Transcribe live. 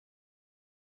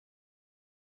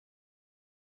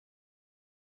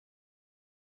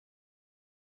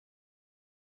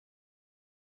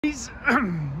beauties.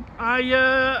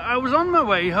 I was on my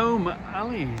way home.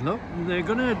 Ali, look, they're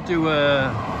gonna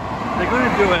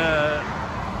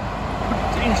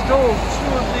install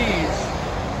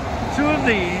two of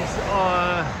these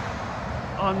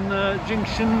on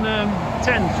junction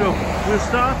 10. So we'll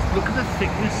start. Look at the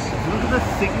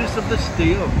thickness of the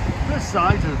steel, the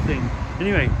size of the thing.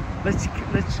 Anyway, let's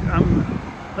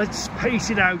pace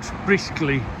it out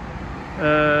briskly.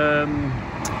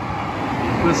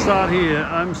 We'll start here.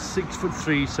 I'm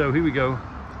 6'3", so here we go.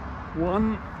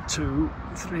 1, 2,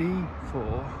 3,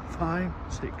 4, 5,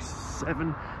 6,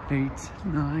 7, 8,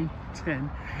 9,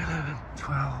 10, 11,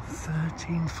 12,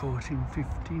 13, 14,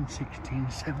 15,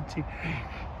 16, 17,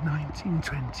 19,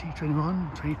 20,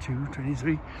 21, 22,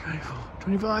 23, 24,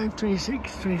 25,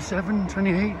 26, 27,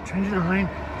 28, 29,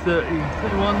 30,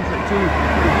 31, 32,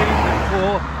 33,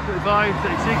 34, 35,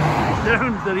 36,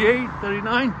 37, 38,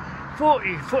 39,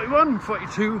 40, 41,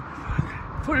 42,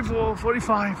 44,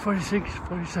 45, 46,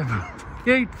 47,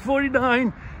 48,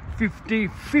 49, 50,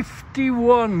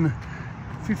 51,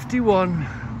 51,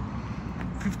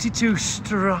 52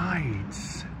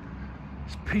 strides.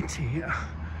 It's pity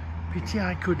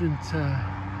I couldn't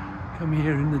come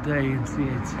here in the day and see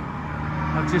it.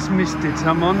 I've just missed it.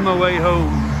 I'm on my way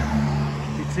home.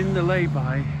 It's in the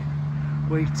lay-by,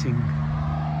 waiting.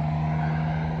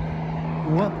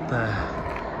 What the?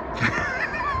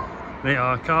 They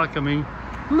are, car coming.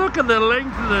 Look at the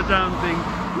length of the damn thing.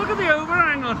 Look at the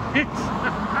overhang on it.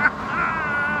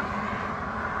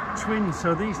 Twin,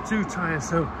 so these two tyres.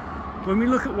 So when we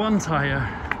look at one tyre,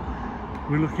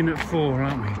 we're looking at 4,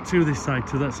 aren't we? 2 this side,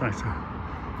 2 that side. So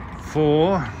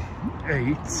 4,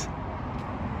 8,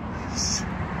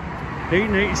 8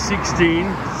 and 8 is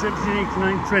 16, 17, 18,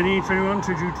 19, 20, 21,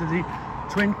 22, 23,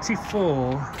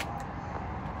 24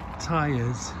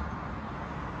 tyres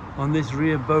on this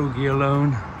rear bogie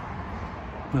alone.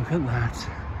 Look at that.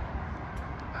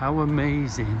 How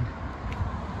amazing.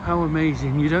 How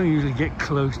amazing. You don't usually get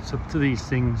close up to these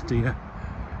things, do you?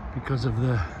 Because of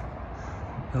the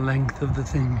length of the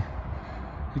thing.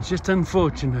 It's just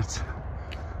unfortunate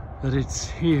that it's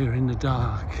here in the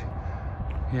dark.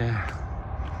 Yeah.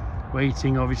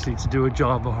 Waiting obviously to do a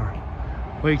job, or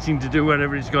waiting to do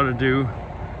whatever it's got to do,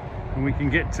 and we can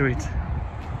get to it.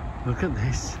 Look at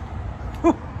this.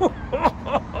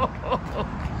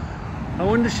 I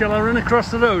wonder, shall I run across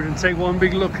the road and take one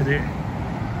big look at it?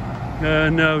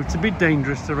 No, it's a bit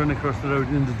dangerous to run across the road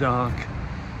in the dark.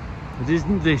 But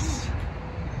isn't this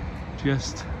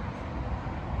just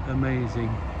amazing?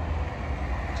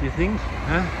 Do you think?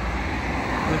 Huh?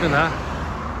 Look at that.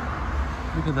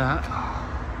 Look at that.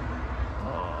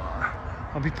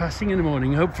 Oh, I'll be passing in the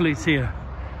morning. Hopefully it's here.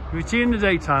 If it's here in the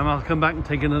daytime, I'll come back and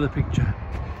take another picture.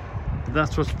 But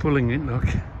that's what's pulling it, look.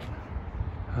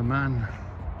 Oh man.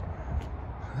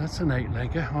 That's an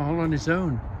 8-legger, all on its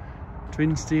own.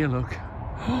 Twin steer, look.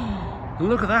 Oh,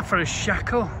 look at that for a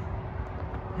shackle.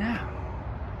 Yeah.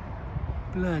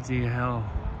 Bloody hell.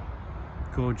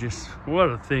 Gorgeous. What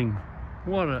a thing.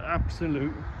 What an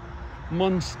absolute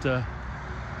monster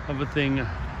of a thing.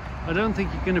 I don't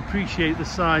think you can appreciate the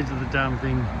size of the damn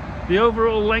thing. The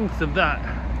overall length of that.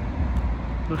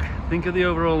 Look, think of the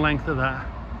overall length of that.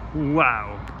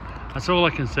 Wow. That's all I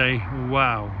can say.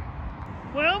 Wow.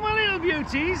 Well, my little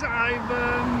beauties,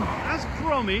 as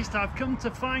promised, I've come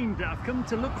to find it. I've come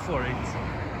to look for it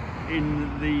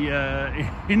in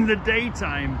the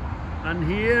daytime, and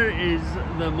here is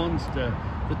the monster.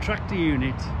 The tractor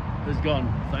unit has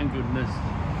gone. Thank goodness,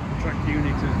 the tractor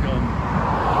unit has gone,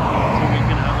 so we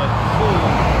can have a full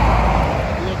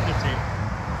look at it.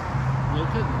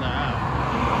 Look at that!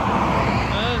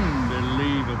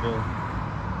 Unbelievable!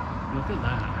 Look at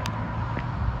that!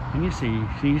 Can you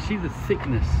see the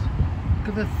thickness? Look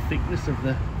at the thickness of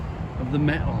the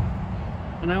metal.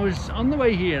 And I was on the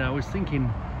way here, I was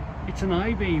thinking, it's an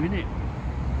I-beam, isn't it?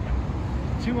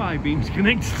 2 I-beams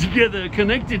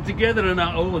connected together, and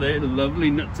oh, they're lovely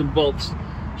nuts and bolts.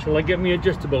 Shall I get me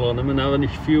adjustable on them and have a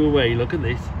few away? Look at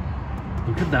this.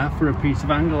 Look at that for a piece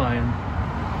of angle iron.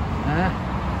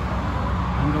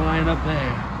 Angle iron up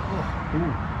there. Oh,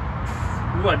 ooh.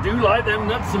 Ooh, I do like them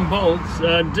nuts and bolts.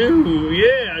 I do,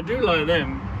 yeah, I do like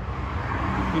them.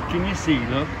 But can you see,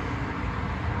 look?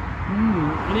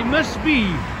 And there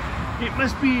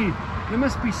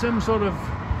must be some sort of,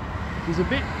 there's a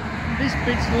bit, this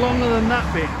bit's longer than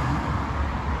that bit.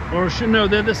 Or no,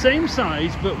 they're the same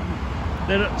size, but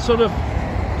they're sort of,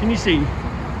 can you see?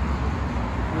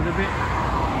 They're a bit,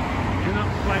 they're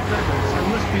not quite level, so it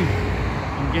must be,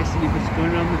 I'm guessing if it's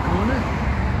going around the corner.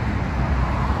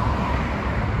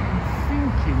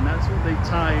 That's what they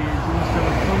tie, you must have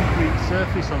a concrete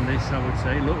surface on this, I would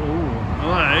say. Look,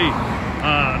 oh, hey,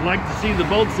 I'd like to see the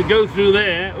bolts that go through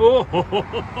there. Oh, look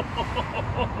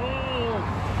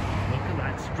at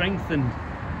that, strengthened.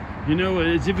 You know,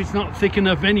 as if it's not thick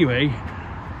enough anyway.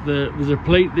 There's a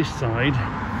plate this side.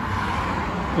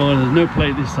 Oh, there's no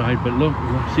plate this side, but look,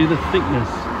 see the thickness.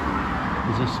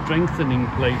 There's a strengthening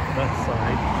plate that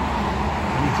side,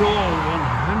 and it's all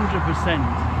 100%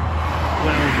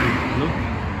 welded. Look,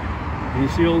 you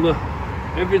see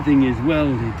everything is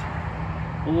welded.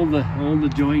 All the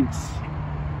joints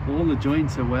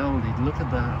are welded. Look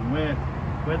at that. And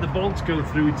where the bolts go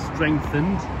through, it's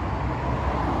strengthened.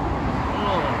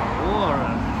 Oh,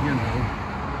 you know,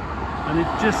 and it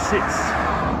just sits.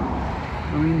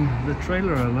 I mean, the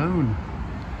trailer alone.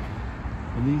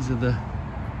 And these are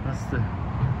that's the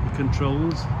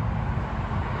controls.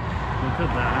 Look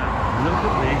at that. Look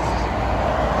at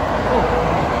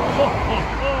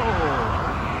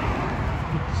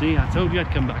this. See, I told you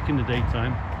I'd come back in the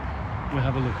daytime. We'll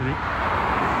have a look at it.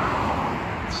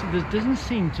 So there doesn't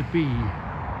seem to be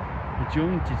a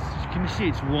joint. Can you see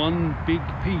it's one big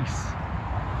piece?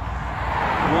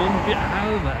 One bit.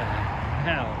 How the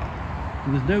hell?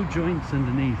 And there's no joints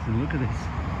underneath. And look at this.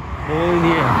 All in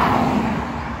here.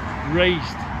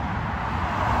 Raised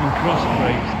and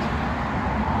cross-braced.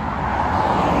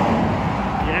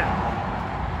 Yeah.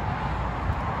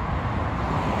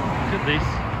 Look at this.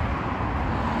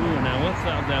 Oh, now what's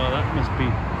that now? That must be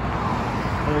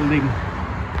holding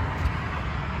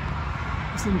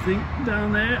something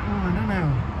down there. Oh, I don't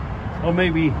know. Or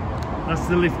maybe that's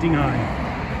the lifting eye.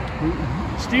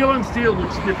 Steel on steel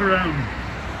would slip around,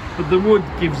 but the wood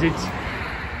gives it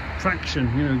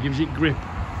traction, you know, gives it grip.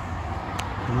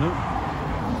 Look.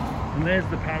 And there's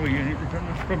the power unit.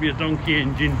 That's probably a donkey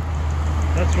engine.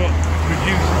 That's what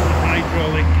produces the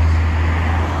hydraulics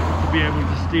to be able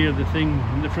to steer the thing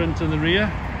in the front and the rear.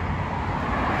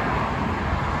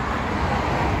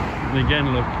 And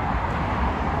again, look,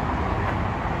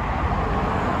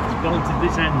 it's bolted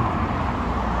this end.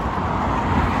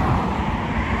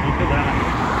 Look at that.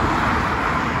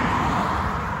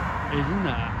 Isn't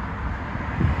that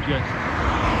just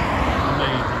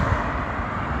amazing?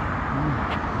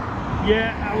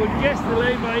 Yeah, I would guess the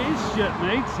lay-by is shut,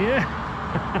 mates, yeah.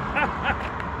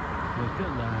 Look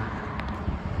at that.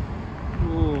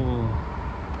 Oh,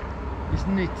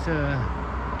 isn't it,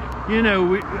 you know,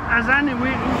 we've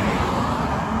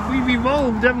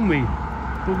evolved, haven't we?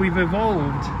 But we've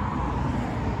evolved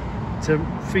to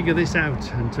figure this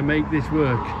out and to make this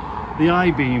work. The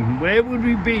I-beam, where would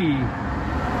we be?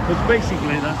 Because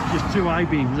basically that's just two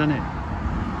I-beams, isn't it?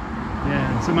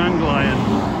 Yeah, and some angle iron.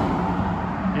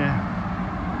 Yeah.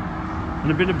 And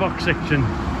a bit of box section,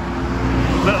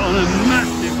 but on a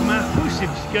massive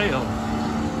scale.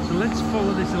 So let's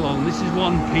follow this along. This is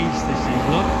one piece, this is,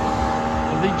 look.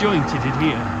 Have they jointed it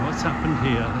here? What's happened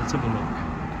here? Let's have a look.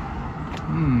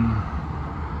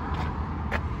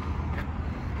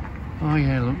 Oh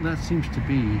yeah, look, that seems to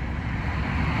be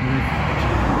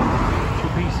two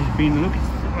pieces being, look,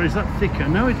 or is that thicker?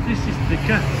 No, this is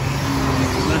thicker.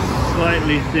 That's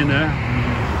slightly thinner.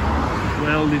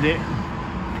 Welded it.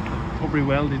 Probably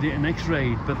welded it and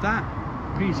x-rayed, but that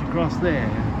piece across there,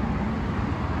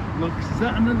 look, is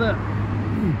that another?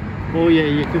 Oh yeah,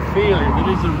 you can feel it, there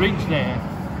is a ridge there,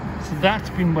 so that's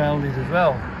been welded as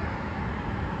well.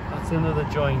 That's another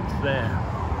joint there.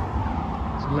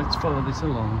 So let's follow this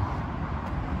along.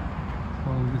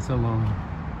 Follow this along.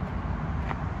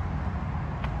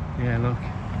 Yeah, look,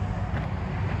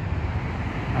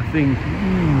 I think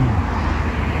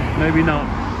maybe not.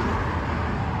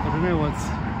 I don't know what's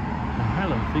the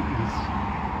hell of thickness.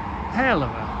 Hell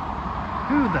of a.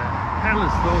 Who the hell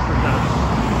has thought of that?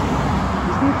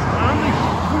 Aren't the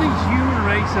human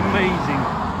race amazing?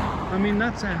 I mean,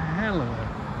 that's a hell of a.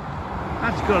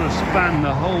 That's got to span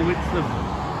the whole width of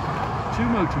two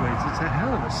motorways. It's a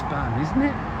hell of a span, isn't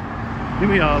it? Here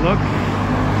we are, look.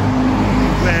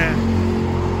 There.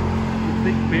 The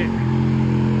thick bit.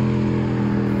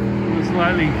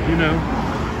 Slightly, you know.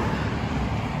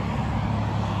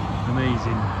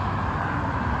 Amazing.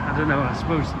 I don't know, I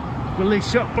suppose, will they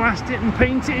shot blast it and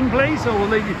paint it in place, or will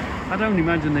they, I don't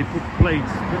imagine they put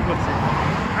plates, but what's it,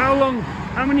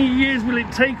 how many years will it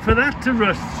take for that to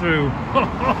rust through? Look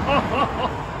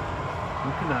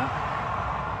at that,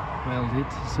 welded,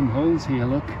 some holes here,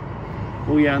 look.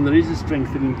 Oh yeah, and there is a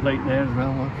strengthening plate there as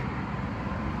well, look.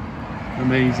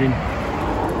 Amazing.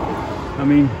 I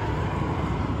mean,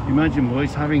 imagine,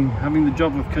 boys, having the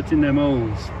job of cutting them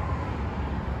holes.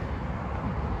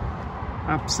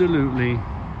 Absolutely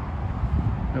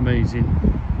amazing.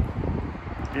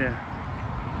 Yeah.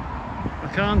 I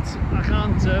can't,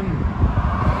 what's it?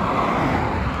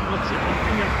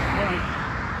 Yeah, right.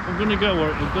 I'm gonna go,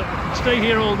 or I could stay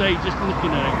here all day just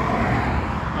looking at it.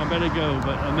 I better go,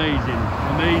 but amazing,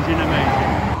 amazing, amazing.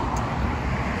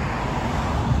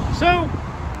 So,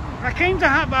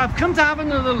 I've come to have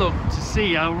another look to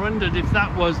see. I wondered if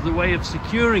that was the way of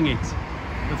securing it,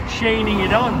 of chaining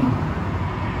it on.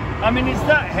 I mean, it's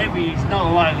that heavy, it's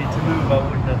not likely to move, I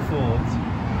wouldn't have thought.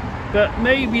 But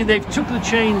maybe they've took the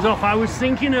chains off. I was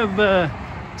thinking of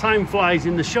Time Flies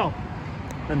in the shop,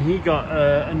 and he got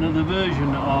another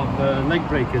version of leg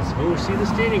breakers. Oh, see the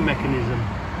steering mechanism.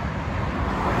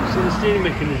 See the steering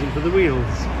mechanism for the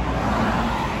wheels.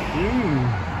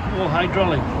 All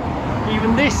hydraulic.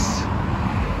 Even this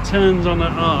turns on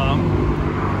an arm.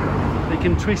 They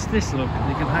can twist this, look.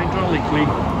 They can hydraulically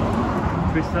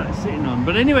twist that it's sitting on.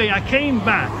 But anyway, I came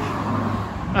back.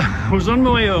 I was on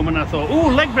my way home and I thought, oh,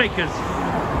 leg breakers.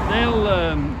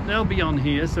 They'll be on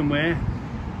here somewhere.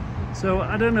 So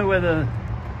I don't know whether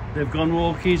they've gone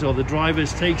walkies or the driver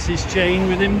takes his chain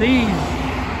with him.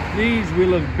 These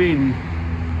will have been,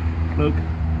 look,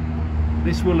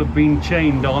 this will have been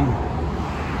chained on.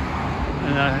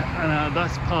 And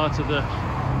that's part of the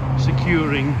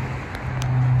securing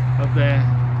up there.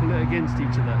 Pull it against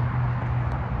each other.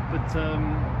 But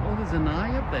oh, there's an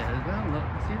eye up there as well. Look,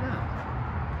 see that?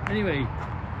 Anyway,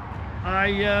 I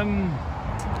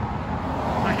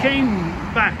came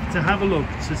back to have a look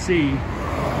to see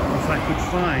if I could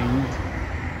find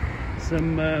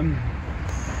some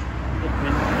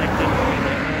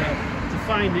to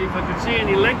find if I could see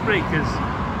any leg breakers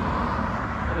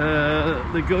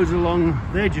that goes along.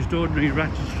 They're just ordinary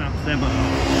ratchet straps, them are.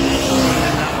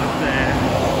 And that was there.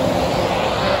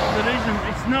 There isn't.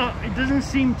 It's not. It doesn't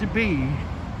seem to be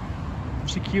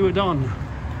secured on.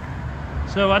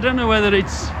 So I don't know whether it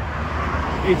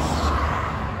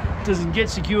doesn't get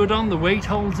secured on, the weight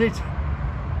holds it,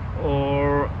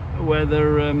 or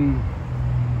whether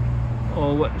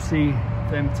see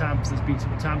them tabs, there's been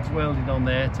some tabs welded on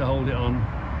there to hold it on,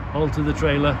 alter the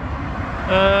trailer,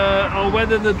 or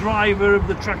whether the driver of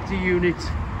the tractor unit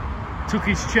took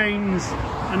his chains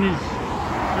and his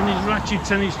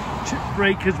ratchets and his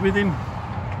breakers with him,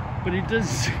 but it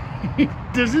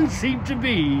doesn't seem to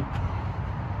be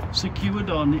secured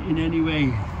on in any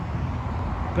way.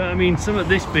 But I mean, some of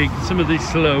this big, some of this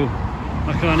slow,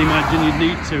 I can't imagine you'd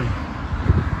need to.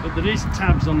 But there is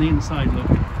tabs on the inside, look.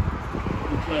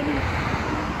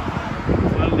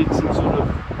 Welded some sort of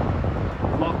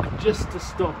lock just to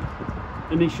stop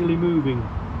initially moving.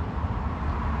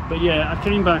 But yeah, I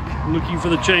came back looking for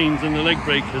the chains and the leg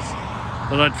breakers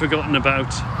that I'd forgotten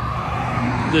about.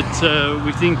 That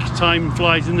we think Time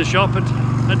Flies in the shop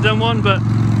had done one, but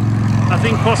I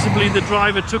think possibly the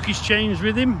driver took his chains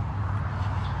with him,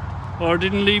 or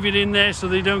didn't leave it in there so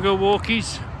they don't go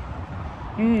walkies.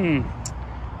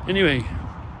 Anyway,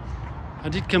 I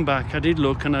did come back, I did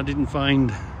look, and I didn't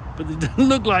find, but it doesn't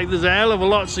look like there's a hell of a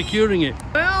lot securing it.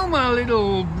 Well, my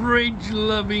little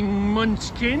bridge-loving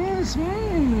munchkins,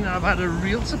 I've had a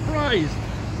real surprise.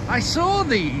 I saw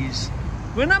these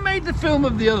when I made the film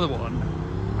of the other one.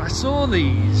 I saw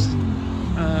these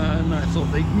and I thought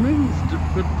they'd moved,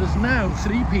 but there's now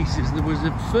 3 pieces. There was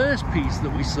the first piece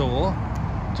that we saw.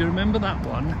 Do you remember that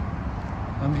one?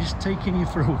 I'm just taking you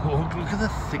for a walk. Look at the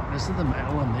thickness of the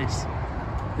metal on this.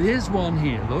 There's one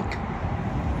here, look.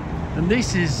 And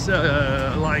this is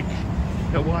like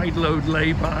a wide load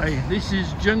lay-by. This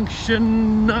is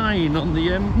junction 9 on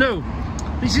the M. No,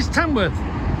 this is Tamworth.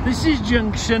 This is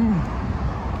junction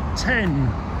 10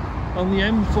 on the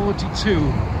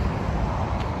M42.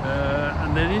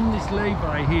 And they're in this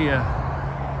lay-by here,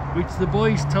 which the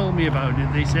boys told me about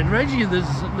it. They said, Reggie,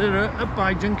 they're up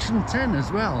by junction 10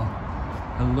 as well.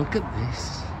 And look at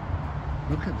this.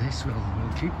 Look at this. We'll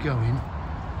keep going.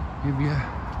 Give you a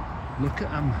look at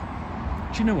them.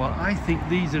 Do you know what? I think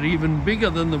these are even bigger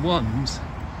than the ones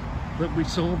that we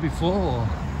saw before.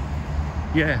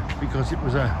 Yeah, because it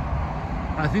was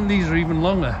I think these are even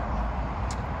longer.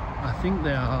 I think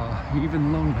they are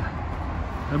even longer.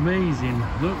 Amazing.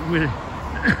 Look, we're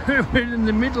in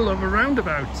the middle of a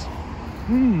roundabout.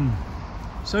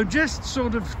 So just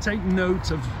sort of take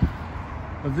note of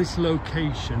this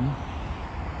location.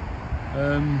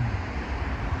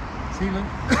 See, look.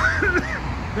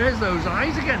 There's those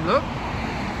eyes again, look.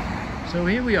 So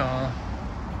here we are.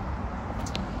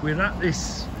 We're at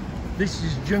this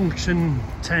is junction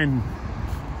 10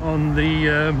 on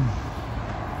the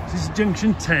this is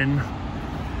junction 10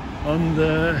 on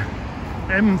the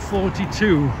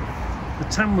M42, the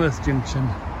Tamworth junction,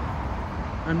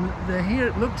 and they're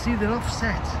here. Look, see, they're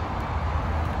offset.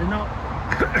 They're not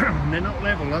they're not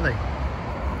level, are they?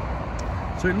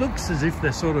 So it looks as if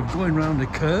they're sort of going round a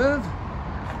curve.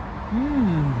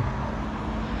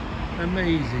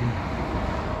 Amazing.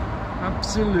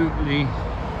 Absolutely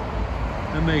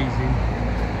amazing.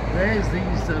 There's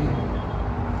these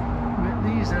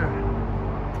are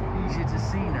easier to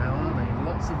see now, aren't they?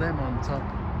 Lots of them on top.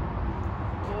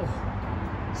 Oh,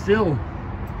 still,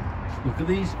 look at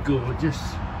these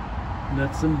gorgeous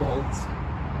nuts and bolts.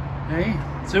 Hey,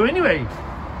 so anyway,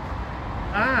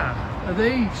 are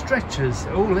they stretchers?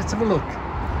 Oh, let's have a look.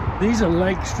 These are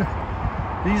like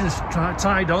these are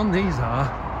tied on. These are.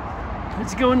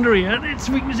 Let's go under here.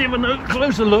 We can have a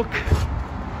closer look.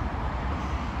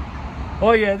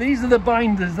 Oh yeah, these are the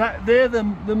binders. They're the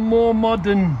more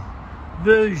modern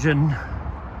version.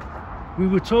 We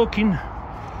were talking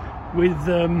with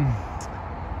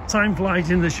Time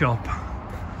Flies in the shop,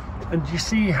 and you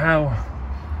see how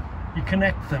you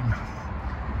connect them.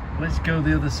 Let's go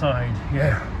the other side.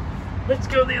 Yeah, let's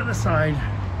go the other side.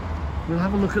 We'll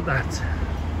have a look at that.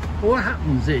 What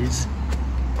happens is,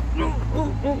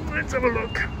 let's have a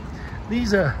look.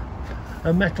 These are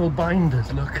metal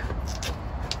binders, look.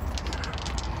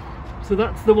 So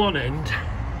that's the one end,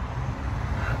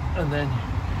 and then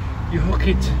you hook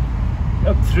it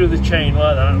up through the chain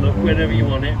like that, look, wherever you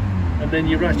want it, and then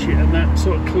you ratchet, and that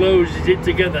sort of closes it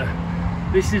together.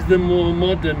 This is the more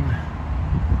modern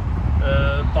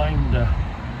binder.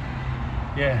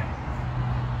 Yeah.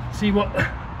 See what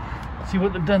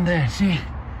they've done there? See?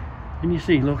 Can you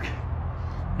see? Look,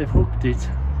 they've hooked it,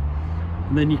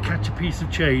 and then you catch a piece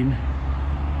of chain,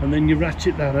 and then you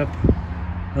ratchet that up,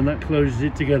 and that closes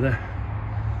it together.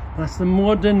 That's the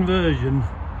modern version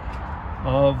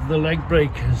of the leg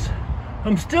breakers.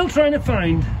 I'm still trying to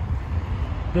find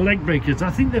the leg breakers.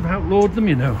 I think they've outlawed them,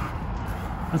 you know.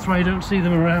 That's why I don't see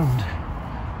them around.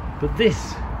 But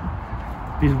this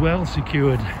is well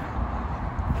secured,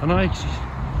 and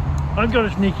I've got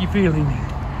a sneaky feeling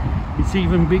it's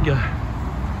even bigger.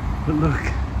 But look,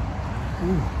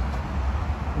 ooh,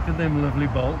 look at them lovely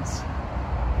bolts.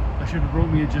 I should have brought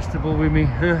me adjustable with me.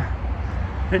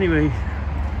 Anyway,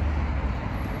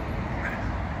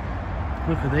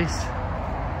 look at this.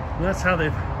 That's how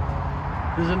there's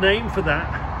a name for that.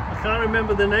 I can't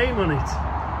remember the name on it,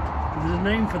 but there's a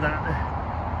name for that.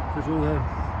 There's all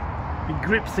it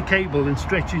grips the cable and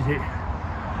stretches it.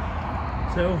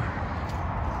 So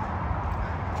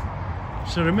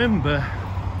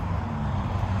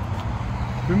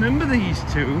remember these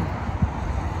two,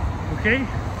 okay?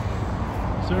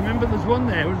 So remember, there's one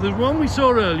there. There's one we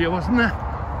saw earlier, wasn't there?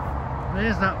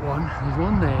 There's that one. There's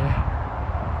one there,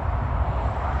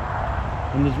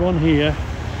 and there's one here.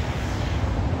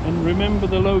 And remember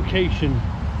the location.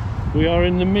 We are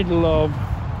in the middle of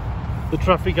the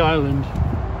traffic island.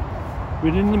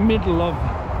 We're in the middle of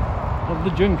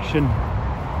the junction.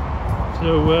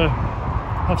 So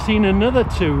I've seen another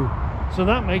two, so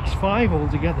that makes 5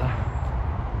 altogether.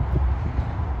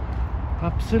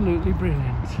 Absolutely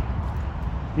brilliant.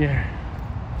 Yeah,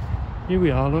 here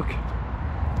we are, look.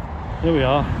 There we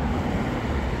are.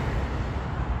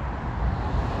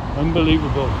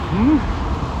 Unbelievable.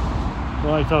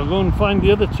 Right, I'll go and find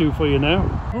the other two for you now.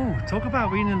 Oh, talk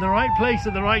about being in the right place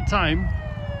at the right time.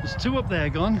 There's 2 up there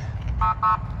gone.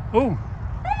 Oh,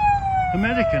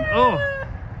 American. Oh,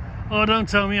 don't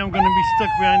tell me I'm going to be stuck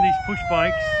behind these push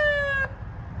bikes.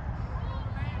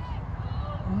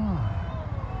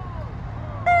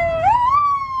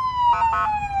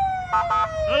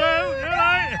 Hello, you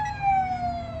alright?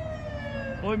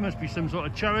 Oh, it must be some sort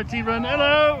of charity run.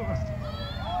 Hello!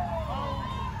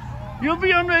 You'll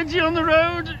be on Reggie on the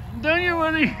road, don't you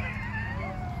worry.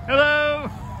 Hello!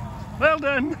 Well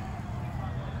done.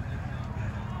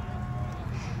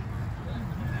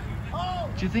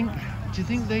 Do you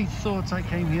think they thought I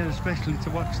came here especially to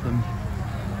watch them?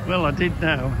 Well, I did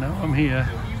now. Now I'm here.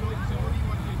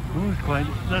 Oh, it's quite.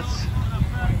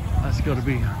 That's got to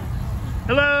be.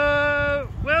 Hello!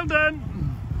 Well done!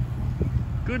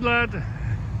 Good lad.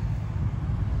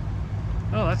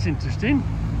 Oh, that's interesting.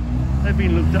 They've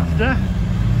been looked after.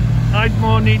 I'd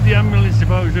more need the ambulance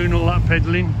if I was doing all that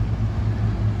pedalling.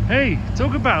 Hey,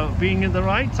 talk about being at the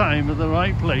right time, at the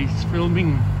right place,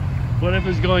 filming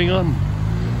whatever's going on.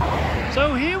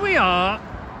 So here we are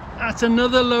at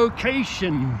another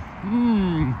location.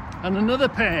 And another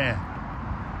pair.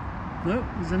 Look,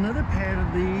 there's another pair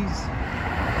of these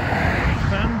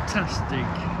fantastic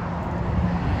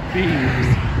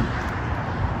beams.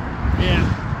 Yeah.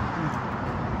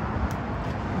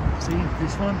 See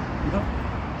this one? Look.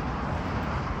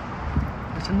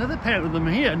 There's another pair of them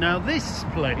here. Now this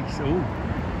place,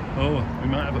 oh, we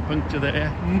might have a puncture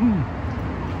there.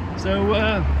 So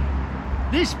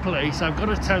this place, I've got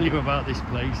to tell you about this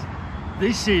place.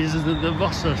 This is the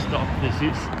Wasser stop.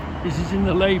 This is in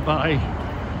the lay-by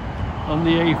on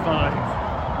the A5.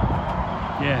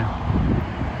 Yeah.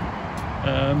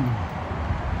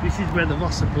 This is where the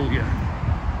Wasser pull you.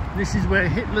 This is where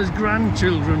Hitler's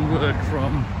grandchildren work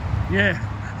from. Yeah.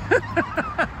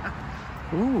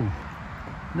 Oh,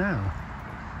 now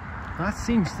that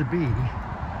seems to be.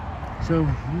 So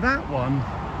that one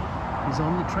is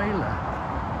on the trailer,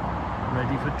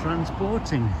 ready for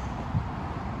transporting.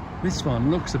 This one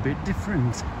looks a bit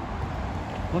different.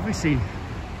 Obviously,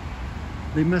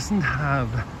 they mustn't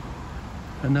have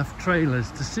enough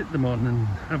trailers to sit them on and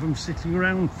have them sitting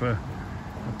around for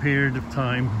a period of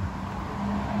time.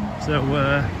 So,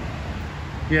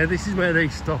 yeah, this is where they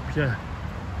stop you.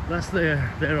 That's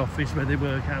their office where they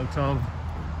work out of.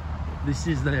 This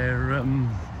is their,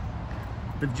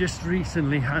 they've just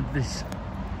recently had this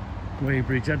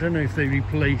weighbridge. I don't know if they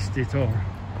replaced it or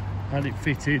had it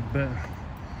fitted, but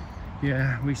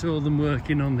yeah, we saw them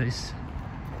working on this.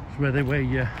 It's where they weigh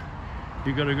you.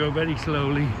 You've got to go very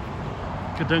slowly.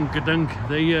 Ka-dunk, ka-dunk.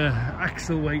 The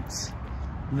axle weight's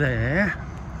there.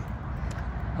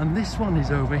 And this one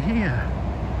is over here.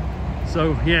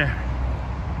 So yeah,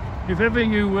 if ever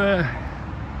you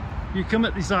come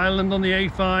at this island on the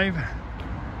A5,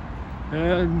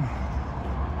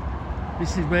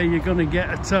 this is where you're going to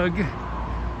get a tug,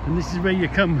 and this is where you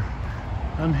come.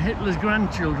 And Hitler's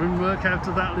grandchildren work out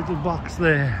of that little box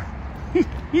there.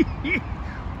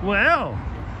 Well,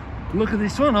 look at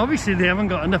this one. Obviously they haven't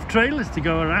got enough trailers to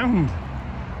go around.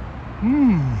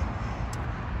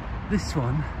 This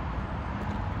one,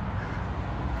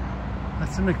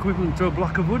 that's an equivalent to a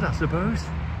block of wood, I suppose.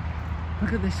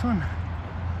 Look at this one.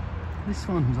 This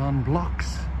one's on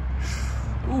blocks.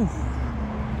 Ooh.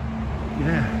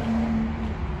 Yeah.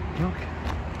 Look.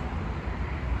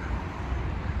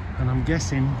 And I'm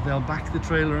guessing they'll back the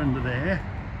trailer under there,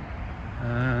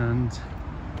 and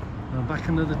they'll back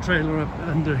another trailer up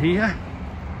under here,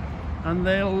 and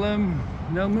they'll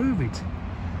move it.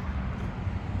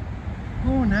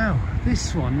 Oh, now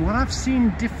this one, what I've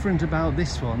seen different about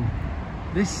this one,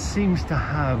 this seems to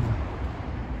have,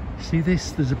 see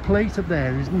this, there's a plate up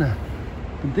there, isn't there?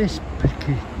 But this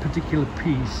particular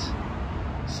piece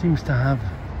seems to have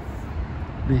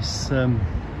this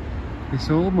this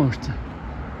almost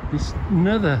this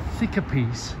another thicker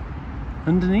piece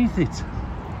underneath it,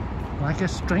 like a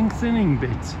strengthening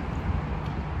bit.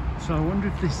 So I wonder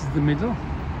if this is the middle.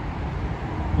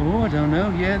 Oh, I don't know.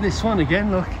 Yeah, this one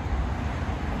again, look,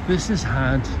 this has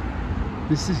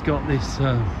got this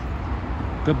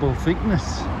double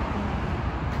thickness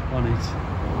on it.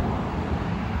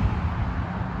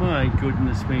 My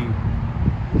goodness me,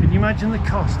 can you imagine the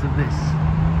cost of this?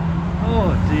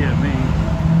 Oh dear me.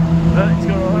 But it's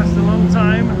going to last a long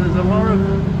time, and there's a lot of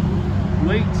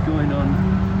weight going on.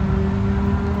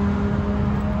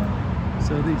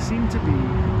 So they seem to be,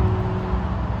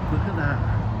 look at that,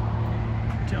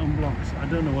 on blocks. I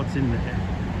don't know what's in there.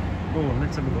 Oh,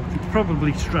 let's have a look. It's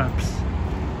probably straps.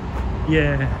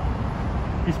 Yeah,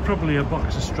 it's probably a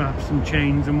box of straps and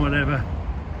chains and whatever.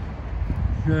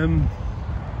 On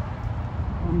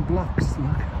blocks,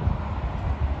 look.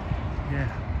 Yeah.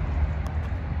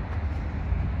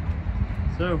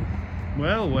 So,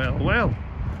 well.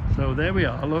 So there we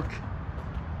are, look.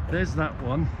 There's that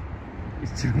one.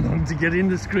 It's too long to get in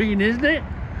the screen, isn't it?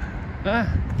 So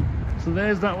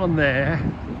there's that one there.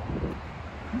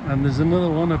 And there's another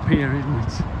one up here, isn't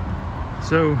it?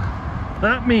 So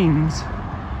that means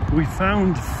we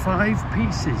found 5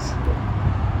 pieces.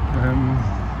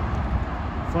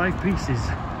 5 pieces.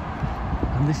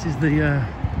 And this is the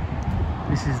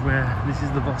this is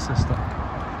the Wasser stop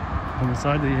on the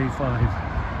side of the A5.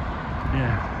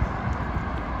 Yeah.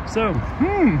 So,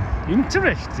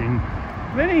 interesting,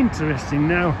 very interesting.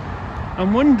 Now,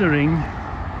 I'm wondering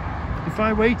if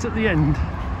I wait at the end,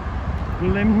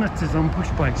 will them nutters on push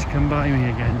bikes come by me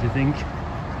again? Do you think?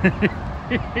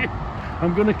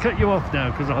 I'm going to cut you off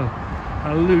now because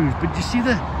I'll lose. But you see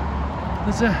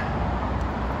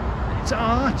it's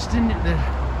arched, isn't it?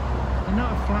 They're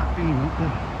not a flat beam.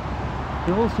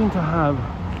 They all seem to have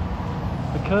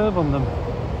a curve on them.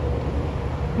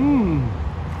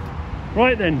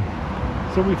 Right then,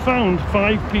 so we found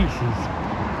 5 pieces.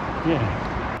 Yeah.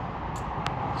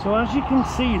 So as you can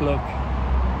see, look,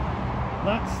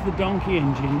 that's the donkey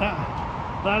engine.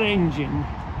 That engine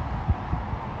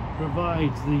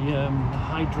provides the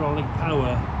hydraulic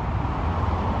power,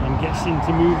 I'm guessing,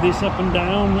 to move this up and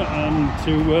down and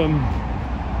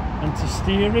to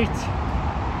steer it.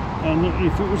 And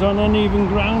if it was on uneven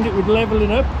ground, it would level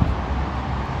it up.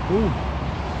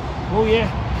 Oh yeah.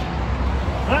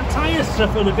 That tyre's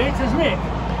suffered a bit, hasn't it?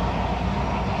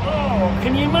 Oh,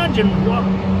 can you imagine what,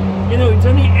 you know, it's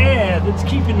only air that's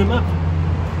keeping them up.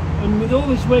 And with all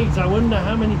this weight, I wonder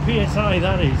how many PSI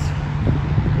that is.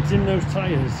 It's in those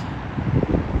tyres.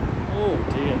 Oh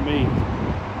dear me.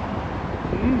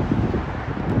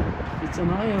 It's an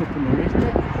eye-opener, isn't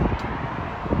it?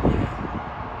 Yeah.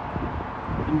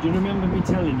 And do you remember me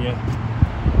telling you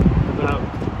about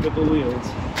double wheels?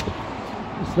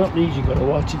 It's not these you've got to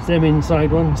watch, it's them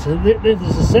inside ones. So there's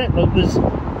a set, look, there's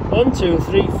 1, 2,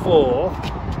 3, 4.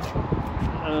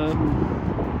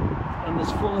 And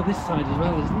there's 4 this side as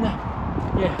well, isn't there?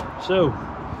 Yeah, so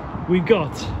we've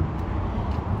got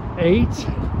 8,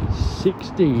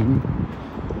 16,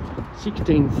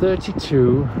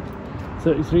 32,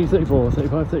 33, 34,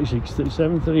 35, 36,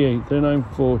 37, 38, 39,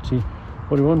 40,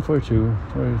 41, 42,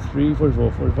 43,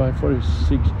 44, 45,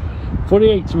 46,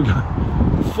 48. So we've got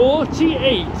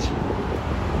 48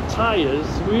 tyres,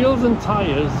 wheels and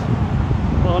tyres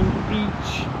on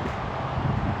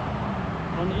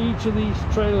each of these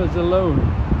trailers alone.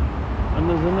 And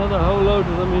there's another whole load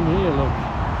of them in here, look.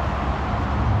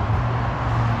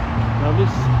 Now this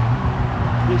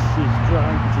is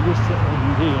dragged, this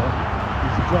end here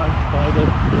is dragged by the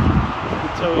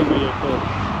towing vehicle.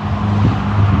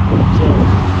 So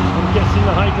I'm guessing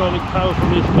the hydraulic power from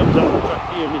this comes out of the track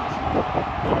here, and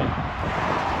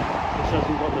this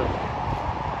hasn't got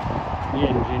the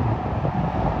engine.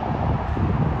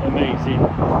 Amazing.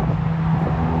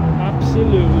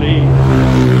 Absolutely.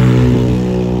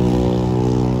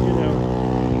 You know,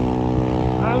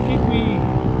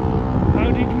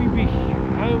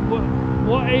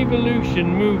 what evolution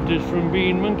moved us from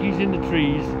being monkeys in the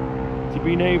trees to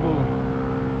being able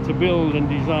to build and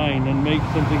design and make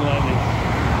something like this?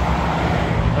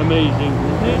 Amazing,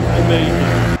 isn't it?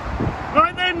 Amazing.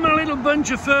 Right then, my little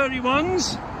bunch of furry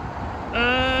ones.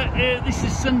 This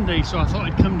is Sunday, so I thought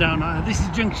I'd come down. This is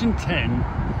junction 10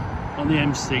 on the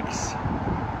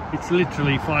M6. It's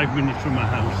literally 5 minutes from my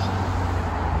house.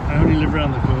 I only live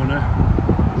around the corner.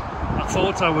 I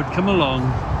thought I would come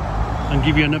along and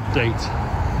give you an update,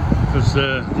 because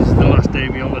this is the last day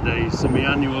of my holidays, and my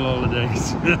annual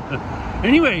holidays.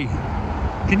 Anyway,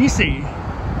 can you see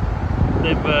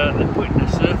they're putting a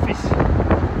surface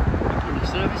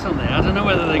on there? I don't know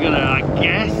whether they're gonna, I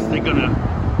guess they're gonna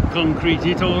concrete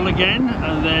it all again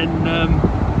and then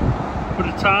put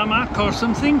a tarmac or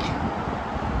something.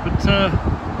 But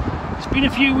it's been a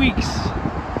few weeks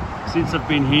since I've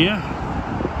been here,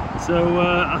 so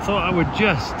I thought I would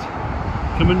just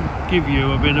come and give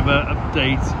you a bit of an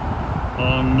update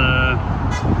on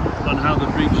how the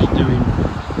bridge is doing.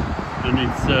 And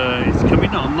it's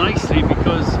coming on nicely,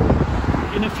 because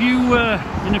in a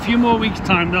few more weeks'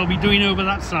 time they'll be doing over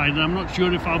that side, and I'm not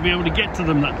sure if I'll be able to get to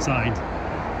them that side.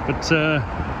 But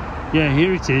yeah,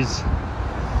 here it is.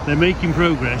 They're making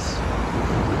progress.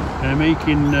 They're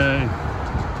making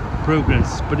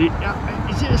progress. But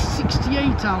is it a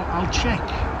 68? I'll check.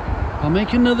 I'll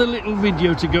make another little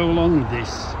video to go along with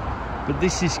this. But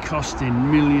this is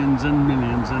costing millions and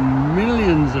millions and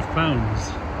millions of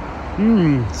pounds.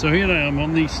 So here I am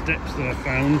on these steps that I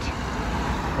found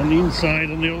on the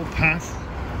inside on the old path,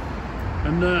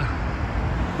 and the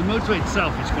motorway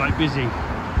itself is quite busy.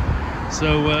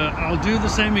 So I'll do the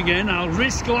same again. I'll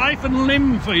risk life and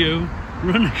limb for you,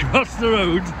 run across the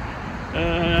road.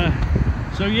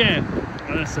 So yeah,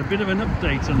 that's a bit of an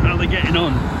update on how they're getting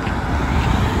on.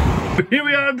 Here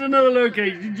we are at another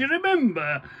location. Do you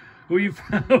remember we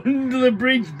found the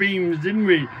bridge beams, didn't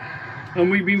we? And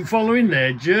we've been following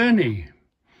their journey.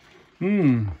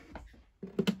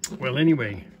 Well,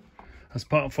 anyway, as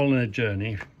part of following their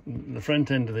journey, the front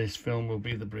end of this film will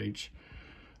be the bridge.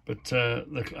 But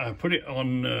I put it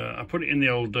on. I put it in the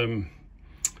old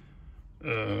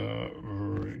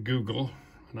Google,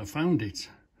 and I found it.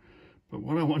 But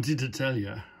what I wanted to tell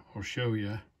you or show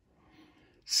you: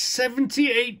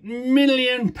 78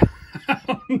 million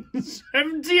pounds,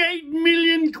 78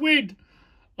 million quid.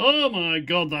 Oh my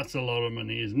God, that's a lot of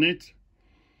money, isn't it?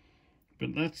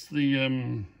 But that's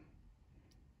the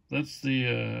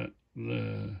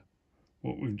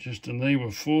what we've just done. They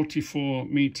were 44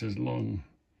 meters long,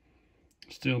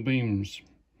 steel beams.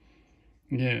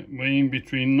 Yeah, weighing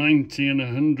between 90 and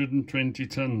 120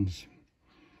 tons.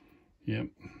 Yep.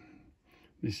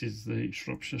 This is the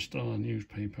Shropshire Star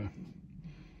newspaper.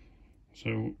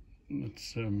 So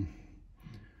let's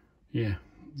yeah,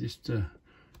 just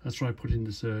that's why I put in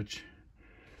the search.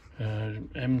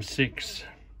 M6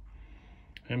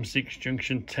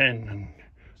 junction 10, and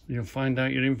you'll find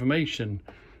out your information.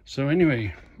 So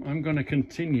anyway, I'm going to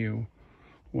continue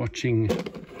watching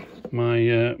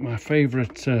my my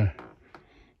favorite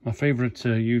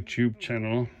YouTube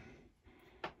channel,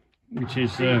 which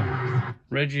is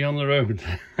Reggie on the road.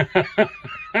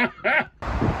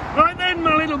 Right then,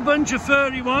 my little bunch of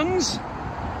furry ones.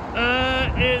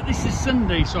 This is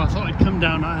Sunday, so I thought I'd come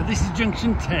down. This is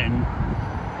junction 10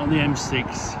 on the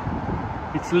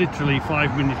M6. It's literally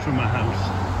 5 minutes from my house.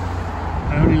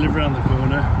 I only live around the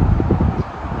corner.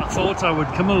 I thought I would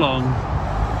come along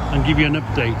and give you an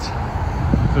update,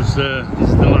 because this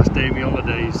is the last day of my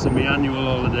holidays, my annual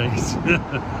holidays.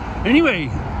 Anyway,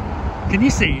 can you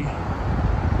see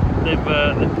they're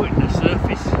putting a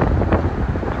surface?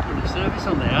 They're putting a surface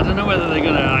on there. I don't know whether they're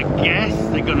gonna. I guess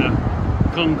they're gonna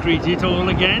concrete it all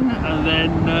again and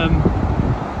then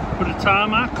put a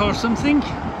tarmac or something.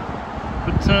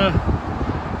 But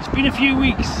it's been a few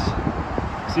weeks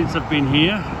since I've been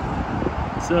here,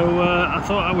 so I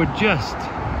thought I would just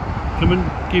come and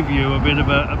give you a bit of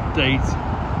an update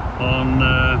on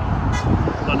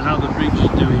how the bridge is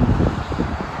doing,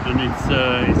 and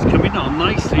it's coming on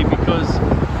nicely, because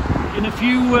in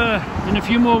a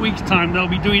few more weeks' time they'll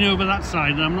be doing over that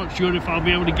side, and I'm not sure if I'll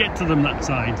be able to get to them that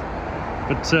side.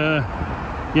 But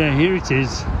yeah, here it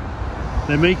is.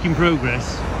 They're making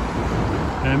progress.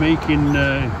 They're making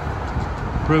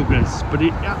progress. But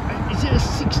is it a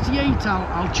 68?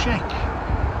 I'll check.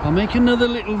 I'll make another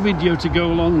little video to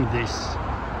go along with this.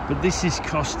 But this is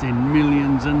costing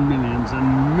millions and millions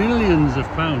and millions of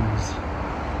pounds.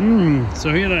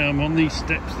 So here I am on these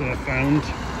steps that I found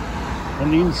on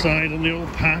the inside on the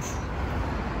old path.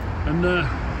 And the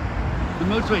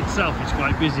motorway itself is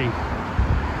quite busy.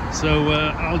 So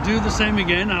I'll do the same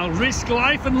again. I'll risk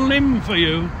life and limb for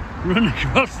you, run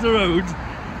across the road.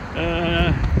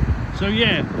 So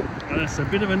yeah, that's a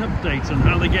bit of an update on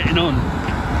how they're getting on.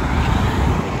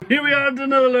 Here we are at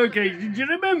another location. Do you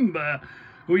remember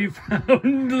we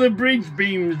found the bridge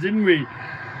beams, didn't we?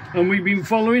 And we've been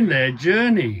following their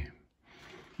journey.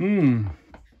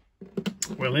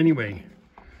 Well, anyway,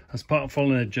 as part of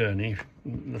following their journey,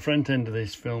 the front end of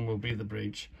this film will be the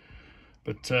bridge.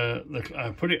 But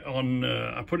I put it on.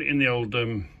 I put it in the old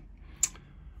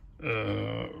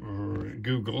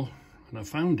Google, and I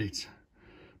found it.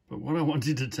 But what I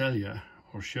wanted to tell you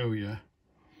or show you: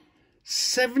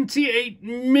 78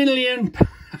 million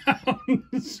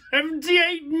pounds,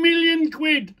 78 million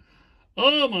quid.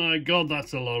 Oh my God,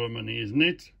 that's a lot of money, isn't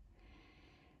it?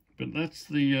 But that's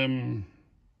the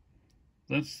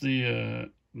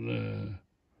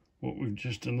what we've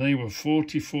just done. They were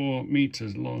 44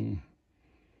 meters long.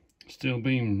 Steel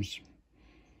beams,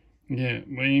 yeah,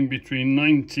 weighing between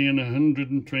 90 and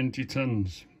 120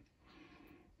 tons.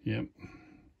 Yep,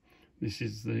 this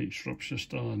is the Shropshire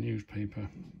Star newspaper.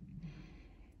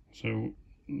 So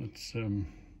that's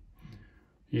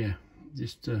yeah,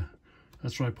 just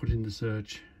that's why I put in the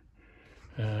search.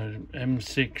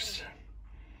 M6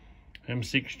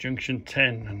 junction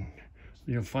 10, and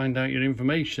you'll find out your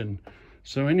information.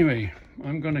 So anyway,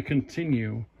 I'm going to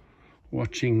continue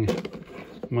watching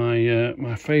my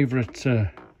my favorite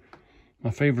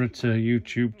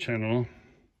YouTube channel,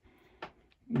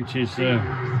 which is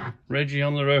Reggie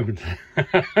on the road.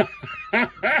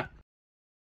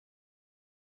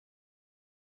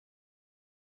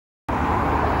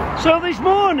 So this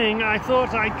morning I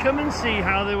thought I'd come and see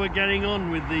how they were getting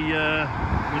on with the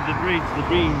bridge, the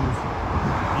beams.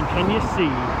 And can you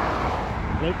see?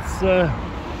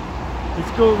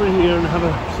 Let's go over here and have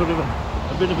a sort of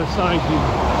a bit of a side view.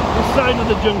 This side of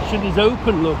the junction is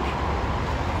open, look.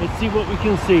 Let's see what we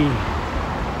can see.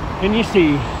 Can you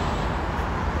see?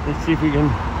 Let's see if we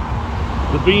can.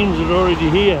 The beams are already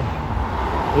here.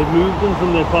 They've moved them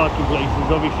from their parking places,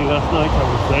 obviously last night, I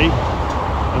would say.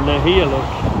 And they're here, look.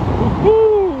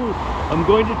 Woohoo! I'm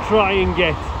going to try and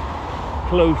get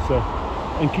closer.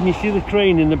 And can you see the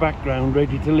crane in the background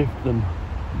ready to lift them?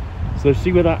 So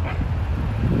see where that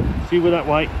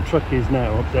white truck is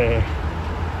now up there.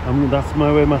 That's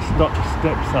where my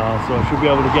steps are, so I should be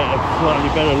able to get a slightly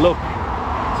better look.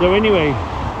 So anyway,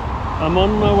 I'm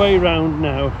on my way round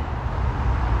now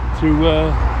to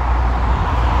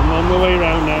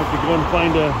go and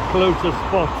find a closer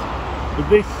spot. But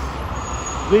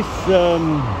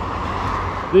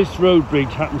this road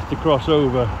bridge happens to cross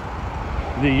over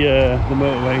the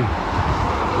motorway.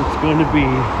 It's going to be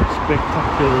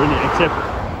spectacular, isn't it? Except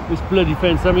this bloody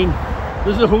fence. I mean,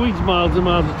 there's always miles and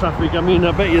miles of traffic. I mean,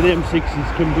 I bet you the M6 is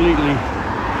completely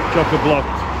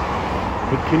chock-a-blocked.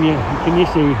 But can you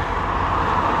see?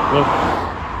 Look.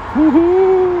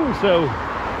 Woohoo! So,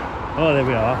 oh, there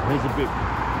we are. There's a bit.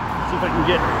 Let's see if I can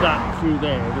get that through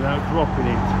there without dropping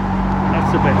it.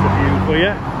 That's a better view for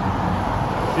you.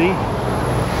 See?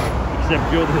 Except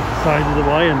you're the side of the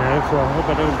wire now, so I hope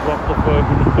I don't drop the phone.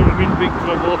 I'm in big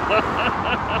trouble.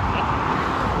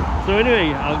 So So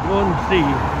anyway, I'll go and see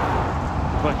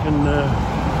if I can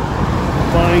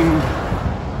find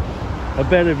a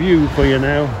better view for you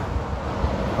now.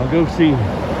 I'll go see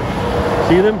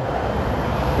them.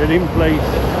 They're in place.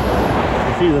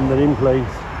 You see them, they're in place.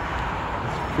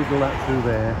 Let's fiddle that through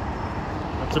there.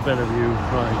 That's a better view.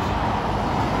 Right,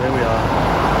 there we are.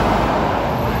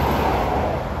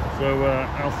 So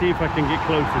I'll see if I can get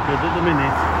closer, because at the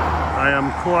minute I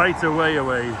am quite a way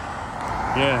away.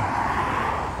 Yeah,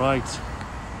 right.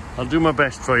 I'll do my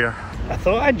best for you. I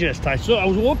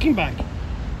was walking back.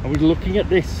 I was looking at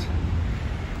this.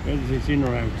 Where is this, in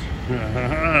or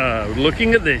out?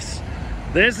 Looking at this.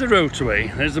 There's the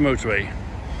motorway. There's the motorway.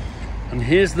 And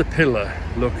here's the pillar.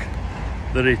 Look,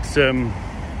 that it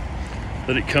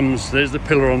comes. There's the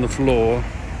pillar on the floor.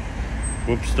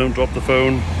 Whoops! Don't drop the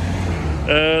phone.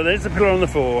 There's the pillar on the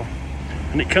floor,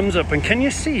 and it comes up. And can you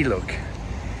see? Look,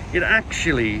 it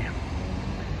actually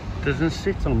doesn't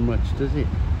sit on much, does it?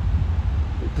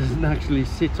 It doesn't actually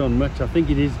sit on much. I think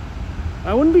it is.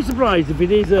 I wouldn't be surprised if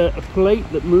it is a plate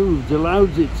that moves,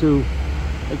 allows it to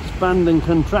expand and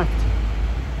contract,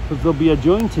 because there'll be a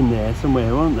joint in there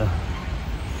somewhere, won't there?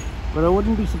 But I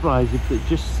wouldn't be surprised if it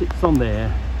just sits on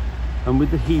there, and with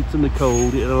the heat and the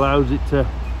cold it allows it to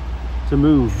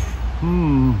move.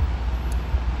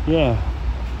 Yeah,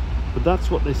 but that's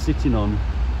what they're sitting on.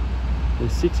 They're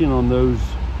sitting on those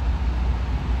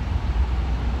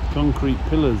concrete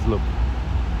pillars. Look,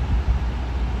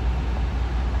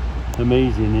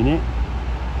 amazing, innit?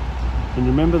 And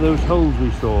remember those holes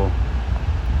we saw?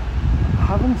 I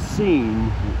haven't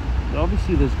seen,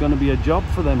 obviously there's going to be a job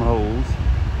for them holes.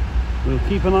 We'll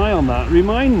keep an eye on that.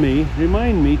 Remind me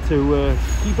to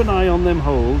keep an eye on them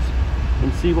holes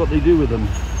and see what they do with them.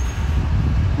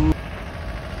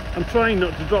 I'm trying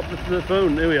not to drop the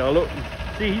phone. There we are, look.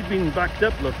 See, he's been backed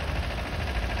up, look.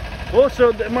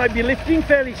 Also, there might be lifting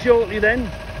fairly shortly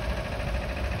then.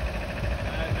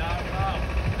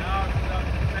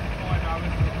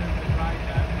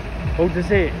 Oh, does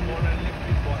it?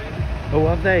 Oh,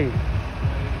 have they?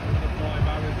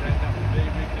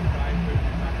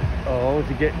 Oh,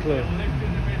 to get close.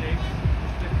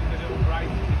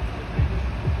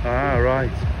 Ah,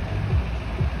 right.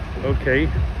 Okay.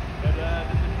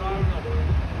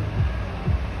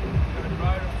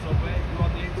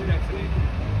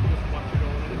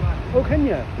 Oh, can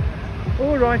you?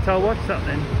 All right, I'll watch that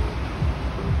then.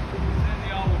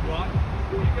 The old one.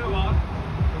 You go on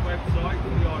the website for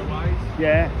the highways.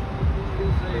 Yeah. You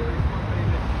can see this one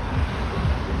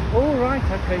being All right,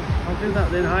 okay. I'll do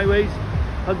that then. Highways.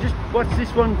 I'll just watch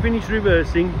this one finish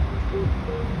reversing.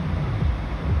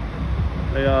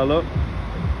 They are, look.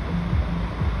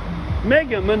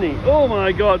 Mega money. Oh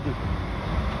my God.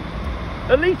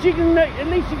 At least you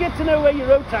get to know where your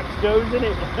road tax goes, isn't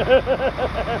it?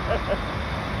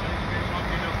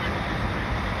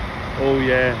 Oh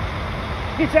yeah.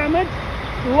 Gets hammered.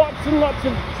 Lots and lots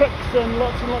of trucks and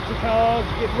lots of cars.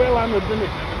 Get well hammered, doesn't it?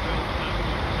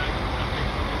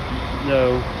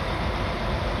 No.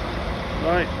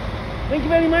 Right. Thank you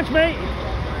very much, mate.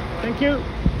 Thank you.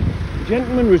 The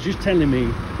gentleman was just telling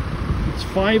me it's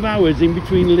 5 hours in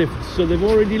between lifts, so they've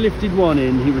already lifted one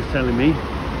in, he was telling me.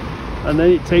 And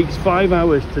then it takes 5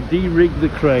 hours to de-rig the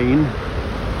crane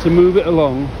to move it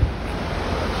along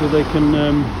so they can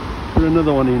put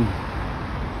another one in.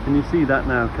 Can you see that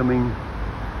now coming?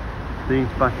 See,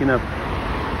 it's backing up.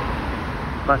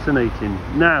 Fascinating.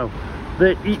 Now,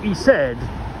 he said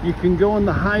you can go on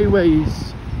the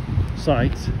highways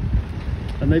site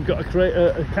and they've got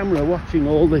a camera watching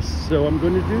all this, so I'm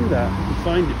going to do that and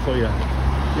find it for you.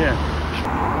 Yeah.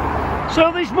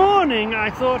 So this morning I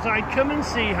thought I'd come and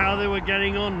see how they were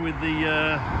getting on with the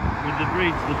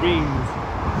bridge, the beams.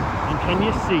 And can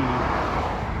you see?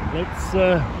 Let's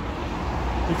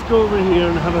go over here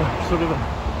and have a sort of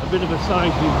a bit of a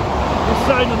side view. This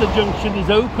side of the junction is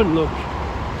open. Look.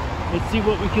 Let's see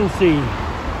what we can see.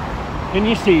 Can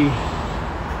you see?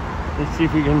 Let's see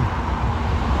if we can.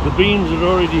 The beams are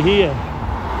already here.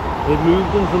 They've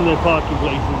moved them from their parking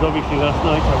places, obviously last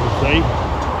night, I would say.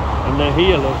 And they're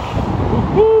here, look.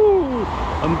 Woohoo!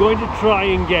 I'm going to try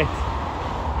and get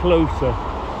closer.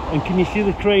 And can you see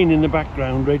the crane in the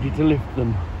background ready to lift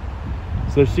them?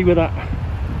 So see where that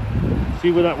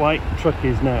white truck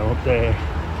is now up there.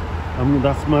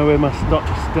 That's where my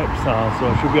steps are, so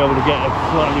I should be able to get a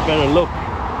slightly better look.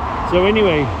 So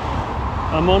anyway,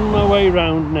 I'm on my way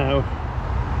round now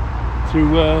to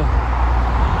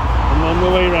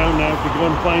go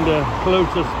and find a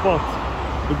closer spot.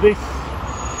 But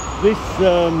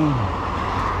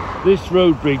this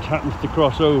road bridge happens to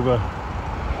cross over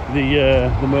the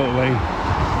motorway.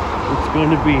 It's going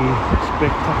to be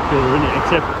spectacular, isn't it?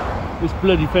 Except this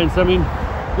bloody fence. I mean,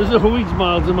 there's always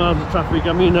miles and miles of traffic.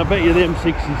 I mean, I bet you the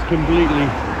M6 is completely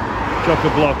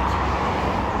chock-a-blocked.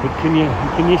 But can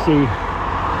you see?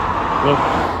 Look.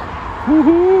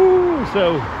 Woohoo!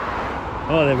 So,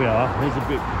 oh, there we are. There's a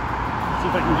bit. See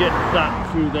if I can get that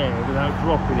through there without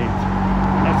dropping it.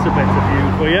 That's a better view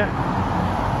for you.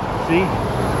 See?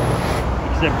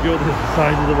 Except you're the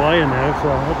side of the wire now,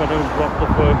 so I hope I don't drop the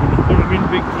phone. I'm in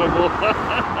big trouble.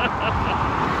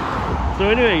 So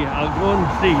anyway, I'll go and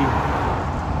see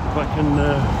if I can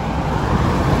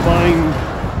find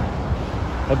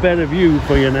a better view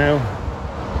for you now.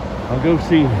 I'll go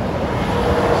see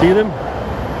them.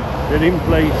 They're in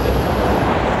place.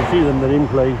 You see them, they're in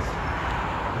place.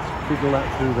 Let's fiddle that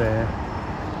through there.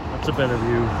 That's a better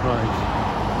view. Right,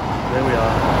 there we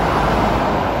are.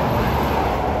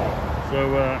 So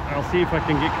I'll see if I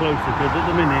can get closer, because at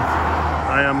the minute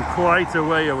I am quite a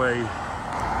way away.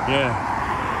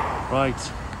 Yeah,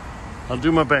 right. I'll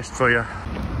do my best for you.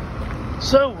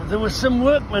 So there was some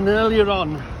workmen earlier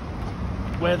on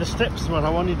where the steps were I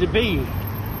wanted to be,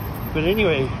 but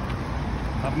anyway,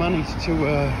 I've managed to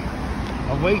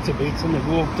I wait a bit and they've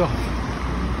walked off.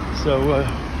 So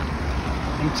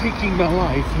I'm taking my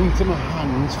life into my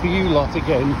hands for you lot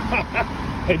again,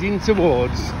 heading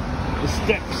towards the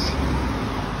steps.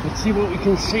 Let's see what we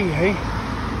can see, hey?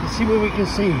 Let's see what we can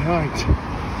see. Right,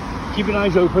 keep your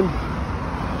eyes open,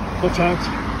 watch out,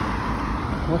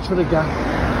 watch for the gap.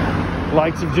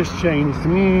 Lights have just changed.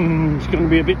 It's going to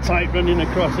be a bit tight running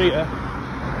across here,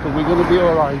 but we're going to be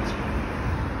all right.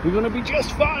 We're going to be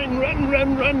just fine. Run,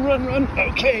 run, run, run, run.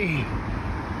 Okay,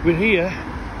 we're here.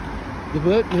 The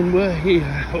workmen were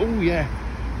here. Oh yeah,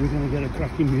 we're going to get a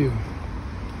cracking view.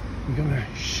 We're going to,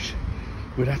 shh,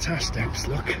 we're at our steps,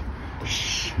 look.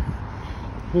 Shh.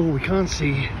 Oh, we can't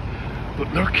see,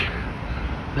 but look,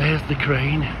 there's the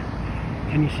crane.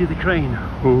 Can you see the crane?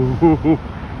 Oh,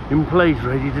 in place,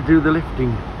 ready to do the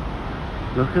lifting.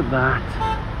 Look at that.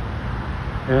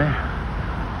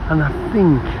 Yeah, and I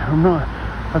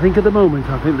think at the moment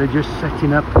I think they're just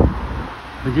setting up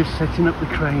the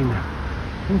crane.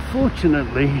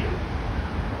 Unfortunately,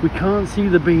 we can't see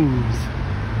the beams.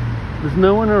 There's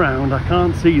no one around, I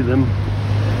can't see them,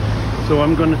 so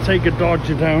I'm going to take a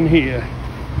dodger down here.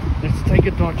 Let's take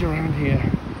a dodge around here.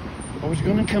 I was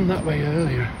going to come that way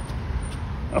earlier.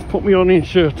 I've put my awning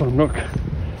shirt on, look,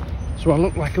 so I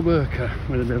look like a worker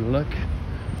with a bit of luck,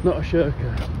 not a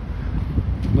shirker.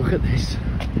 Look at this.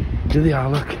 Here they are,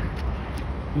 look.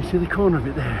 You see the corner of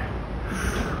it there?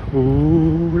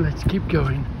 Oh, let's keep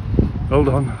going. Hold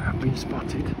on, I've been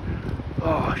spotted.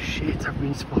 Oh shit, I've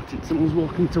been spotted. Someone's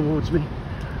walking towards me.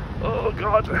 Oh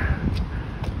God.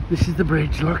 This is the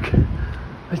bridge, look.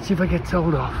 Let's see if I get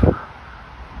told off.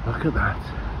 Look at that.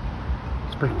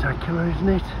 Spectacular, isn't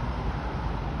it?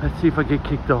 Let's see if I get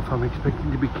kicked off. I'm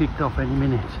expecting to be kicked off any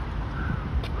minute.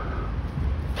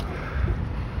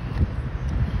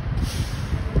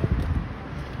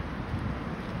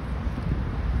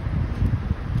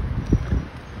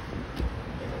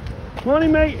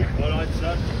 Morning, mate. All right,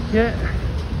 sir. Yeah.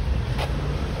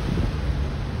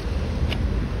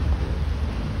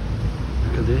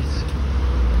 Look at this.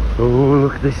 Oh,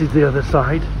 look, this is the other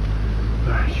side.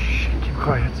 Oh, shh, keep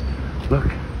quiet.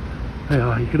 Look. There you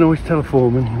are. You can always tell a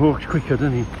foreman. He walks quicker,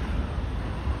 doesn't he?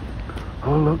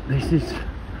 Oh, look, this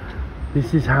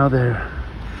is how they're...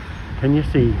 Can you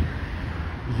see?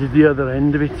 This is the other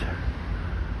end of it.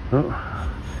 Oh,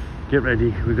 get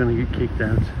ready. We're going to get kicked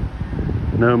out.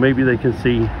 No, maybe they can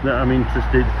see that I'm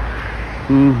interested.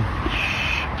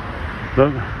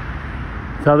 Look,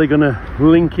 that's how they're going to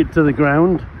link it to the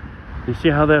ground. You see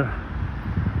how they're,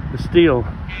 the steel,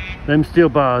 them steel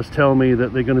bars tell me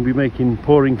that they're going to be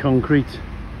pouring concrete.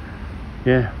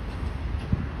 Yeah.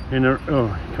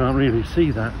 Oh, you can't really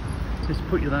see that. Let's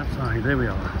put you that side. There we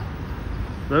are.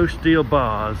 Those steel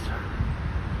bars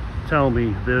tell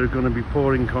me they're going to be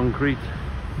pouring concrete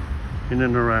in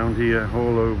and around here,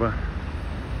 all over.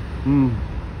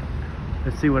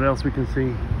 Let's see what else we can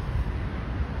see.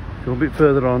 Go a bit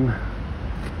further on.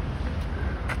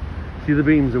 See, the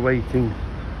beams are waiting.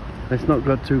 Let's not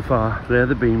go too far. There,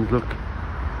 the beams, look.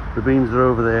 The beams are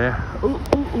over there. Oh,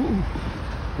 oh,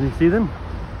 oh. Can you see them?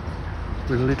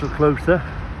 We're a little closer.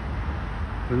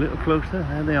 We're a little closer.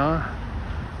 There they are.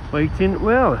 Waiting.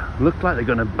 Well, look like they're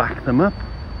going to back them up.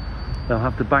 They'll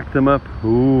have to back them up.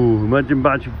 Ooh, imagine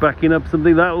backing up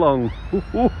something that long.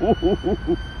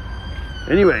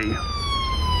 Anyway,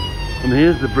 and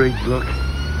here's the bridge, look.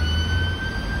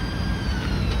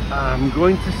 I'm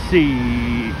going to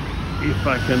see if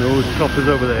I can... Oh, the chopper's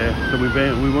over there, so we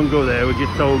won't go there, we'll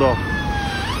get told off.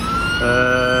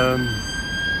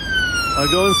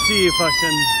 I'll go and see if I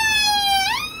can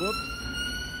Whoops.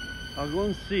 I'll go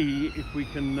and see if we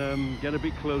can get a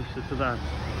bit closer to that.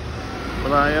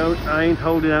 But I ain't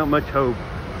holding out much hope.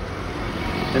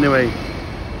 Anyway,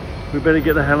 we better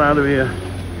get the hell out of here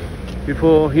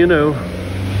before, you know,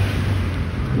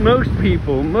 most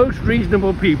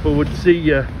reasonable people would see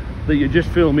you that you're just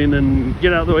filming and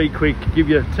get out of the way quick, give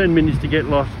you 10 minutes to get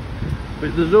lost.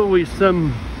 But there's always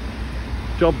some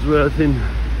job's worth in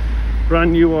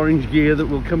brand new orange gear that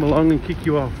will come along and kick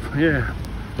you off. Yeah,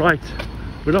 right,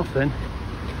 we're off then.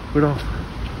 We're off.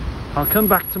 I'll come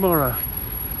back tomorrow,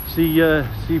 see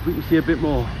if we can see a bit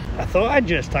more. I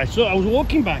was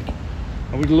walking back,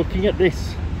 I was looking at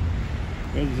this.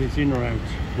 Where is this, in or out?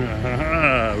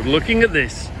 Looking at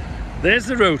this. There's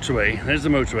the motorway,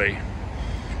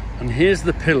 and here's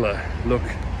the pillar. Look,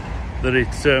 that it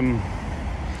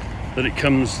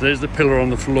comes. There's the pillar on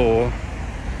the floor.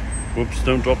 Whoops!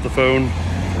 Don't drop the phone.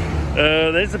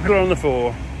 There's the pillar on the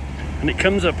floor, and it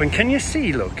comes up. And can you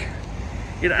see? Look,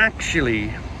 it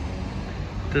actually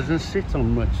doesn't sit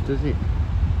on much, does it?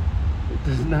 It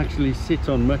doesn't actually sit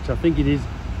on much. I think it is.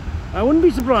 I wouldn't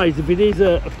be surprised if it is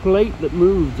a plate that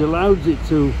moves, allows it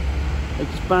to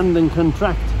expand and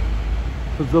contract,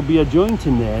 because there'll be a joint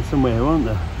in there somewhere, won't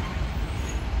there?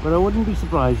 But I wouldn't be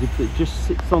surprised if it just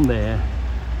sits on there,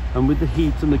 and with the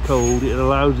heat and the cold it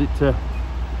allows it to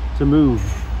move.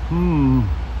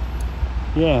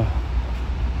 Yeah,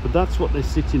 but that's what they're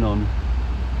sitting on.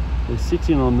 They're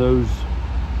sitting on those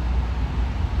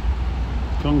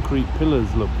concrete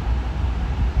pillars. Look,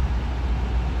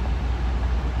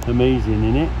 amazing,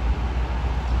 isn't it?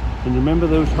 And remember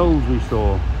those holes we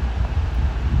saw? I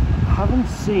haven't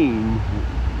seen,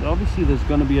 obviously there's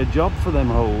going to be a job for them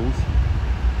holes.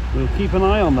 We'll keep an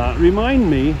eye on that. Remind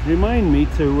me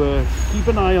to keep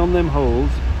an eye on them holes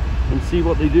and see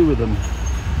what they do with them.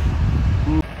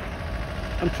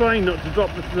 I'm trying not to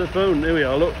drop the phone. There we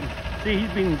are, look. See,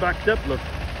 he's been backed up, look.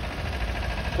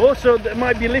 Also, there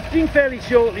might be lifting fairly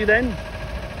shortly then.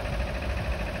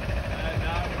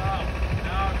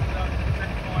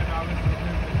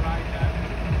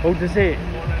 Oh, does it?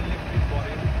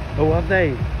 Oh, have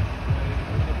they?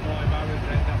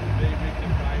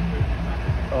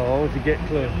 Oh, to get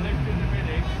close.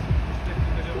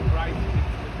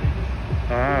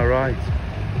 Ah, right.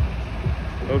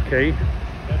 Okay.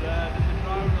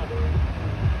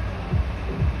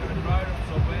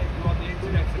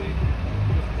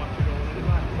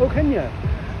 Oh, can you?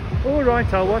 All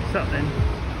right, I'll watch that then. In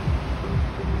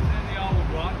the old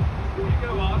one, you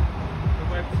go on the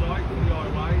website for the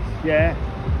highways. Yeah. You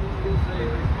can see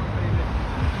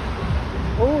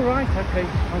it's All right, okay.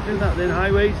 I'll do that then.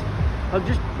 Highways. I'll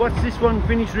just watch this one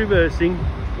finish reversing.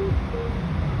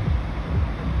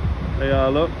 They are,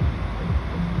 look.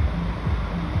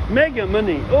 Mega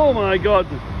money. Oh my God.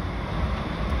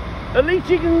 At least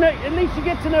you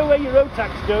get to know where your road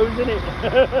tax goes, isn't it?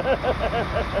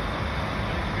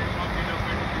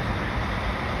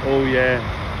 Oh yeah.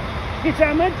 It's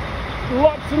hammered.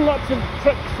 Lots and lots of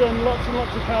trucks and lots of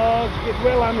cars. It's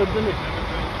well hammered, isn't it?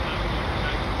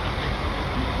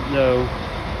 No.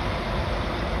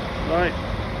 Right.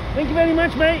 Thank you very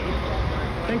much, mate.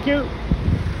 Thank you.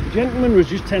 The gentleman was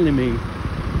just telling me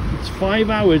it's 5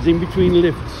 hours in between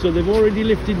lifts, so they've already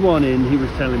lifted one in, he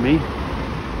was telling me,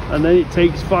 and then it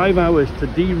takes 5 hours to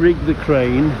de-rig the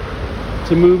crane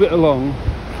to move it along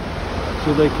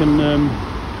so they can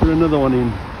put another one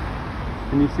in.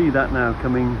 Can you see that now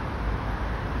coming?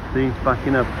 See, it's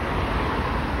backing up.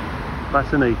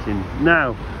 Fascinating.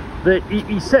 Now,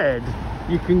 he said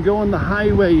you can go on the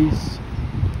highways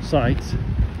site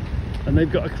and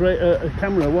they've got a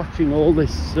camera watching all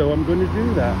this, so I'm going to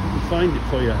do that and find it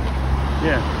for you.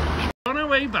 Yeah. On our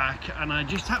way back, and I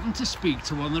just happened to speak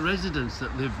to one of the residents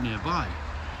that live nearby,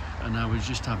 and I was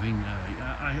just having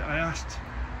I asked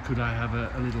could I have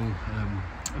a little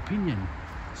opinion,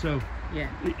 so yeah,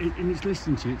 and it's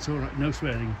listening to you. It's all right, no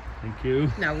swearing, thank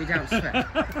you. No, we don't swear.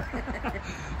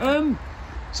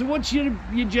 So what's your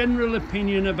general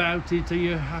opinion about it? Are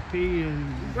you happy?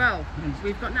 Well,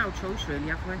 we've got no choice really,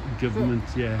 have we? Government,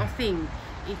 but yeah. I think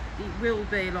it will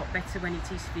be a lot better when it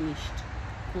is finished,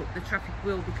 but the traffic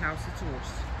will be closer to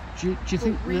us. Do you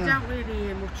think we don't really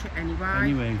hear much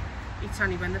anyway. It's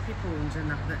only when the people and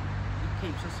that it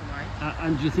keeps us away.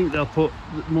 And do you think they'll put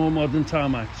more modern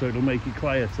tarmac so it'll make it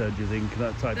quieter, do you think,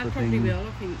 that type of thing? They probably will,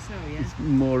 I think so, yeah. It's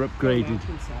more upgraded. Well, I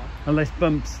think so. And less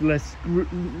bumps, less...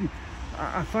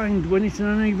 I find when it's an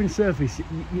uneven surface,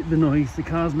 the noise, the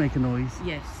cars make a noise.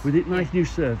 Yes. With it nice new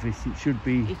surface, it should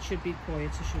be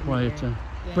quieter, shouldn't quieter. it?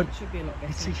 Yeah, but it should be a lot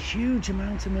better. It's a huge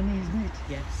amount of money, isn't it?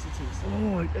 Yes, it is.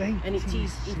 Oh, and it's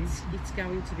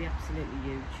going to be absolutely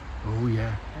huge. Oh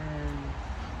yeah.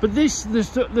 But the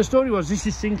story was this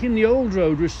is sinking. The old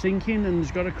road was sinking and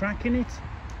there's got a crack in it.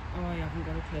 Oh, I haven't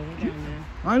got a clue. I don't know.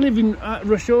 I live in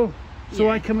Russia, so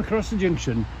Yeah. I come across the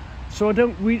junction. So I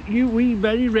don't. We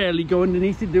very rarely go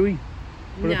underneath it, do we?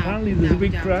 But No, apparently there's no, a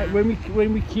big we don't, crack no.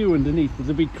 when we queue underneath. There's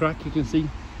a big crack you can see.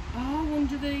 Oh,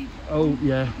 under the... Oh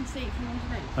yeah, You can see it from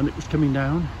underneath. and it was coming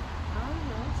down.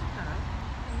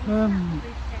 Oh, right, okay.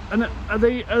 And are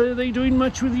they doing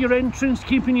much with your entrance,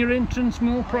 keeping your entrance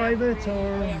more private, I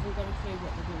or? haven't got a clue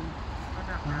what they're doing. I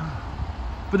don't know.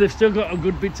 But they've still got a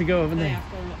good bit to go, haven't They they?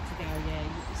 have got a lot to go, yeah. You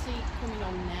can see it coming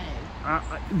on now.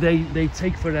 They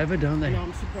take forever, don't they? And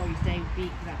I'm surprised how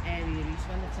big that area is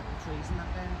when they took the trees and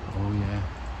that down. Oh yeah.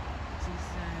 It is,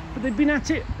 But they've been at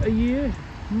it a year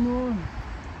more. I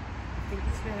think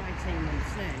it's about 18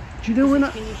 months now. Do you know when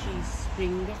it finishes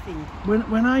spring, I think.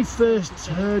 when I first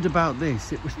heard about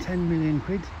this, it was 10 million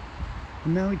quid,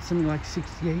 and now it's something like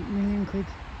 68 million quid.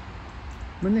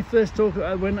 When they first talked,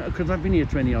 because I've been here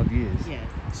 20 odd years. Yeah.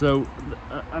 So,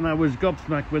 and I was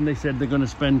gobsmacked when they said they're going to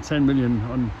spend 10 million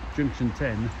on Junction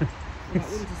 10. Well, it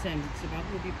wouldn't have sounded so bad,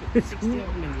 would you? But 60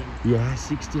 odd million. Yeah,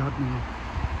 60 odd million.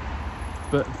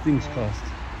 But things cost.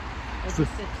 I just said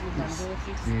to the landlord,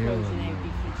 she's Yeah, closing how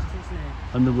different it is now.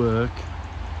 And the work.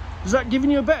 Is that giving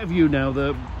you a better view now?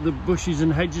 The bushes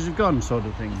and hedges have gone, sort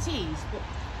of thing. It is, but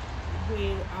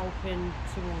we're open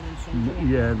to all and some.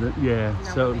 Yeah. No,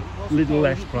 So it was little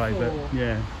less private private. before.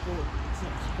 Yeah. But it's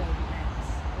not so private now.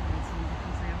 It's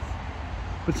somebody else.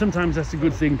 But sometimes that's a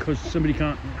good thing because somebody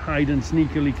can't hide and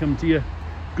sneakily come to you,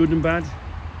 good and bad.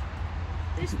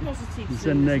 There's positives It's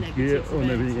and a there's negative negatives or about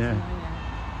everything, it, yeah.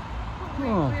 so,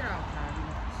 Oh. We're okay.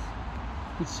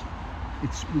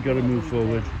 We got to move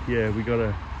forward. Yeah, we got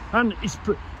to, and it's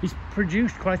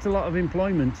produced quite a lot of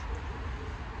employment.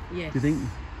 Yes. Do you think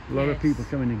a lot of Yes. people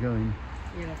coming and going?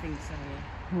 Yeah, I think so,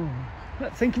 yeah. Oh.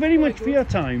 Thank you very much for your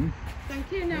time.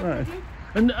 Thank you, no Right. problem.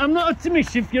 And I'm not up to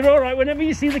mischief. You're all right. Whenever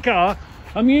you see the car,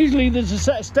 there's a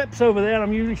set of steps over there.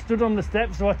 I'm usually stood on the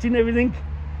steps watching everything,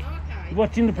 Okay.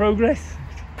 watching the progress.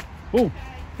 Oh,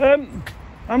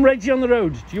 I'm Reggie on the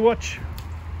road. Do you watch?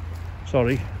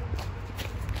 Sorry.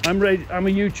 I'm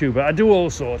a YouTuber. I do all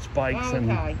sorts, bikes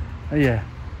and Okay. yeah.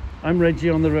 I'm Reggie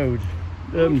on the road.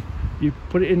 You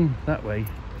put it in that way.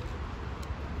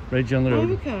 Reggie on the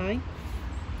road, Okay.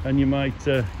 and you might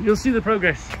you'll see the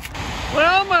progress.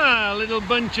 Well, my little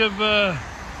bunch of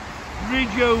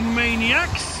Regio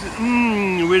maniacs.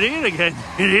 We're here again.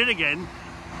 We're here again.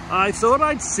 I thought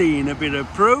I'd seen a bit of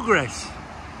progress.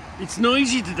 It's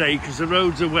noisy today because the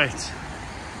roads are wet,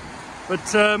 but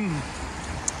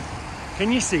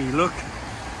can you see? Look,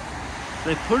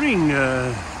 they're putting.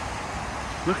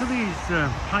 Look at these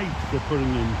pipes they're putting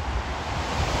in.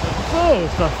 At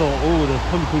first, I thought, oh, they're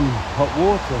pumping hot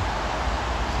water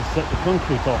to set the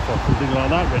concrete off or something like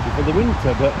that, ready for the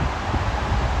winter. But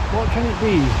what can it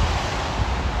be?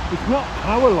 It's not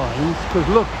power lines, because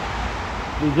look,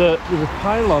 there's a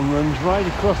pylon runs right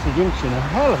across the junction, a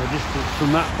hell of a distance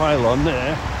from that pylon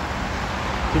there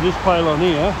to this pylon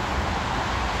here.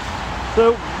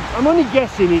 So I'm only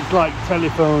guessing it's like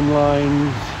telephone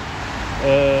lines,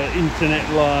 internet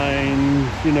lines,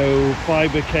 you know,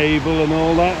 fibre cable and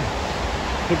all that.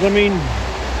 Because I mean,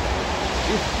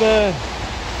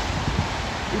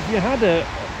 if you had a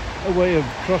way of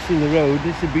crossing the road,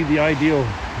 this would be the ideal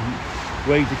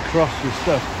way to cross your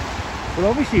stuff. But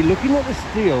obviously, looking at the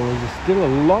steel, there's still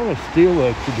a lot of steel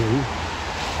work to do.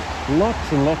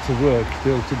 Lots and lots of work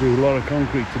still to do, a lot of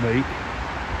concrete to make.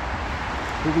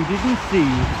 But we didn't see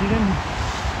them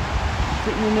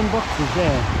sitting in them boxes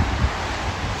there.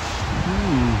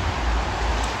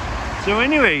 So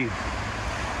anyway,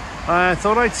 I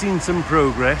thought I'd seen some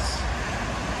progress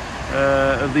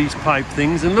of these pipe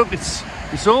things, and look, it's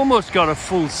almost got a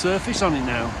full surface on it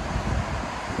now.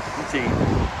 Let's see.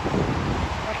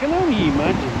 I can only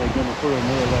imagine they're going to put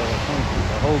another layer of concrete,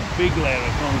 a whole big layer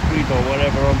of concrete or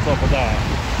whatever on top of that.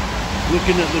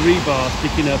 Looking at the rebar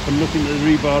sticking up and looking at the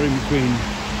rebar in between,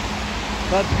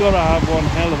 that's got to have one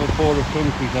hell of a pour of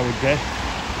concrete, I would guess.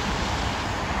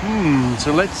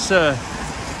 So let's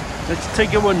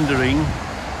take a wandering.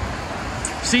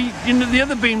 See, you know, the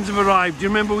other beams have arrived. Do you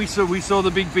remember we saw the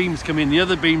big beams come in? The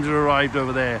other beams have arrived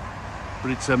over there,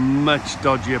 but it's a much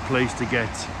dodgier place to get.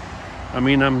 I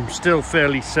mean, I'm still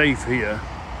fairly safe here.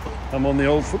 I'm on the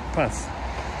old footpath.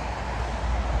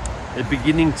 They're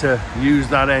beginning to use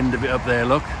that end of it up there,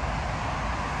 look.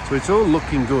 So it's all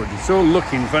looking good. It's all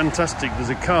looking fantastic. There's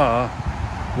a car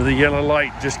with a yellow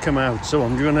light just come out. So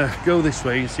I'm going to go this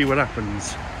way and see what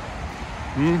happens.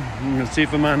 I'm going to see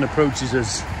if a man approaches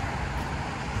us.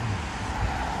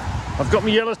 I've got my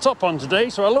yellow top on today,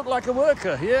 so I look like a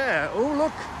worker. Yeah. Oh,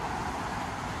 look.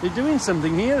 They're doing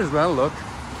something here as well, look.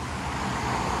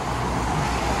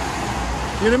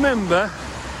 You remember?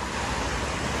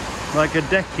 Like a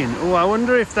decking. Oh, I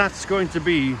wonder if that's going to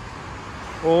be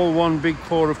all one big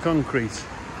pour of concrete.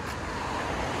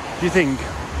 Do you think?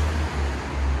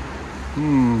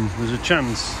 There's a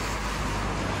chance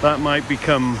that might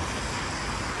become.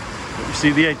 You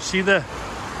see the edge? You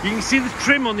can see the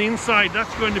trim on the inside.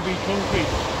 That's going to be concrete.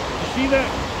 You see that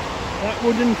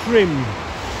wooden trim?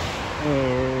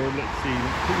 Oh, let's see.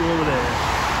 Let's put you over there.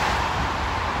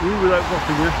 Ooh, without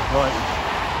dropping you. Right.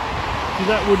 See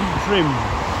that wooden trim?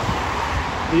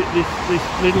 This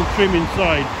little trim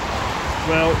inside.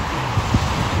 Well,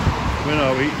 where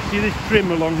are we? See this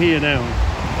trim along here now?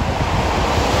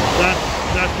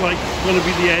 That's like going to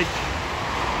be the edge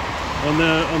on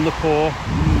the pour.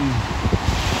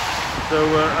 So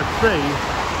I'd say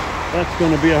that's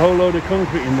going to be a whole load of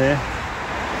concrete in there.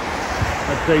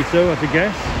 I'd say so, that's a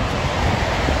guess.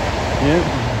 Yeah.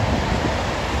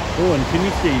 Oh, and can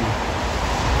you see?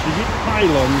 Is it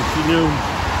pylons? You know,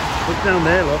 look down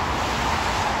there, look.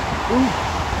 Ooh,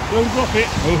 don't drop it.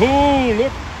 Oh,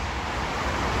 look.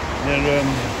 They're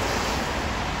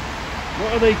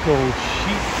what are they called?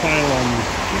 Sheet pylons.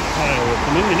 Sheet pile or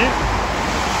something, isn't it?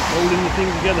 Holding the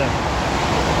thing together.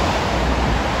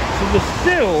 So there's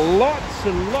still lots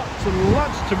and lots and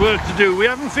lots to work to do. We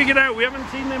haven't figured out, we haven't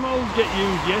seen them holes get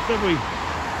used yet, have we?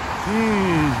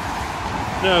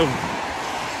 No.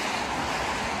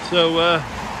 So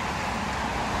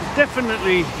it's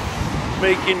definitely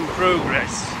making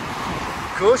progress.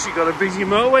 Of course, you've got a busy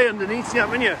motorway underneath you,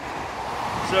 haven't you?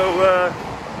 So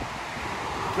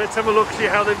let's have a look, see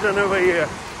how they've done over here.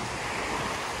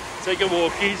 Take a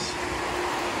walkies.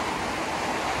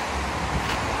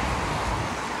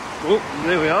 Oh,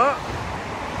 there we are.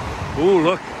 Oh,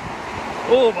 look.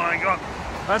 Oh my God.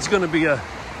 That's going to be a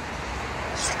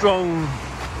strong,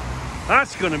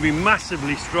 that's going to be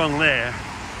massively strong there.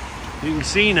 You can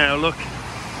see now, look,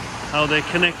 how they're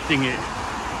connecting it.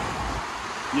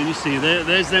 You see,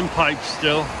 there's them pipes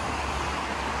still.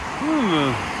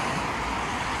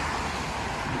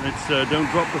 Let's don't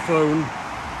drop the phone.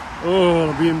 Oh,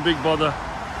 I'll be in big bother.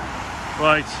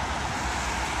 Right.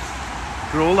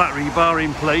 Got all that rebar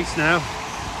in place now.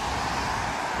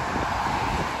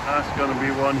 That's going to be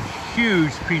one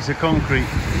huge piece of concrete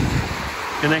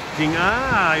connecting.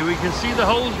 We can see the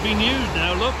holes being used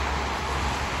now, look.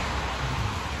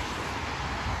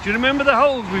 Do you remember the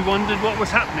holes? We wondered what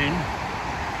was happening.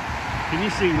 Can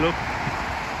you see, look?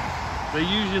 They're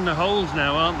using the holes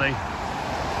now, aren't they?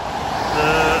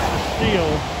 The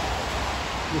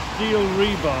steel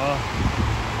rebar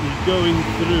is going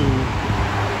through.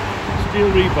 Steel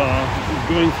rebar is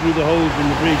going through the holes in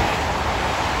the bridge.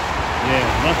 Yeah,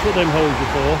 that's what them holes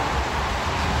are for.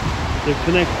 To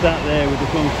connect that there with the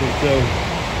concrete. So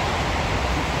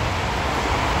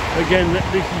again,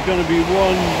 this is going to be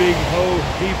one big whole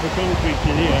heap of concrete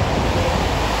in here.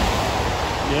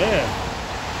 Yeah,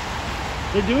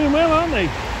 they're doing well, aren't they?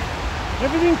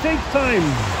 Everything takes time.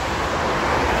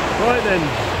 Right then,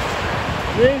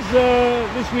 there's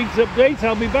this week's update.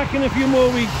 I'll be back in a few more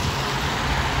weeks.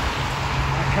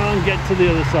 I can't get to the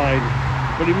other side,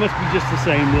 but it must be just the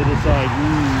same, the other side.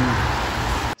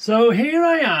 So here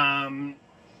I am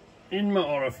in my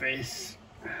orifice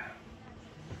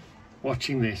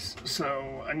watching this.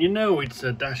 So, and you know it's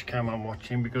a dash cam I'm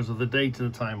watching because of the date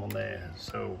and the time on there.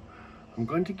 So I'm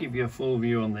going to give you a full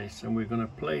view on this, and we're going to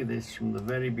play this from the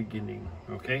very beginning,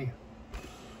 okay?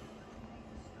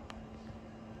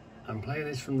 And play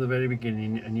this from the very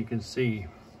beginning, and you can see,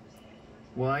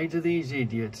 why do these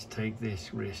idiots take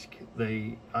this risk?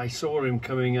 I saw him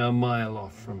coming a mile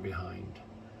off from behind.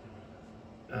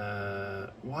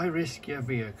 Why risk your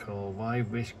vehicle? Why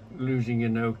risk losing your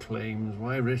no claims?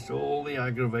 Why risk all the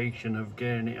aggravation of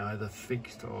getting it either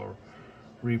fixed or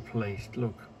replaced?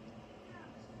 Look,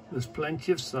 there's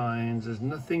plenty of signs, there's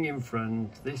nothing in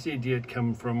front. This idiot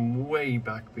come from way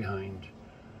back behind.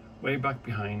 Way back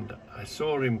behind. I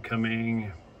saw him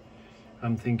coming.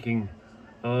 I'm thinking,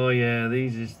 oh yeah,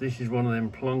 this is one of them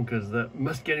plonkers that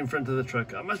must get in front of the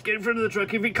truck. I must get in front of the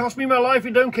truck. If it costs me my life, I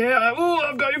don't care.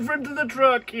 I've got in front of the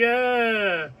truck.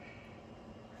 Yeah.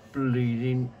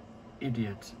 Bleeding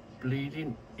idiot.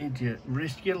 Bleeding idiot.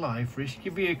 Risk your life, risk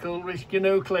your vehicle, risk your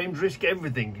no claims, risk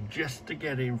everything just to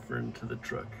get in front of the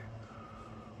truck.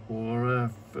 Or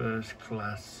a first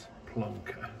class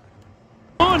plonker.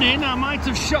 Morning, I might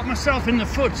have shot myself in the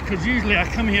foot because usually I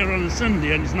come here on a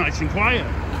Sunday and it's nice and quiet.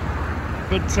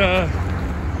 But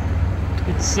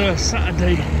it's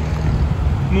Saturday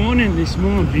morning this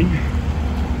morning,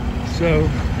 so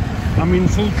I'm in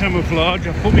full camouflage.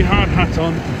 I've put my hard hat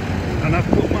on, and I've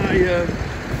put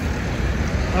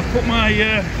my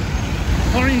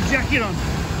orange jacket on.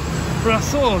 But I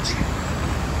thought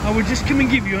I would just come and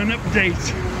give you an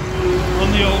update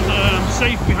on the old. I'm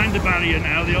safe behind the barrier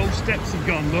now. The old steps have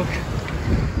gone. Look,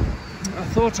 I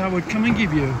thought I would come and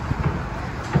give you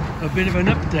a bit of an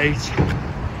update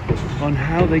on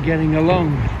how they're getting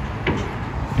along.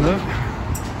 Look,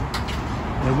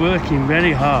 they're working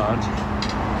very hard,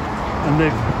 and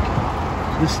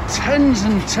there's tons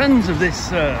and tons of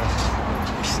this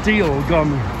steel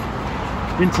gone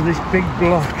into this big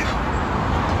block.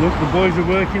 Look, the boys are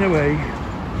working away.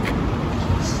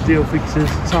 Steel fixers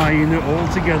tying it all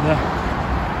together.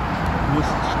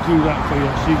 Just do that for you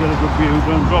so you get a good view.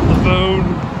 Don't drop the phone.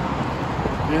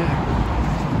 Yeah.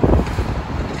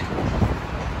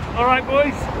 All right,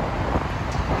 boys.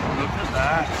 Look at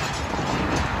that.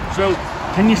 So,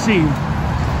 can you see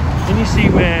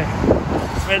where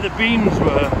the beams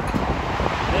were?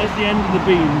 There's the end of the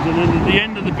beams, and then at the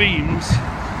end of the beams,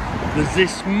 there's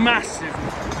this massive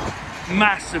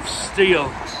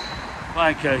steel,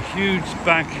 like a huge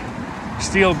back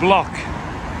steel block.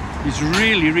 It's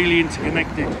really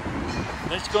interconnected.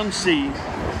 Let's go and see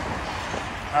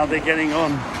how they're getting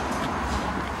on.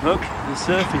 Look, the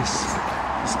surface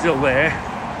is still there.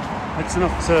 Let's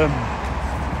not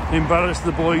embarrass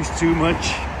the boys too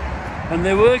much. And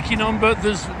they're working on, but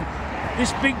there's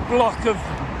this big block of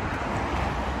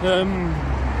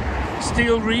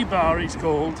steel rebar, it's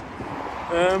called.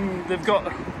 They've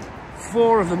got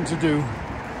 4 of them to do.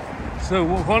 So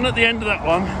one at the end of that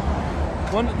one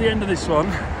at the end of this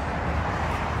one.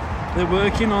 They're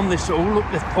working on this. Oh look,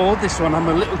 they've poured this one. I'm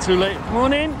a little too late.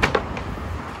 Morning.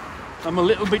 I'm a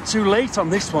little bit too late on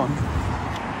this one.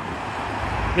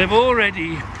 They've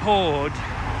already poured.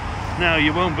 Now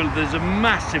you won't believe there's a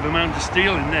massive amount of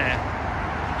steel in there.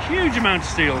 Huge amount of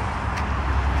steel.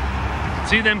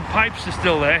 See, them pipes are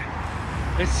still there.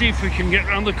 Let's see if we can get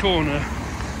around the corner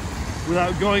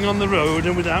without going on the road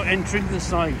and without entering the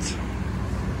site.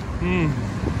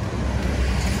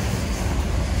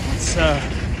 It's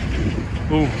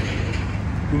oh,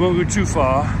 we won't go too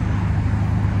far.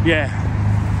 Yeah,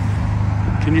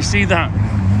 can you see that?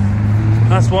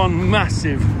 That's one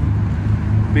massive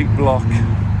big block.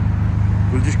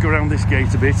 We'll just go around this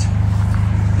gate a bit.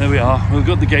 There we are. We've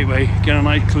got the gateway. Get a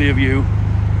nice clear view.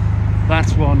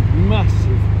 That's one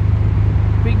massive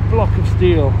big block of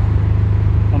steel.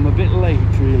 I'm a bit late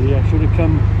really. I should have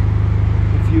come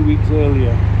a few weeks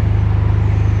earlier.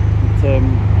 But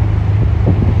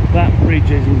that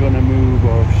bridge isn't going to move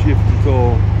or shift at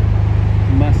all.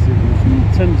 Massive.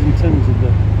 There's tons and tons of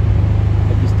the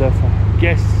stuff. I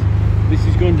guess this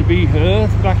is going to be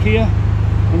earth back here,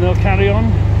 and they'll carry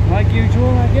on like usual,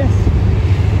 I guess.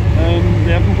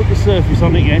 They haven't put the surface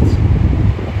on it yet.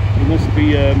 It must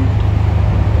be, I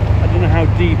don't know how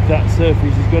deep that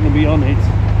surface is going to be on it.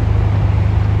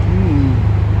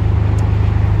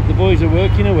 But the boys are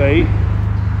working away.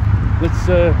 Let's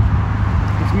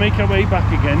make our way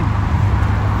back again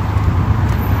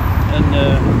and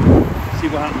see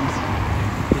what happens.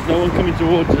 There's no one coming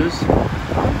towards us.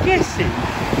 I'm guessing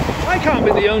I can't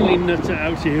be the only nutter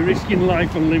out here risking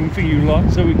life and limb for you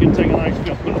lot so we can take a nice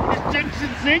couple of this junction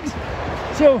 6.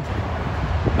 So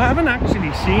I haven't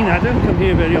actually seen, I don't come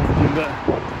here very often, but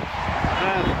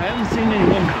I haven't seen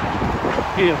anyone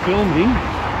here filming.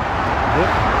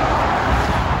 Look,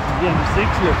 the M6,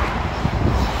 look.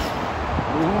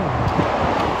 Oh.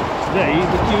 Today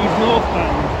the queue is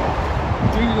northbound.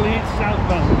 Usually it's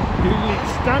southbound. Usually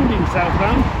it's standing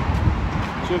southbound.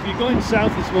 So if you're going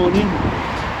south this morning,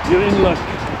 you're in luck.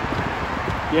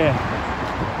 Yeah.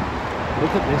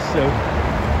 Look at this. So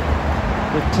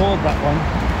they've poured that one.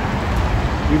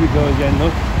 Here we go again.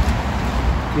 Look.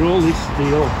 For all this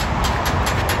steel.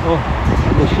 Oh,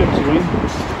 and the shuttering.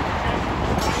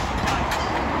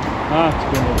 That's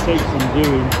going to take some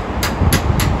doing.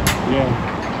 Yeah.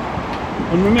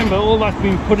 And remember, all that's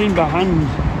been put in by hand.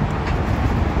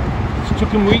 It's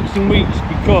took them weeks and weeks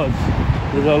because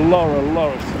there's a lot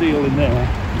of steel in there.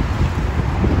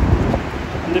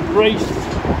 And they've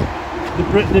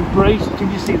braced, can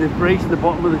you see, they've braced the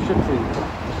bottom of the shuttering.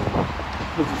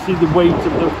 Because you see the weight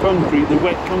of the concrete, the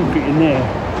wet concrete in there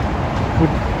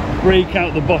would break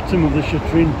out the bottom of the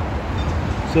shuttering.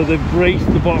 So they've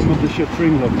braced the bottom of the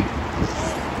shuttering, look.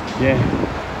 Yeah,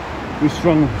 we're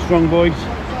strong boys.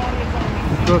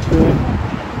 But,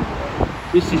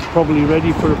 this is probably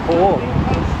ready for a pour.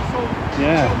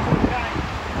 Yeah.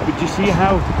 But you see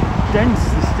how dense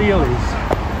the steel is.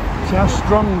 See how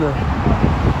strong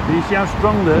you see how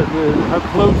strong how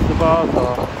close the bars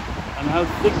are and how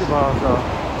thick the bars are.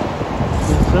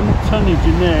 There's some tonnage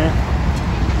in there.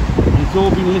 It's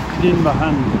all been lifted in by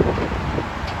hand.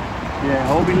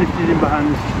 Yeah, all been lifted in by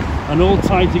hand and all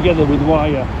tied together with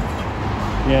wire.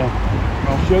 Yeah,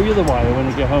 I'll show you the wire when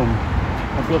I get home.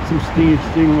 I've got some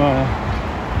string wire.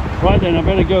 Right then, I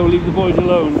better go, leave the boys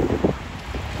alone.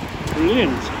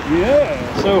 Brilliant. Yeah,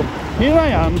 so here I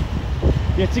am.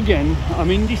 Yet again, I'm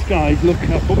in disguise. Look,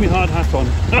 I put my hard hat on.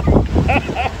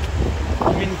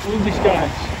 I'm in full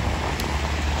disguise.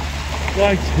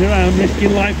 Right, here I am,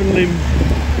 risking life and limb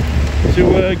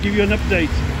to give you an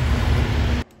update.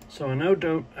 So I know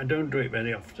I don't do it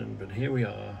very often, but here we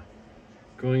are,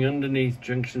 going underneath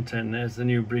Junction 10. There's the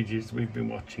new bridges we've been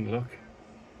watching. Look,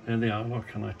 there they are.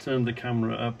 Look, and I turned the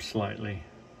camera up slightly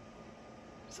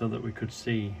so that we could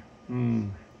see.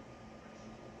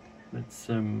 Let's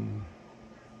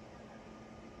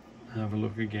have a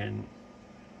look again.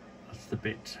 That's the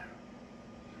bit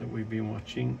that we've been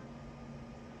watching.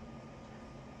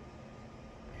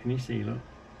 Can you see? Look,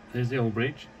 there's the old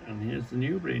bridge and here's the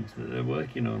new bridge that they're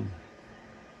working on.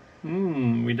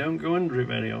 We don't go under it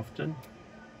very often.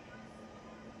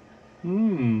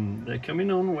 They're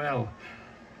coming on well.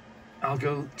 I'll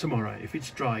go tomorrow. If it's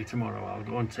dry tomorrow, I'll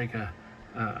go and take I've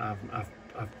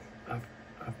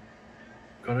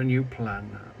got a new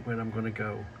plan where I'm going to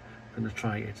go. I'm going to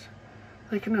try it.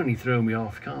 They can only throw me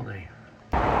off, can't they?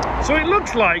 So it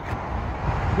looks like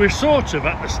we're sort of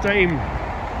at the same...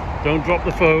 Don't drop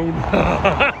the phone.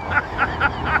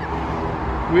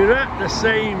 We're at the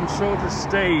same sort of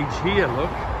stage here, look.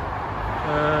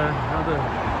 How the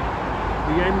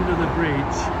end of the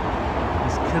bridge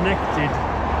is connected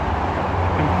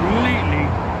completely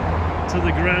to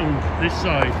the ground this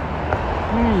side.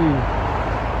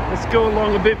 Let's go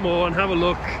along a bit more and have a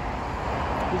look.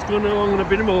 Let's go along a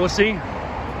bit more, see?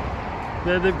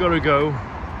 There they've got to go.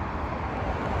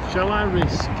 Shall I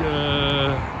risk...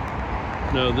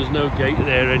 No, there's no gate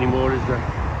there anymore, is there?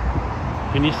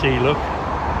 Can you see, look?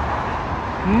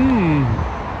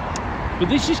 But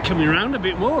this is coming around a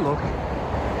bit more, look.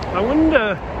 I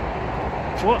wonder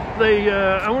what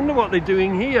they're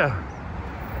doing here.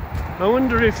 I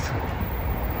wonder if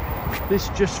this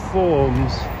just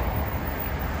forms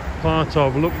part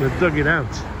of... Look, they've dug it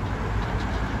out.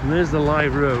 And there's the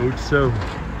live road, so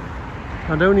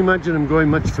I don't imagine them going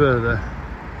much further.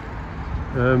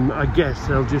 I guess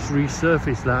they'll just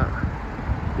resurface that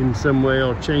in some way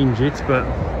or change it, but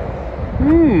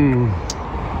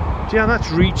see how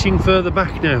that's reaching further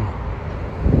back now.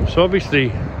 So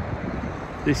obviously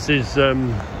this is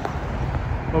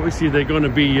obviously they're going to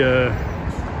be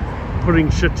putting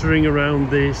shuttering around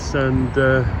this and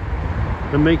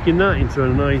making that into a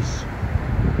nice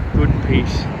good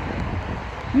piece.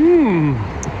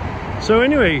 So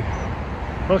anyway,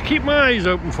 I'll keep my eyes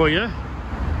open for you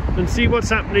and see what's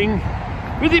happening.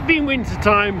 With it being winter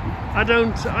time, I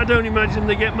don't imagine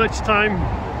they get much time.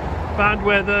 Bad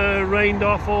weather, rained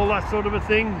off, all that sort of a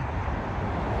thing.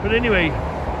 But anyway,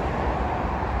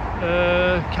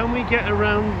 can we get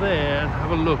around there and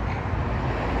have a look?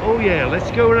 Oh yeah, let's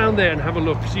go around there and have a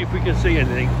look, see if we can see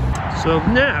anything. So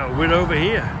now we're over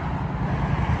here.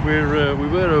 We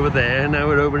were over there, now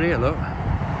we're over here, look.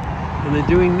 And they're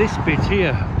doing this bit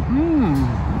here.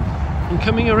 And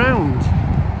coming around.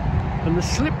 And the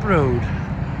slip road.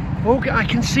 Oh, I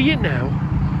can see it now.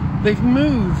 They've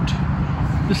moved.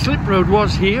 The slip road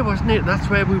was here, wasn't it? That's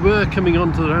where we were coming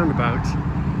onto the roundabout.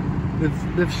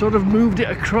 They've sort of moved it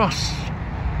across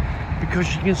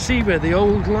because you can see where the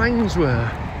old lines were.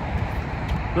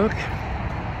 Look,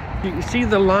 you can see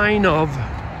the line of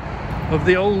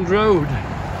the old road.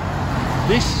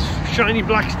 This shiny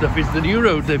black stuff is the new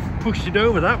road. They've pushed it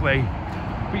over that way.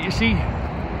 But you see,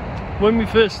 when we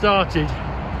first started,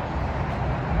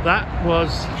 that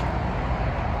was,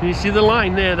 you see the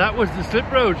line there, that was the slip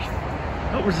road.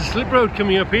 That was the slip road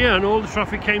coming up here, and all the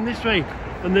traffic came this way.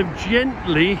 And they've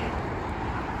gently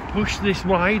pushed this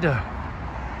wider.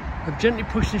 They've gently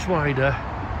pushed this wider,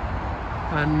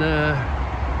 and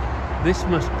this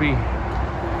must be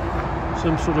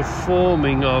some sort of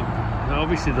forming of,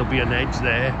 obviously there'll be an edge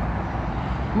there.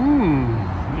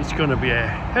 It's going to be a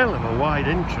hell of a wide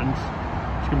entrance.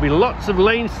 There's going to be lots of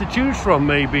lanes to choose from,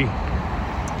 maybe.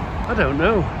 I don't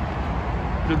know.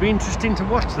 It'll be interesting to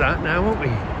watch that now, won't we?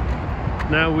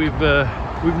 Now we've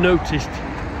noticed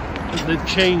that they've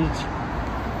changed.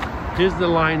 Here's the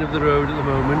line of the road at the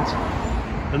moment,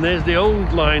 and there's the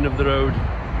old line of the road.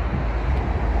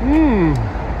 I'm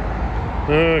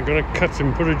gonna cut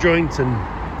and put a joint and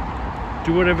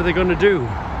do whatever they're gonna do.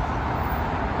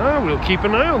 We'll keep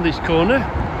an eye on this corner.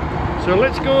 So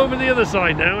let's go over the other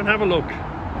side now and have a look.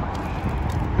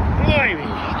 Blimey,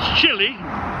 it's chilly.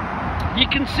 You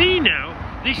can see now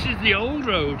This is the old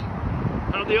road,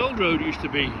 how the old road used to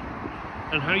be,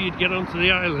 and how you'd get onto the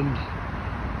island.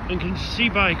 And can see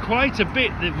by quite a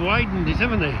bit they've widened it,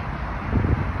 haven't they?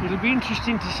 It'll be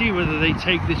interesting to see whether they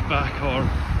take this back or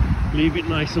leave it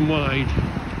nice and wide.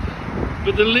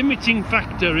 But the limiting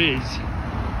factor is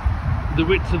the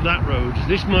width of that road.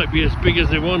 This might be as big as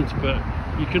they want, but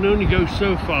you can only go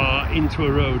so far into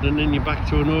a road and then you're back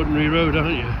to an ordinary road,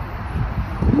 aren't you?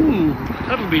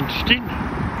 That'll be interesting.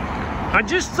 I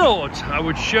just thought I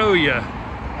would show you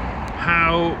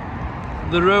how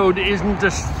the road isn't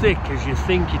as thick as you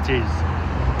think it is,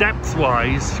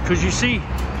 depth-wise, because you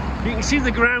can see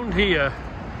the ground here.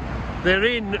 They're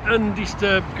in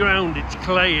undisturbed ground, it's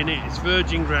clay in it, it's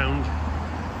virgin ground.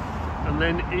 And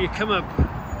then you come up,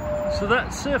 so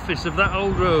that surface of that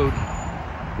old road,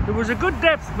 there was a good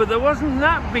depth, but there wasn't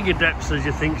that big a depth as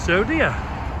you think so, do you?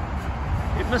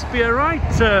 It must be a right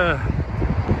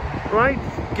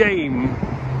game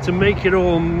to make it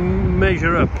all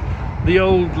measure up, the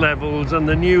old levels and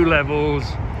the new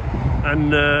levels,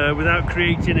 and without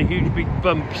creating a huge big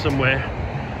bump somewhere.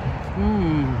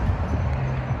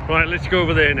 Right, let's go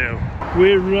over there now.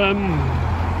 We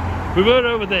were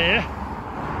over there,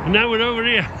 and now we're over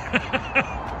here.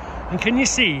 And can you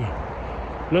see?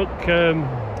 Look,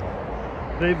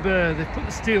 they've put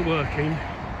the steel work in.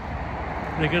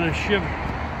 They're going to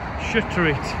shutter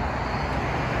it.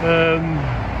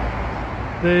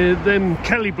 Them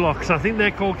Kelly blocks, I think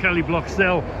they're called Kelly blocks.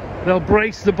 They'll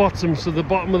brace the bottom, so the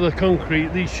bottom of the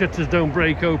concrete, these shutters don't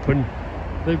break open.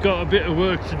 They've got a bit of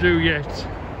work to do yet.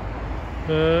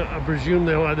 I presume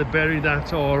they'll either bury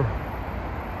that or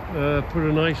put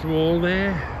a nice wall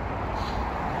there.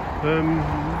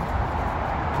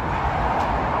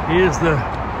 Here's the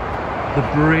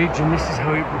bridge, and this is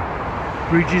how it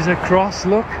bridges across.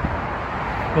 Look,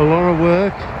 a lot of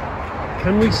work.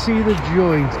 Can we see the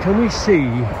joint? Can we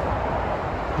see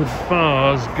the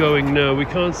bars going? No, we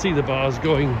can't see the bars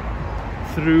going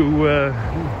through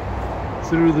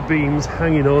the beams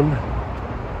hanging on.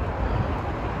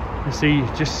 You see,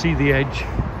 just see the edge.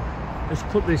 Let's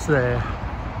put this there.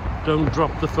 Don't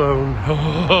drop the phone.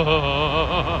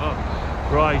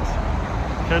 Right,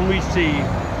 can we see?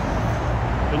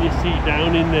 Can you see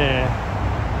down in there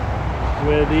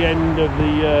where the end of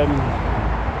the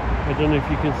I don't know if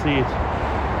you can see it,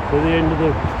 where the end of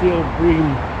the steel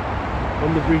beam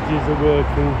on the bridges are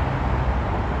working.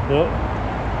 No,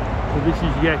 so this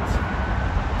is yet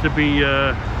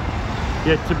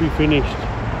to be finished.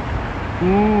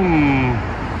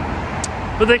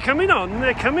 But they're coming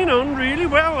on really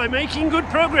well. They're making good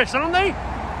progress, aren't they?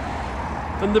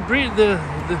 And the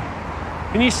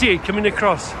can you see it coming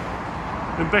across?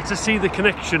 We better see the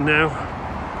connection now.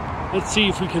 Let's see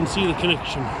if we can see the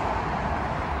connection.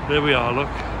 There we are,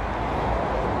 look.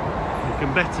 You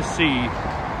can better see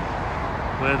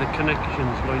where the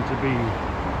connection's going to be.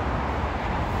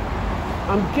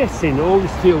 I'm guessing all the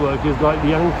steelwork is like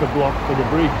the anchor block for the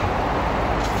bridge.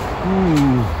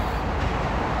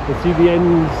 You see the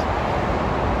ends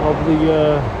of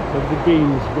the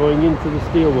beams going into the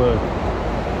steelwork.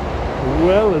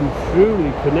 Well and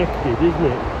truly connected, isn't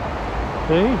it?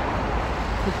 Hey,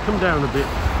 let's come down a bit.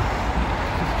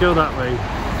 Let's go that way.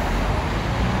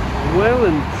 Well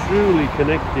and truly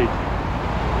connected.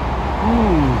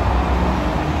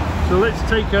 So let's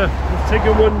take a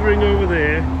wandering over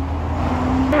there.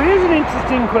 So here's an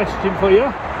interesting question for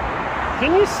you.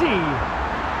 Can you see?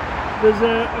 There's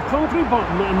a concrete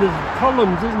bottom and there's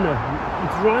columns, isn't there?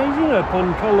 It's rising up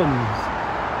on columns.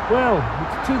 Well,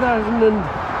 it's 2022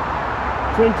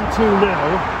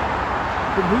 now,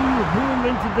 but who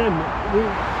invented them?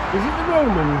 Is it the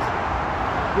Romans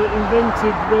that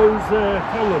invented those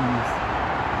columns?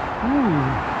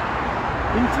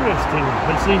 Interesting.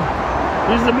 Let's see.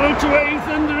 Is the motorway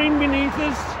thundering beneath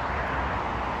us?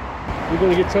 We're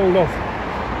going to get told off.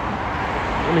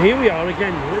 And here we are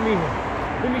again.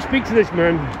 Let me speak to this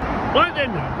man. Right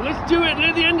then, let's do it.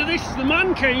 At the end of this, the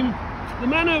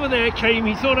man over there came.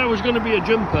 He thought I was going to be a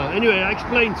jumper. Anyway, I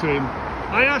explained to him.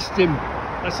 I asked him,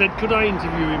 I said, could I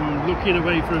interview him looking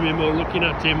away from him or looking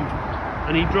at him?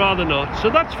 And he'd rather not. So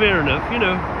that's fair enough, you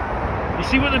know. You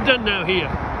see what they've done now here?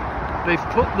 They've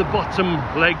put the bottom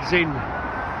legs in.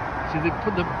 See, they've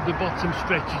put the bottom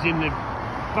stretches in. They've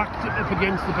backed it up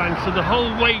against the bank. So the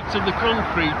whole weight of the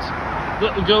concrete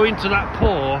that will go into that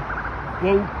pour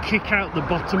won't kick out the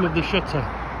bottom of the shutter.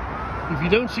 If you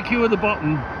don't secure the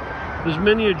bottom, there's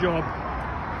many a job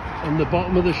and the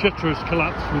bottom of the shutter has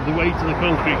collapsed with the weight of the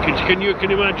concrete. Can you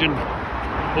imagine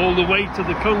all the weight of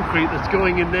the concrete that's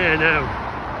going in there now?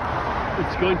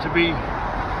 It's going to be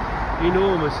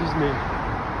enormous, isn't it?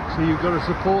 So you've got to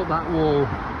support that wall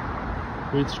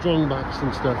with strong backs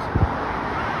and stuff.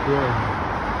 Yeah.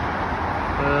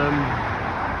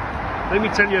 Let me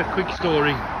tell you a quick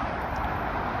story.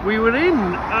 We were in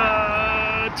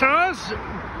Tars.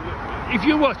 If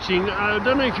you're watching, I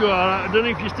don't know if you are. I don't know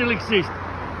if you still exist.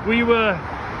 We were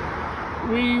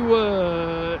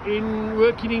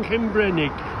working in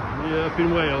Cambrennig, up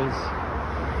in Wales,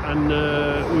 and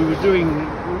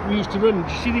we used to run.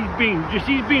 Do you see these beams? Do you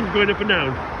see these beams going up and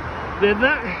down? They're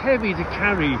that heavy to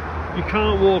carry. You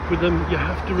can't walk with them. You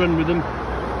have to run with them.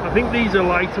 I think these are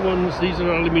lighter ones. These are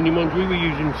aluminium ones. We were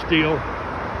using steel,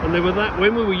 and they were that.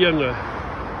 When we were younger,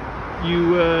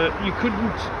 you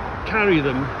couldn't carry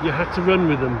them. You had to run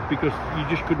with them because you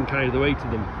just couldn't carry the weight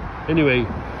of them. Anyway,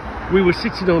 we were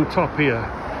sitting on top here,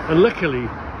 and luckily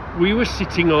we were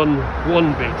sitting on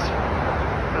one bit,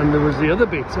 and there was the other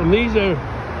bit, and these are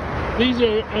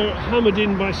hammered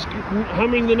in by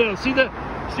hammering the nails. See this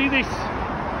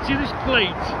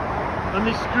plate and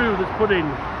this screw that's put in.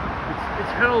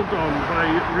 It's held on by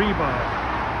rebar.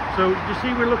 So you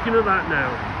see, we're looking at that now.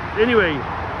 Anyway,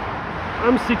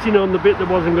 I'm sitting on the bit that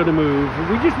wasn't going to move.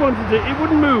 We just wanted to, it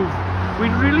wouldn't move.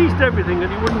 We'd released everything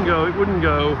and it wouldn't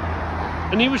go.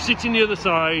 And he was sitting the other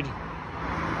side.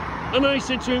 And I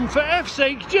said to him, for F's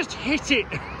sake, just hit it.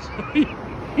 So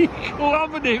he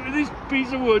clobbered it with this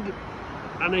piece of wood,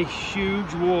 and a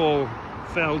huge wall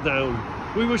fell down.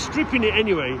 We were stripping it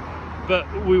anyway, but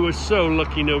we were so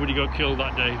lucky nobody got killed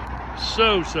that day.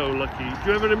 So lucky. Do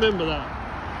you ever remember that?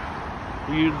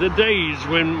 The days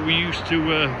when we used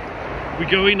to we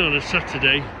go in on a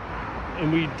Saturday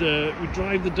and we'd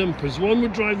drive the dumpers. One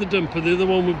would drive the dumper, the other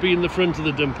one would be in the front of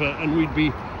the dumper, and we'd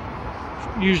be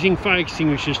using fire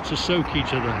extinguishers to soak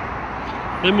each other.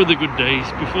 Them were the good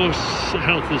days before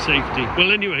health and safety.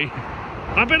 Well, anyway,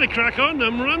 I better crack on.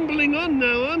 I'm rambling on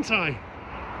now, aren't I?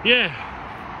 Yeah.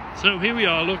 So here we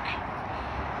are, look.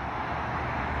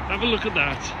 Have a look at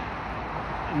that.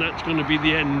 And that's going to be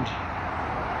the end.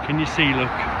 Can you see,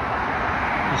 look?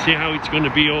 You see how it's going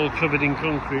to be all covered in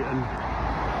concrete, and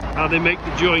how they make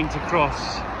the joint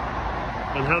across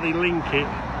and how they link it.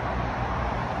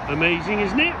 Amazing,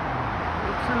 isn't it?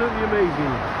 Absolutely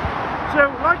amazing. So,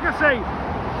 like I say,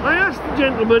 I asked the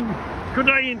gentleman, could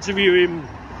I interview him?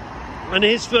 And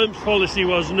his firm's policy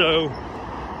was no.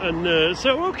 And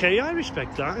so, okay, I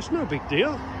respect that. It's no big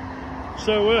deal.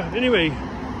 So, anyway,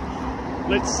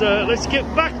 let's get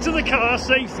back to the car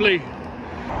safely.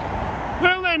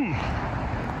 Well then,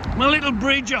 my little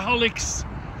bridgeaholics,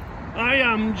 I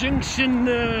am junction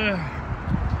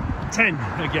 10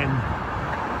 again.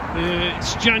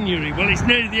 It's January. Well, it's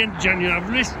nearly the end of January. I've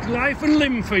risked life and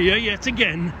limb for you yet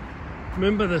again.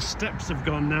 Remember, the steps have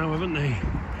gone now, haven't they?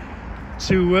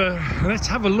 To let's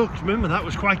have a look. Remember, that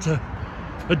was quite a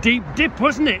deep dip,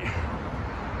 wasn't it?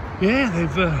 Yeah,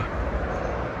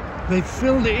 they've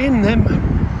filled it in.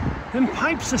 Them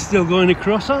pipes are still going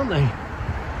across, aren't they?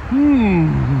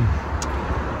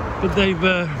 But they've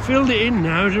filled it in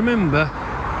now. Do you remember?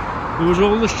 There was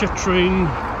all the shuttering.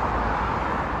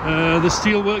 The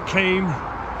steelwork came.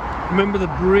 Remember, the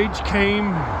bridge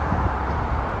came.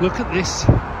 Look at this.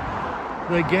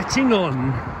 They're getting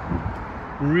on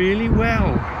really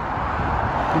well.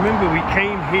 Remember, we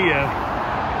came here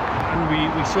and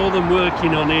we saw them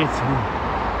working on it,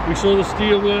 and we saw the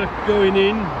steelwork going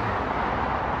in.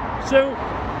 So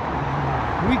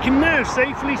we can now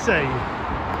safely say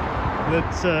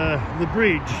that the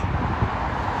bridge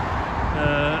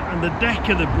and the deck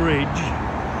of the bridge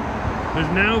has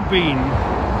now been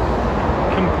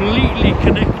completely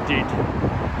connected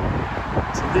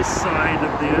to this side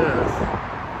of the earth.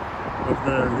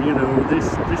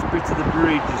 This bit of the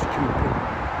bridge is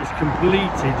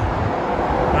completed,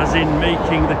 as in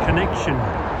making the connection.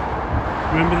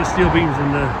 Remember the steel beams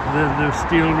and the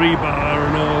steel rebar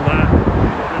and all that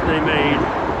they made?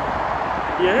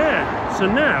 Yeah, so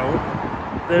now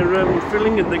they're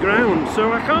filling in the ground.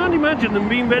 So I can't imagine them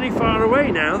being very far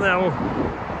away now. They'll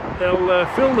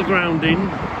fill the ground in,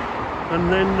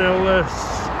 and then they'll,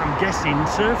 I'm guessing,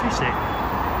 surface it.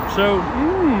 So,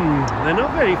 they're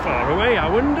not very far away. I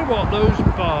wonder what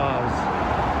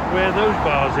where those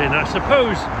bars in. I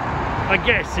suppose, I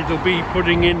guess it'll be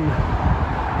putting in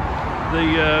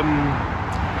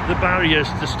the barriers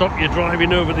to stop you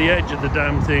driving over the edge of the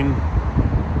damn thing,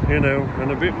 you know,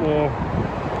 and a bit more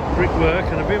brickwork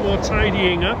and a bit more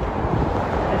tidying up.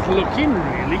 It's looking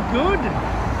really good.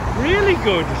 Really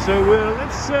good. So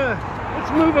let's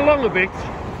move along a bit.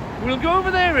 We'll go over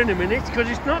there in a minute, because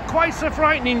it's not quite so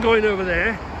frightening going over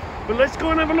there. But let's go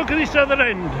and have a look at this other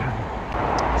end.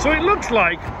 So it looks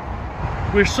like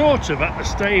we're sort of at the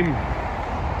same.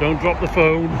 Don't drop the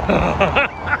phone.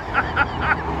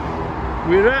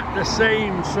 we're at the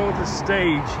same sort of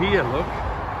stage here, look.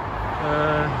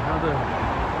 How the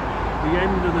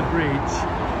end of the bridge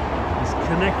is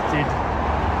connected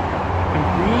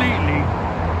completely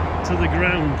to the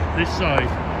ground this side.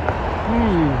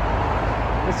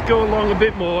 Let's go along a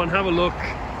bit more and have a look.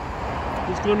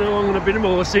 Let's go along a bit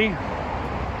more, see?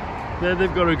 There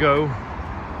they've got to go.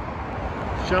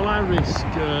 Shall I risk...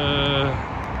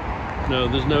 no,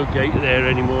 there's no gate there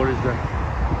anymore, is there?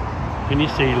 Can you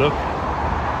see, look?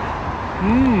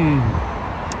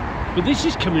 But this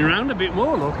is coming around a bit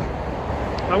more, look.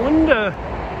 I wonder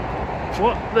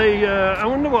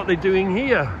what they're doing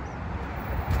here.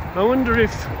 I wonder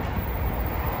if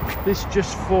this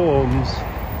just forms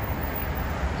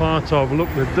part of, look,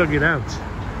 they've dug it out.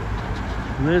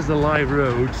 And there's the live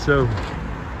road, so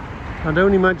I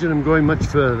don't imagine them going much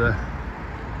further.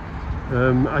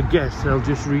 I guess they'll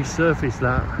just resurface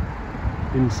that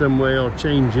in some way or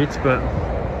change it, but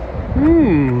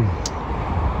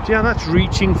yeah, that's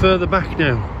reaching further back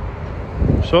now.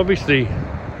 So obviously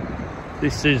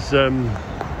this is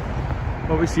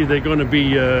obviously they're going to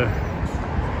be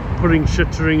putting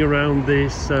shuttering around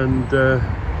this and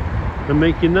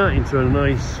making that into a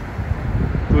nice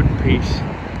good piece.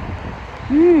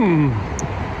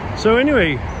 So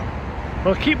anyway,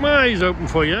 I'll keep my eyes open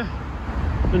for you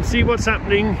and see what's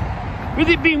happening. With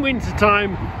it being winter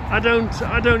time, I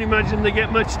don't imagine they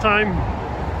get much time.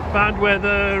 Bad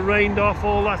weather, rained off,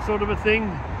 all that sort of a thing.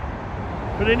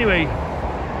 But anyway,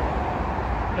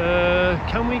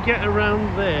 can we get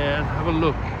around there and have a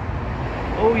look?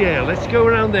 Oh yeah, let's go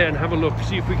around there and have a look,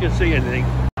 see if we can see anything.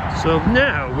 So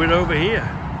now we're over here.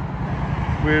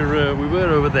 We were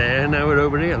over there, now we're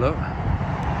over here, look.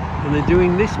 And they're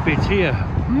doing this bit here.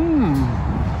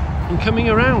 And coming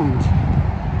around.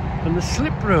 And the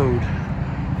slip road.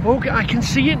 Okay, I can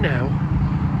see it now.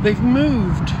 They've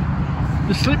moved.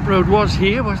 The slip road was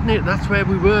here, wasn't it? That's where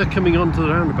we were coming onto the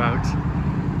roundabout.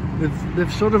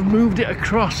 They've sort of moved it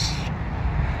across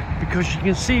because you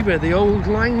can see where the old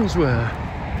lines were.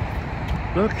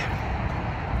 Look,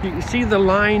 you can see the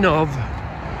line of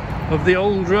the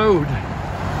old road.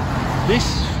 This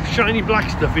shiny black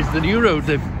stuff is the new road.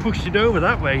 They've pushed it over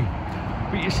that way.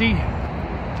 But you see,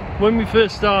 when we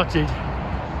first started,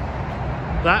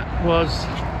 that was,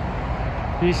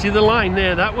 you see the line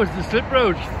there, that was the slip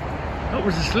road. That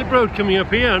was the slip road coming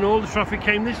up here, and all the traffic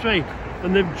came this way.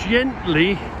 And they've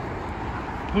gently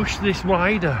pushed this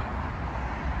wider.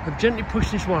 They've gently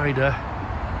pushed this wider,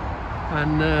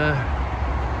 and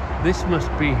this must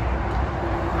be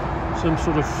some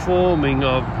sort of forming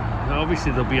of,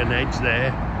 obviously there'll be an edge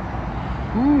there.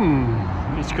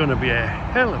 It's going to be a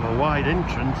hell of a wide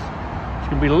entrance. There's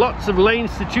going to be lots of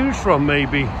lanes to choose from,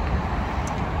 maybe.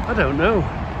 I don't know.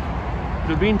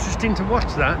 It'll be interesting to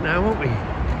watch that now, won't we?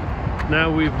 Now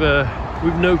we've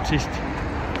noticed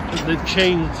that they've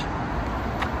changed.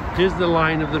 Here's the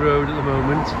line of the road at the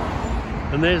moment,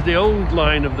 and there's the old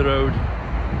line of the road.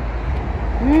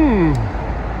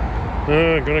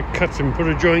 I'm gonna cut and put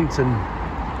a joint and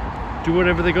do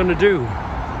whatever they're gonna do.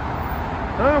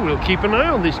 We'll keep an eye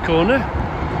on this corner.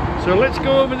 So let's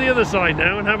go over the other side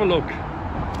now and have a look.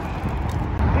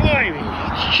 Blimey,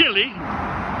 it's chilly.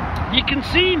 You can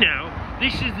see now,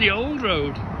 this is the old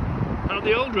road. How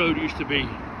the old road used to be,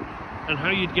 and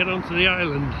how you'd get onto the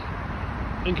island.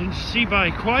 And can see by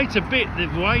quite a bit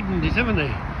they've widened it, haven't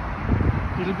they?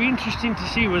 It'll be interesting to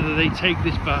see whether they take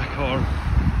this back or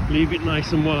leave it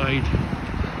nice and wide.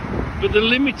 But the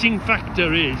limiting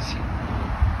factor is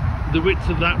the width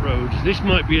of that road. This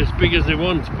might be as big as they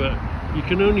want, but you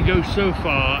can only go so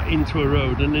far into a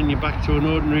road, and then you're back to an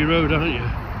ordinary road, aren't you?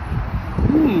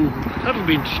 That'll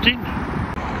be interesting.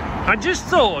 I just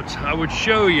thought I would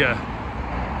show you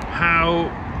how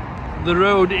the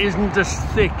road isn't as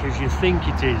thick as you think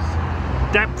it is,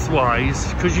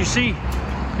 depth-wise, because you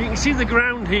can see the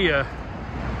ground here.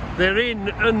 They're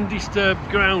in undisturbed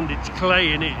ground. It's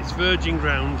clay in it, it's virgin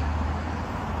ground.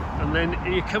 And then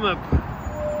you come up,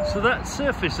 so that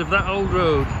surface of that old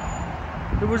road,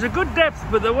 there was a good depth,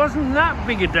 but there wasn't that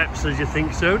big a depth as you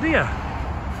think so, do you?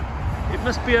 It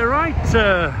must be a right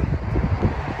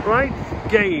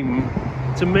game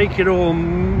to make it all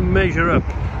measure up,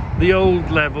 the old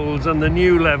levels and the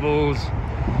new levels,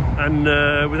 and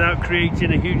without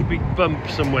creating a huge big bump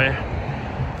somewhere.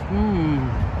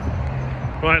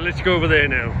 Right, let's go over there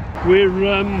now. We were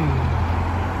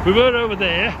over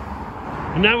there,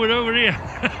 and now we're over here.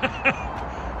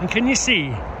 And can you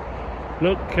see?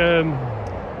 Look,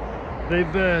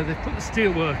 they've put the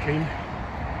steel work in.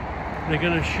 They're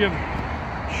going to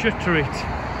shutter it.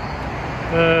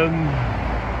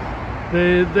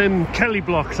 Them Kelly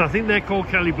blocks, I think they're called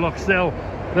Kelly blocks. They'll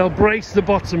they'll brace the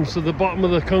bottom so the bottom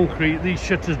of the concrete, these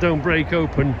shutters don't break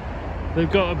open. They've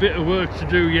got a bit of work to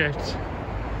do yet.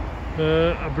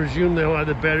 I presume they'll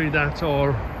either bury that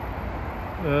or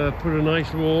put a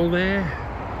nice wall there.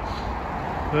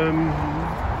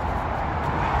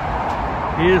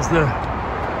 Here's the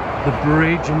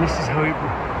bridge, and this is how it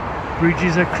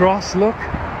bridges across. Look,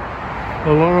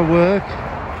 a lot of work.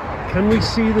 Can we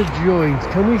see the joint?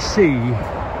 Can we see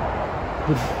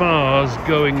the bars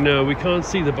going? No, we can't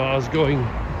see the bars going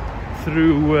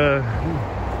through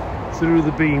through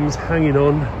the beams hanging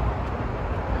on.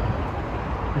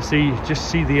 You see, just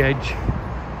see the edge.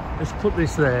 Let's put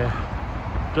this there.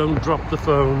 Don't drop the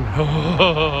phone.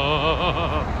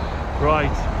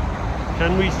 Right,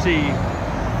 can we see?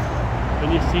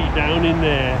 Can you see down in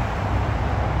there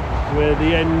where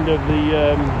the end of the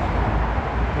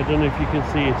I don't know if you can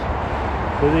see it,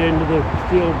 where the end of the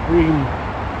steel beam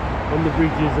on the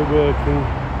bridges are working.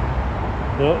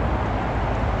 No,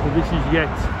 so this is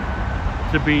yet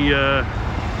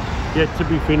to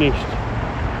be finished.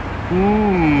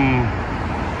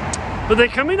 But they're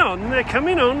coming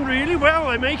on really well.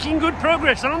 They're making good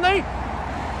progress, aren't they?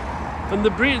 And the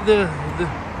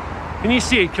can you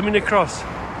see it coming across?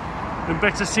 And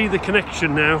better see the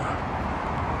connection now.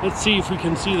 Let's see if we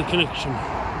can see the connection.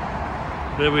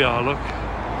 There we are, look.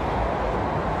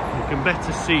 You can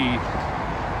better see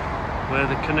where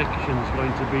the connection's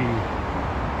going to be.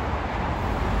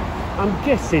 I'm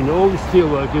guessing all the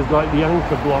steelwork is like the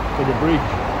anchor block for the bridge.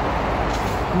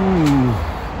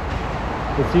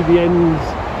 You see the ends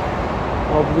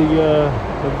of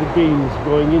the beams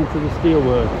going into the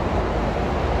steelwork.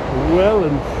 Well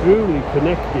and truly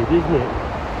connected, isn't it?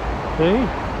 Hey,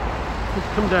 let's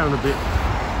come down a bit.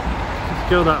 Let's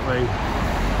go that way.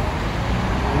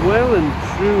 Well and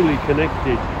truly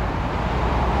connected.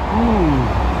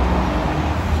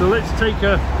 So let's take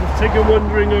a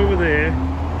wandering over there.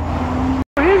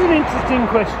 Here's an interesting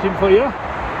question for you.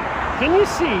 Can you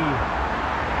see?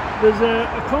 There's a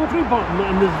concrete bottom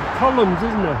and there's columns,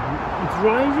 isn't there? It's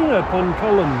rising up on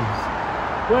columns.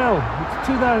 Well, it's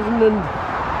 2022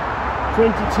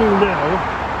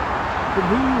 now. But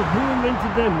who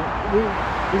invented them?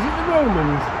 Is it the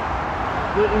Romans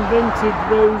that invented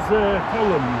those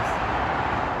columns?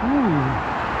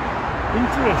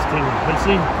 Interesting. Let's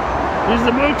see. Is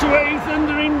the motorway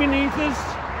thundering beneath us?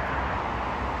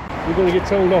 We're going to get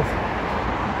told off.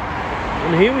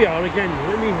 And here we are again.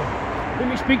 Let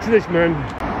me speak to this man.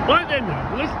 Right then,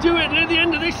 let's do it. At the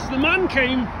end of this, the man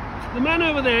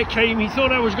over there came. He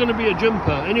thought I was going to be a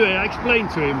jumper. Anyway, I explained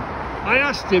to him. I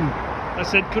asked him. I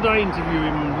said, could I interview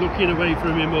him, looking away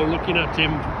from him or looking at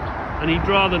him? And he'd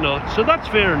rather not. So that's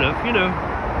fair enough, you know.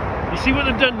 You see what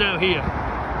they've done now here?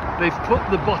 They've put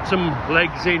the bottom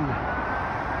legs in.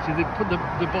 See, they've put the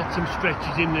bottom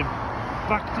stretches in. They've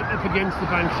backed it up against the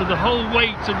bank. So the whole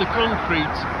weight of the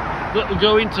concrete that will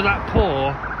go into that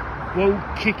pour won't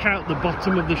kick out the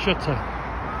bottom of the shutter.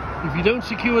 If you don't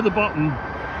secure the bottom,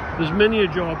 there's many a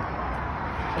job.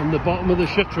 And the bottom of the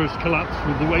shutter has collapsed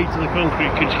with the weight of the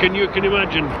concrete. Can you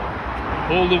imagine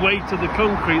all the weight of the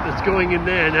concrete that's going in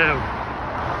there now?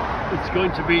 It's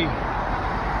going to be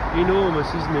enormous,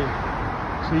 isn't it?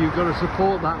 So you've got to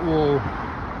support that wall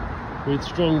with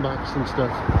strong backs and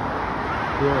stuff.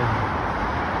 Yeah.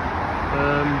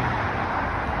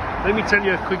 Let me tell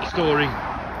you a quick story.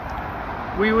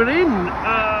 We were in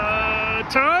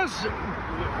Tars.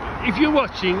 If you're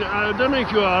watching, I don't know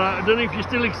if you are. I don't know if you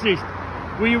still exist.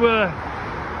 We were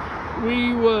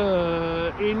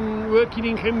working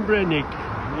in Cambrennig,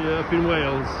 up in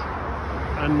Wales,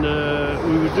 and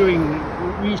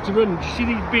we used to run. Do you see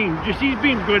these beams? Do you see these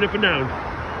beams going up and down?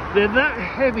 They're that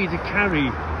heavy to carry.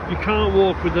 You can't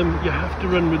walk with them. You have to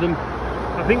run with them.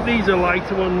 I think these are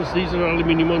lighter ones. These are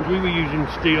aluminium ones. We were using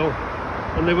steel,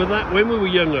 and they were that. When we were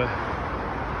younger,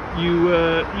 you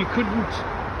couldn't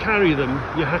carry them.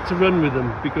 You had to run with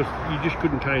them because you just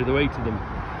couldn't carry the weight of them.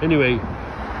 Anyway,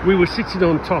 we were sitting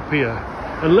on top here,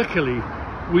 and luckily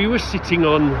we were sitting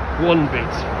on one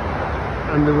bit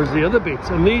and there was the other bit,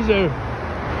 and these are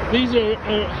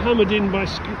hammered in by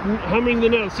hammering the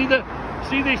nails. See this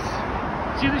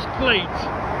plate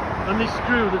and this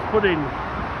screw that's put in,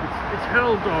 it's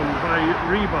held on by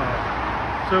rebar.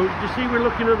 So you see, we're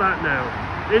looking at that now.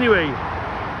 Anyway,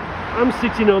 I'm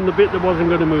sitting on the bit that wasn't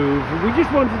going to move. We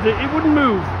just wanted it wouldn't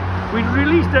move. We'd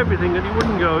released everything and it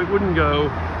wouldn't go.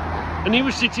 And he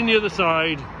was sitting the other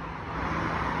side.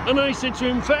 And I said to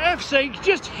him, for F's sake,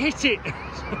 just hit it.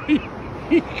 So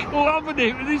he clobbered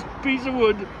it with this piece of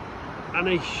wood, and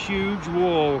a huge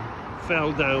wall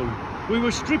fell down. We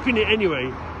were stripping it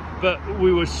anyway, but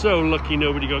we were so lucky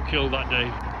nobody got killed that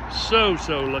day. So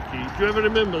lucky. Do you ever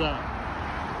remember that?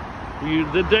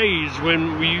 The days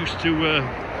when we used to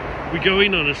we go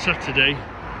in on a Saturday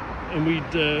and we'd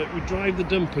drive the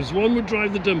dumpers. One would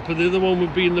drive the dumper, the other one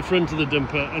would be in the front of the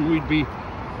dumper, and we'd be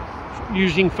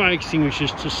using fire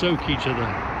extinguishers to soak each other.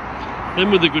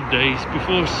 Them were the good days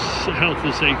before health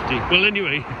and safety. Well,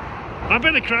 anyway, I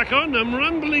better crack on. I'm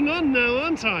rambling on now,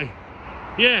 aren't I?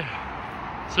 Yeah.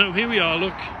 So here we are,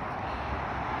 look.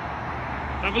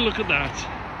 Have a look at that.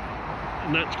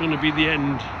 And that's going to be the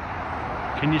end.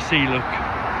 Can you see, look?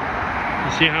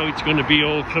 You see how it's going to be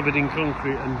all covered in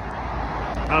concrete, and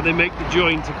how they make the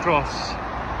joint across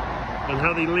and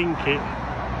how they link it.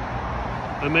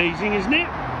 Amazing, isn't it?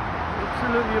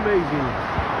 Absolutely amazing.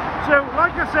 So,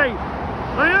 like I say,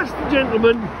 I asked the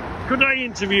gentleman, could I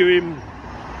interview him?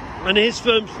 And his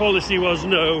firm's policy was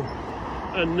no.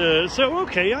 And so,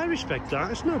 okay, I respect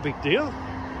that. It's no big deal.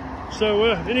 So,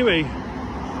 anyway,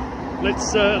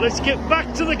 let's get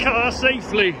back to the car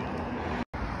safely.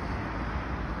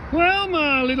 Well,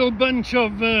 my little bunch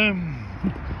of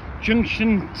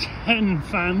Junction 10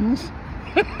 fans,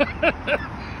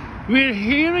 we're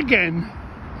here again,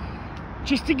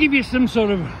 just to give you some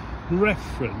sort of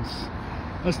reference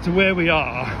as to where we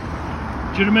are.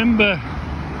 Do you remember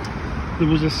there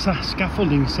was a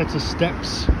scaffolding set of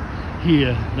steps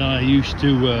here that I used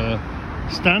to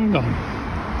stand on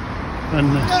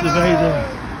and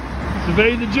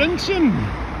survey the junction?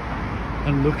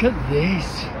 And look at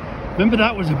this. Remember,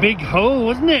 that was a big hole,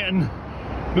 wasn't it? And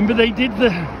remember they did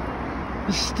the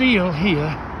steel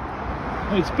here.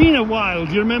 It's been a while.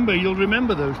 Do you remember? You'll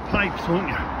remember those pipes, won't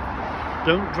you?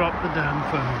 Don't drop the damn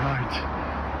phone,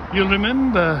 right? You'll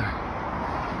remember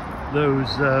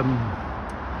those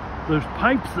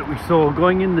pipes that we saw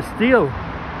going in the steel.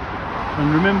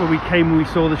 And remember, we came and we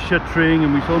saw the shuttering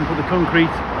and we saw them put the concrete.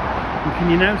 And can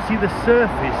you now see the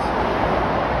surface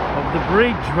of the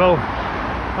bridge? Well,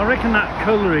 I reckon that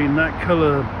colouring, that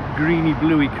colour, greeny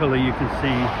bluey colour you can see,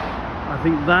 I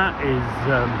think that is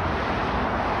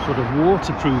sort of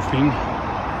waterproofing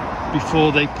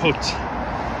before they put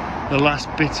the last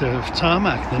bit of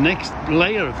tarmac, the next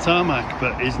layer of tarmac.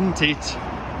 But isn't it,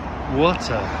 what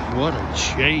a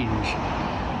change.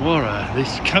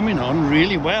 This coming on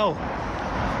really well.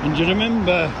 And do you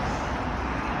remember,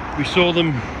 we saw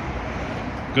them,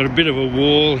 got a bit of a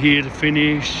wall here to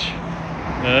finish.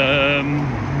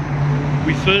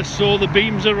 We first saw the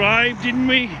beams arrive, didn't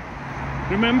we?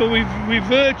 Remember, we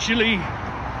virtually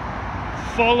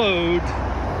followed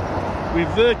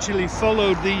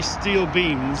these steel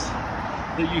beams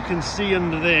that you can see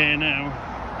under there now.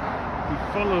 We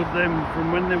followed them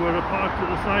from when they were parked at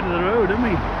the side of the road, didn't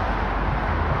we?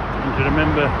 And you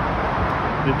remember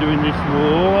they're doing this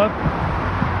wall up?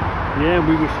 Yeah,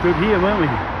 we were stood here, weren't we?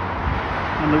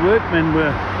 And the workmen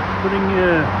were putting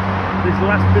this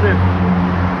last bit of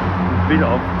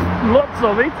lots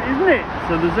of it, isn't it?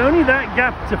 So there's only that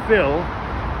gap to fill,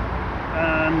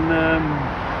 and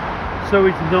so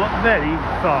it's not very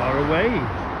far away.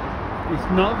 It's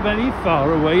not very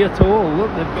far away at all. Look,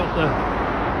 they've got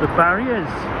the barriers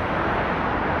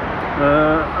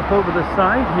up over the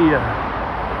side here.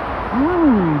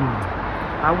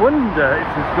 I wonder if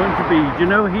there's going to be, do you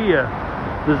know, here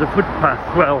there's a footpath.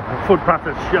 Well, the footpath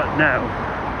is shut now,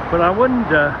 but I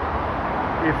wonder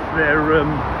if they're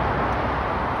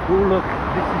oh look,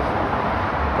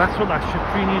 that's what that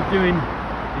shuttering is doing,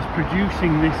 is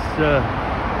producing this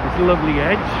this lovely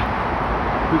edge.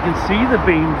 We can see the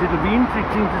beams. It'll be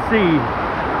interesting to see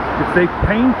if they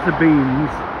paint the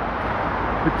beams,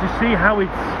 but to see how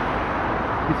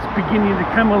it's beginning to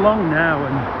come along now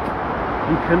and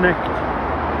connect.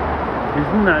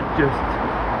 Isn't that just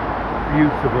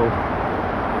beautiful?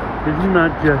 Isn't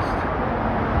that just,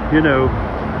 you know,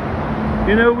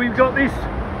 we've got this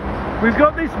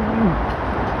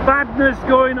badness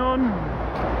going on,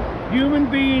 human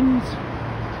beings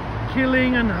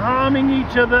killing and harming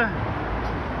each other,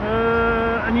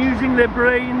 and using their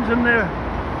brains and their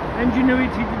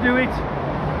ingenuity to do it.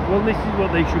 Well, this is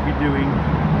what they should be doing,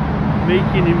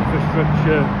 making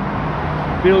infrastructure,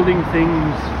 building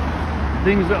things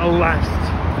that'll last.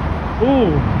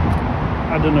 Oh,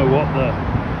 I don't know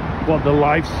what the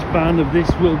lifespan of this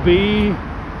will be,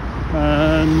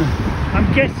 and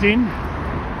I'm guessing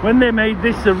when they made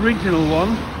this original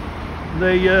one,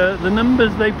 the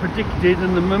numbers they predicted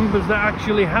and the numbers that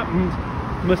actually happened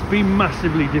must be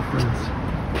massively different.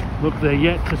 Look, they're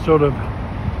yet to sort of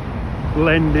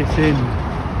blend this in.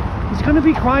 It's going to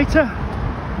be quite a,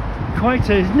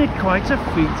 isn't it? Quite a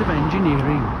feat of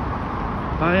engineering.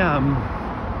 I am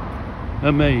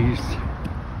amazed.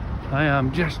 I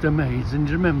am just amazed. And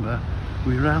remember,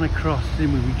 we ran across,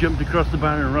 didn't we? We jumped across the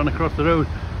barrier and ran across the road.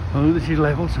 Oh, this is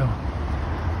level, so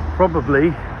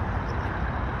probably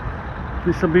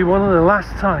this will be one of the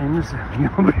last times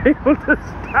you'll be able to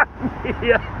stand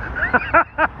here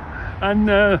and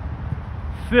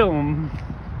film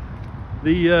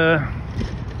the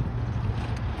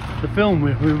film.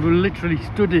 We literally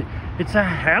stood it. It's a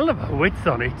hell of a width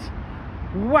on it.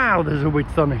 Wow, there's a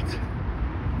width on it.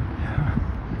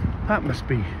 That must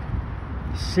be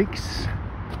six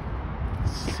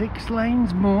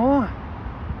lanes more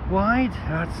wide.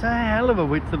 That's a hell of a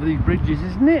width of these bridges,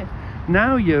 isn't it?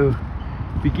 Now you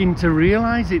begin to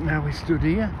realise it. Now we stood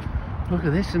here. Look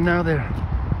at this, and now they're.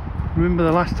 Remember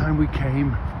the last time we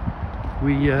came,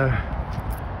 we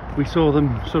saw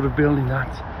them sort of building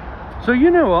that. So you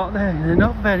know what? They're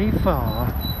not very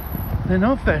far. They're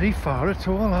not very far at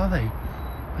all, are they?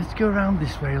 Let's go around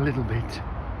this way a little bit.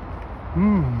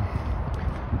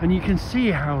 And you can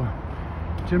see how.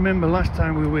 Do you remember last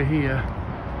time we were here?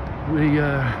 We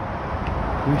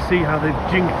see how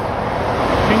they've jinked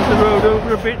the road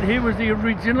over a bit. Here was the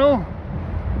original.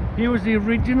 Here was the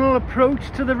original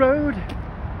approach to the road.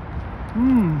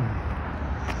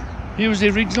 Here was the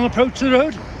original approach to the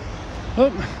road.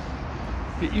 Oh,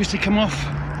 it used to come off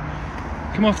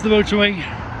the motorway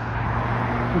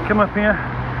and come up here.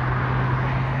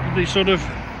 They sort of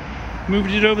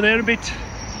moved it over there a bit.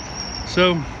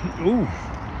 So,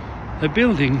 they're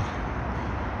building.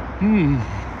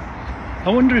 I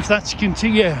wonder if that's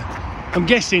continue. I'm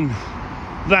guessing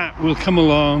that will come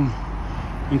along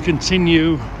and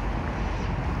continue.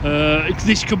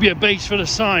 This could be a base for a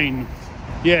sign.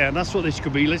 Yeah, that's what this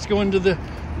could be. Let's go under the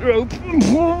rope.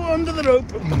 Under the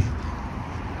rope.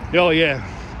 Oh yeah.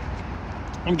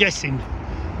 I'm guessing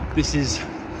this is.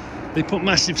 They put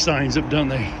massive signs up, don't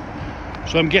they?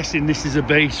 So I'm guessing this is a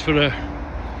base for a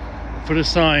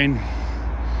sign.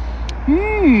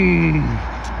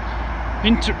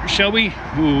 Shall we?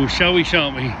 Ooh, shall we,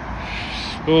 shan't we?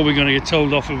 Oh, we're going to get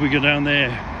told off if we go down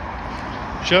there.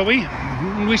 Shall we?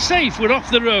 We're safe, we're off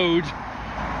the road.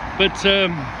 But,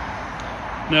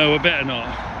 no, I better not.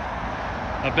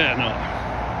 I better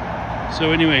not.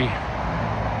 So anyway,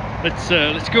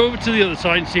 let's go over to the other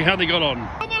side and see how they got on.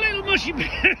 Oh, my little mushy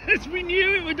bears, we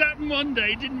knew it would happen one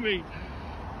day, didn't we?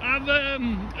 I've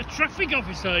a traffic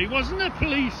officer. He wasn't a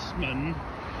policeman.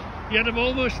 He had a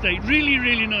Volvo estate. Really,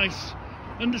 really nice,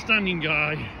 understanding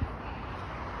guy.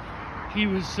 He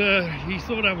was. He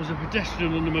thought I was a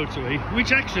pedestrian on the motorway,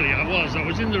 which actually I was. I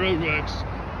was in the roadworks,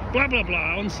 blah blah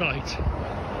blah, on site.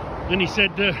 And he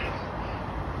said,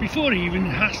 before he even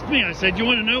asked me, I said, "You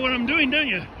want to know what I'm doing, don't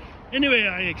you?" Anyway,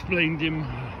 I explained to him,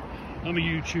 I'm a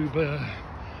YouTuber.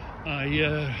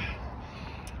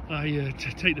 I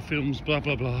take the films, blah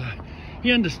blah blah.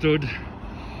 He understood,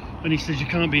 and he says, "You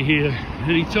can't be here."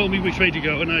 And he told me which way to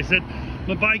go, and I said,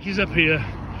 "My bike is up here.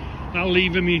 I'll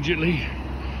leave immediately."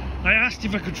 I asked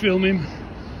if I could film him.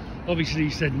 Obviously he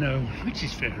said no, which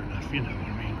is fair enough, you know what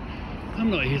I mean.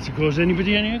 I'm not here to cause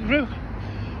anybody any aggro.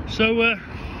 So,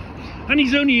 and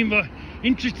he's only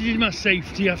interested in my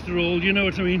safety after all, you know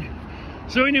what I mean.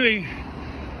 So anyway,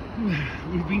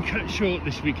 we've been cut short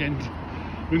this weekend.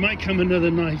 We might come another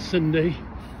night Sunday,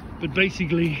 but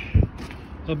basically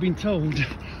I've been told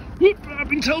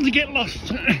to get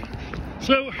lost.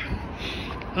 So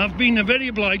I've been very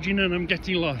obliging and I'm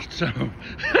getting lost, so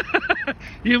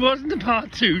it wasn't a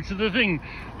part 2 to the thing.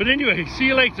 But anyway, see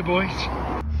you later, boys.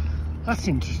 That's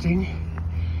interesting,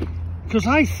 because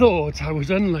I thought I was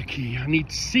unlucky and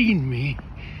he'd seen me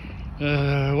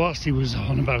whilst he was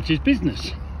on about his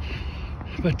business.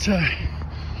 But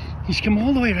he's come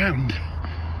all the way around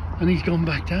and he's gone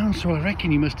back down, so I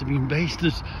reckon he must have been based.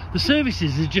 The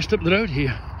services is just up the road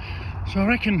here, so I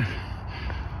reckon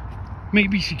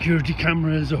maybe security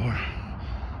cameras or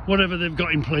whatever they've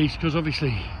got in place, because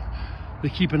obviously they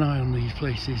keep an eye on these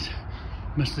places.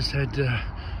 Must have said,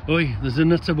 "Oi, there's a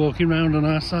nutter walking around on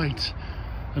our site,"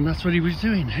 and that's what he was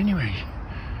doing. Anyway,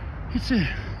 it's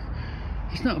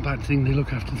not a bad thing. They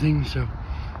look after things. So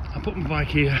I put my bike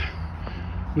here.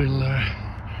 We'll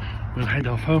head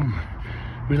off home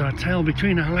with our tail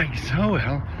between our legs. Oh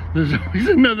well, there's always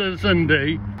another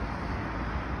Sunday.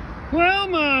 Well,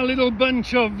 my little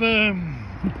bunch of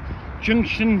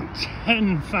Junction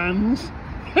 10 fans,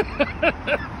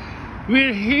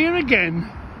 we're here again,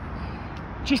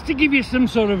 just to give you some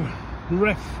sort of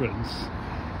reference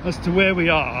as to where we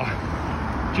are.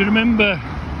 Do you remember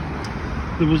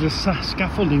there was a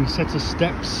scaffolding set of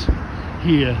steps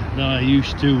here that I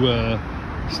used to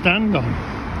stand on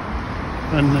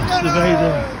and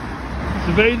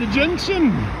survey the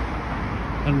junction?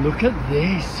 And look at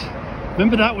this.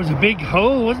 Remember, that was a big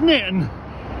hole, wasn't it? And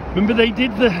Remember they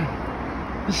did the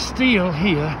steel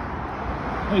here.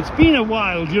 It's been a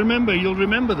while. Do you remember? You'll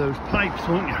remember those pipes,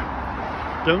 won't you?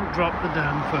 Don't drop the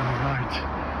damn phone,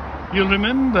 right? You'll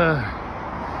remember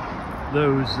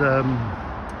those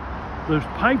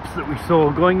pipes that we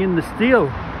saw going in the steel.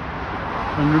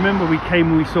 And remember we came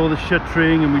and we saw the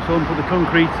shuttering and we saw them put the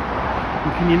concrete.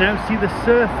 And can you now see the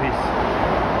surface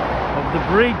of the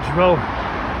bridge? Well,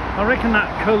 I reckon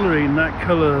that colouring, that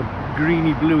colour,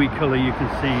 greeny bluey colour you can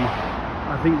see,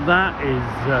 I think that is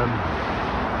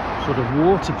sort of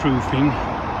waterproofing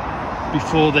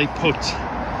before they put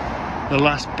the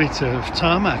last bit of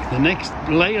tarmac, the next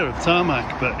layer of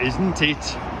tarmac. But isn't it,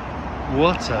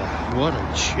 what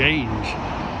a change,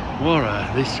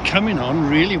 this coming on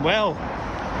really well.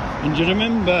 And do you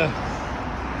remember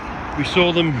we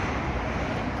saw them,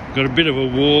 got a bit of a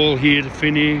wall here to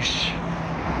finish.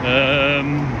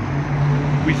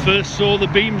 We first saw the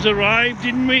beams arrive,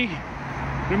 didn't we?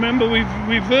 Remember we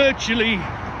virtually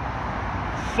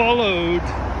followed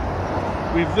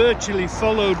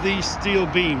these steel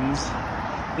beams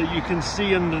that you can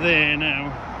see under there now.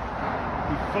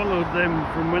 We followed them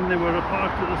from when they were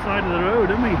parked at the side of the road,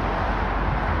 didn't we?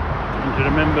 And do you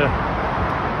remember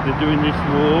they're doing this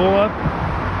wall up?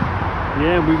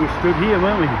 Yeah, we were stood here,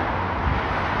 weren't we?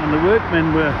 And the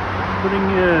workmen were putting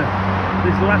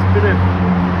this last bit of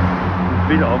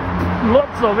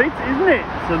lots of it, isn't it?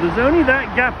 So there's only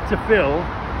that gap to fill,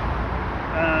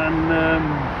 and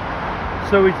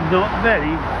so it's not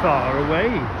very far away.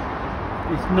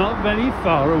 It's not very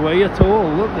far away at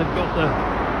all. Look, they've got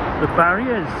the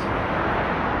barriers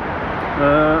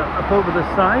up over the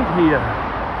side here.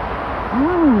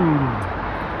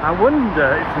 I wonder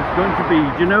if there's going to be,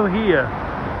 do you know, here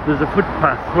there's a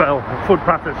footpath. Well, the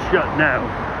footpath is shut now,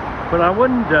 but I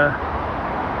wonder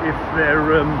if they're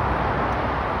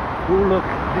oh look,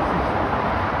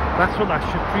 that's what that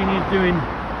shuttering is doing,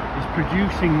 is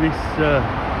producing this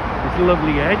this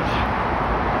lovely edge.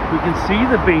 We can see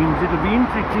the beams. It'll be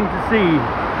interesting to see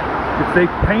if they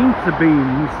paint the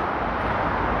beams,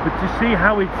 but to see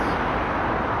how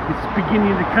it's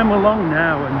beginning to come along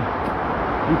now and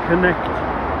connect.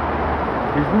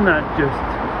 Isn't that just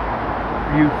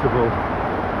beautiful?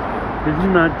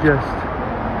 Isn't that just,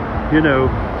 you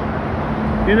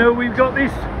know, we've got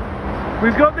this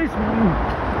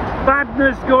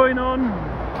badness going on,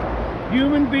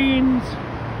 human beings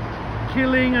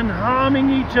killing and harming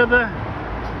each other,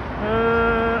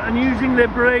 and using their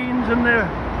brains and their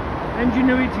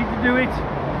ingenuity to do it.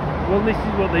 Well, this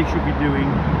is what they should be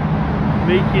doing,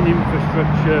 making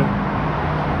infrastructure,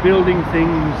 building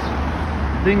things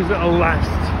that'll last.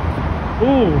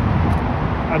 Oh,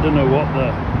 I don't know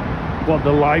what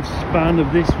the lifespan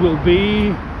of this will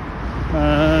be,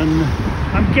 and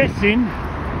I'm guessing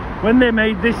when they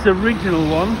made this original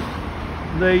one,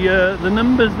 the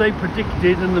numbers they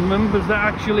predicted and the numbers that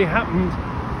actually happened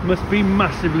must be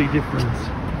massively different.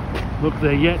 Look,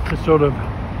 they're yet to sort of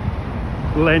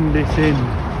blend this in.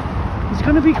 It's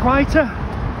going to be quite a,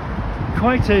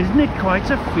 isn't it? Quite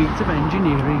a feat of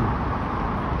engineering.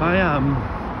 I am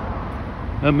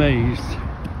amazed.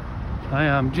 I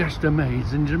am just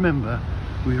amazed. And remember,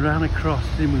 we ran across,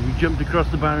 didn't we? We jumped across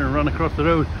the barrier and ran across the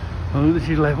road. Oh, this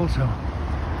is level, so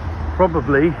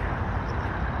probably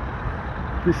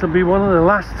this will be one of the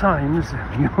last times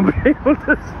you'll be able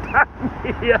to stand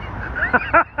here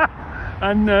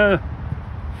and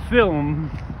film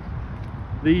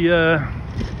the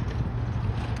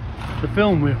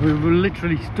film. We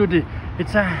literally stood it.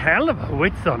 It's a hell of a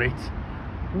width on it.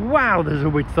 Wow, there's a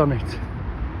width on it.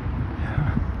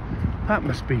 That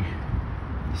must be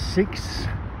six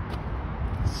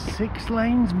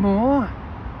lanes more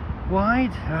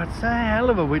wide. That's a hell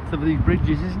of a width of these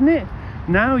bridges, isn't it?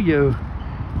 Now you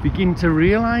begin to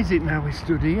realise it. Now we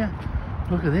stood here,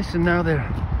 look at this, and now they're,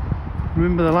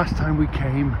 remember the last time we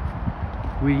came,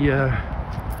 we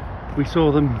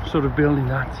saw them sort of building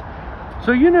that.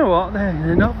 So you know what,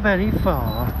 they're not very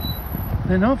far.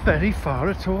 They're not very far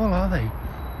at all, are they?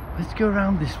 Let's go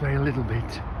around this way a little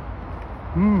bit.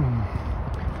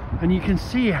 And you can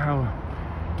see how,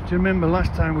 do you remember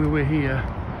last time we were here,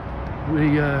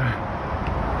 we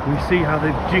see how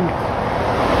they've jinked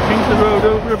the road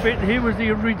over a bit. Here was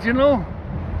the original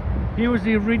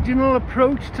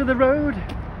approach to the road.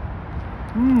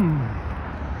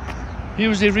 Here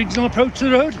was the original approach to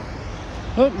the road.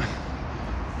 Look,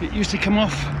 it used to come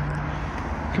off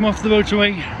the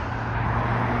motorway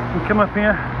and come up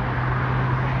here.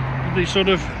 They sort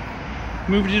of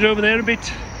moved it over there a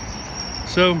bit.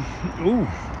 So,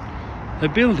 they're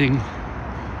building.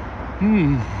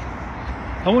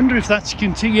 I wonder if that's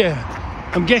continue.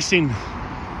 Yeah, I'm guessing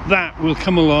that will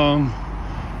come along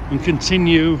and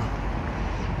continue.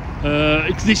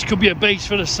 This could be a base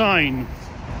for a sign.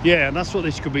 Yeah, that's what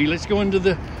this could be. Let's go under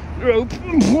the rope.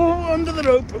 Under the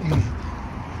rope.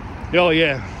 Oh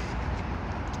yeah,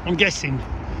 I'm guessing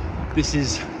this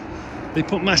is, they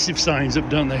put massive signs up,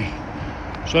 don't they?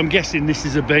 So I'm guessing this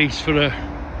is a base for a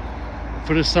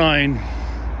sign.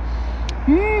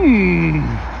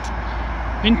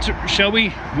 Shall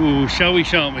we? Ooh, shall we,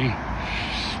 shan't we?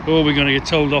 Oh, we're going to get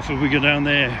told off if we go down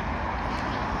there.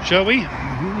 Shall we?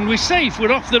 We're safe,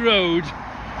 we're off the road.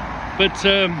 But,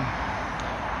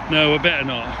 no, I better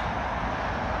not.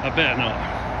 I better not.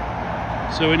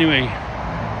 So anyway,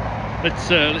 let's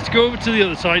go over to the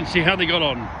other side and see how they got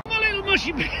on. My little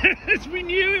mushy bears, we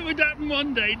knew it would happen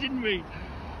one day, didn't we?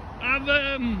 I've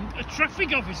a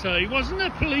traffic officer, he wasn't a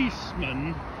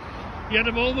policeman. He had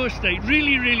a Volvo estate,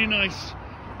 really nice,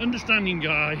 understanding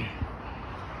guy.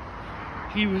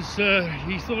 He was,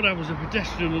 he thought I was a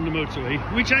pedestrian on the motorway,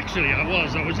 which actually I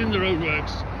was in the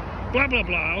roadworks, blah blah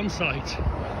blah, on site.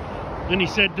 And he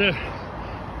said,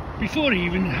 before he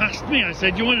even asked me, I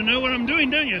said, you want to know what I'm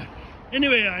doing, don't you?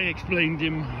 Anyway, I explained to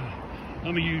him,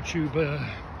 I'm a YouTuber,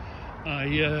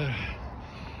 I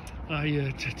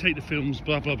take the films,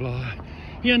 blah blah blah.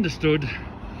 He understood,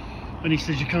 and he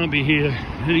said, you can't be here.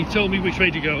 And he told me which way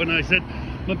to go, and I said,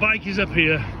 my bike is up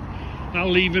here, I'll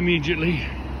leave immediately.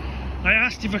 I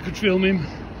asked if I could film him.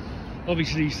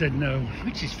 Obviously he said no,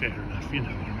 which is fair enough, you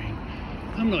know what I mean.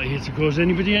 I'm not here to cause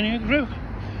anybody any aggro.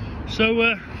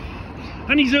 So,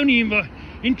 and he's only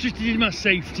interested in my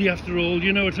safety after all,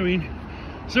 you know what I mean.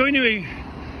 So anyway,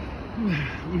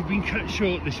 we've been cut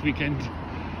short this weekend.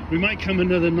 We might come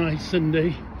another night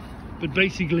Sunday, but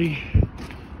basically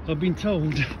I've been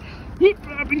told to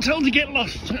get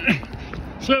lost.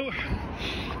 So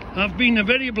I've been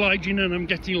very obliging and I'm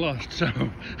getting lost, so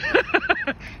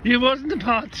it wasn't a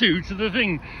part 2 to the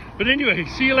thing. But anyway,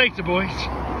 see you later, boys.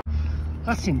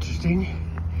 That's interesting,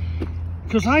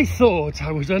 because I thought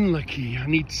I was unlucky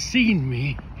and he'd seen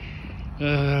me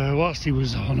whilst he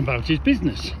was on about his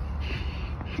business.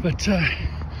 But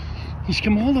he's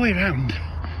come all the way around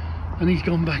and he's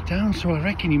gone back down, so I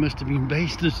reckon he must have been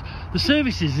based. The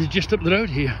services is just up the road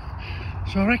here,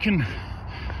 so I reckon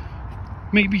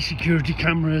maybe security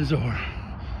cameras or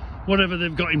whatever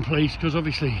they've got in place, because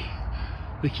obviously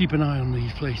they keep an eye on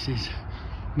these places.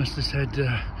 Must have said,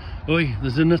 oi,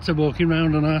 there's a nutter walking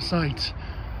around on our site,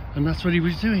 and that's what he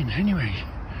was doing. Anyway,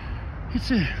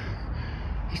 it's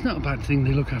not a bad thing,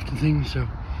 they look after things. So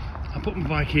I'll put my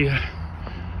bike here,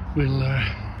 we'll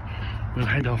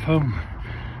head off home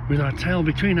with our tail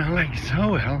between our legs.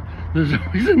 Oh well, there's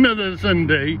always another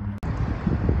Sunday.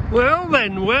 Well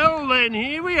then,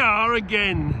 here we are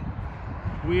again.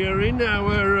 We are in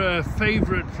our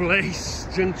favourite place,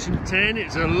 Junction 10.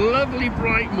 It's a lovely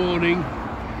bright morning.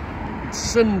 It's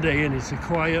Sunday and it's a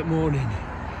quiet morning.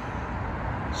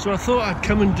 So I thought I'd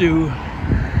come and do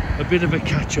a bit of a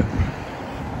catch-up.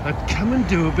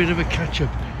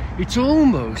 It's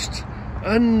almost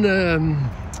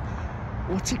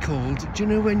what's it called? Do you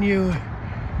know when you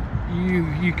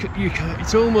can't,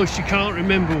 it's almost you can't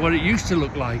remember what it used to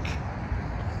look like.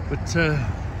 But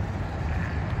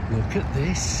look at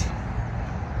this.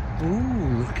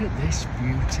 Oh, look at this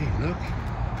beauty. Look.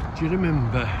 Do you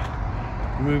remember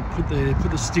when we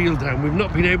put the steel down? We've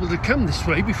not been able to come this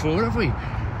way before, have we?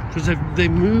 Because they're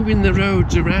moving the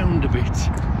roads around a bit.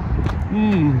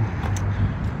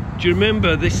 Do you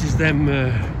remember, this is them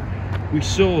we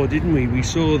saw, didn't we? We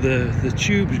saw the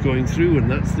tubes going through,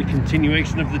 and that's the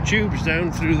continuation of the tubes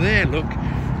down through there. Look,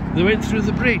 they went through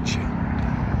the bridge.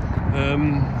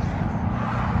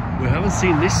 We haven't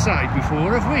seen this side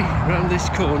before, have we? Around this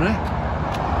corner.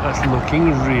 That's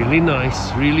looking really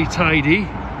nice, really tidy.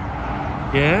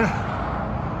 Yeah.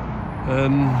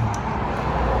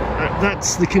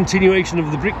 That's the continuation of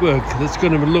the brickwork. That's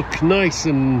going to look nice,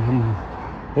 and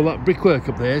all that brickwork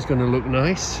up there is going to look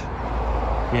nice.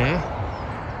 Yeah.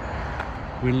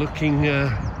 We're looking,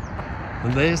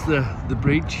 and there's the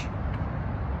bridge.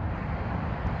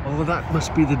 Oh, that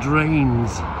must be the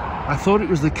drains. I thought it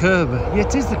was the curb. Yeah,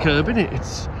 it is the curb, isn't it?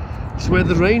 It's where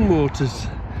the rainwater's.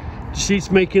 You see,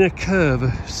 it's making a curve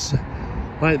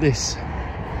like this.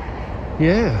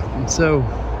 Yeah, and so,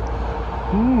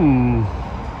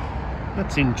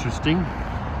 that's interesting.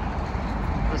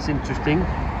 That's interesting.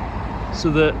 So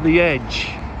the edge,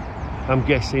 I'm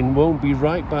guessing, won't be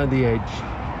right by the edge.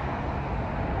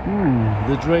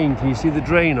 The drain, can you see the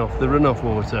drain off, the runoff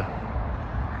water?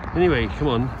 Anyway, come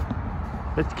on,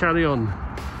 let's carry on.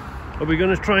 Are we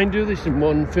going to try and do this in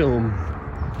one film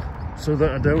so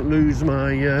that I don't lose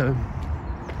my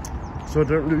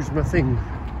thing?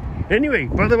 Anyway,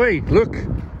 by the way, look,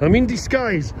 I'm in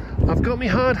disguise. I've got my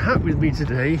hard hat with me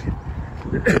today.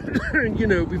 You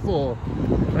know, before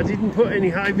I didn't put any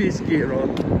high-vis gear on,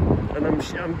 and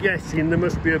I'm guessing there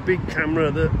must be a big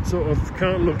camera that sort of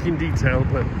can't look in detail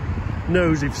but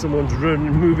knows if someone's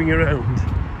moving around.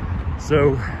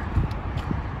 So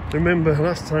remember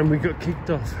last time we got kicked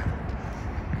off,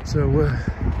 so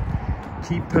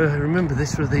remember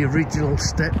this were the original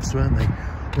steps, weren't they?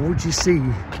 And what do you see?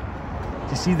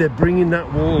 You see they're bringing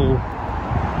that wall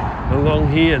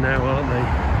along here now, aren't they?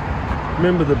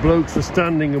 Remember the blokes were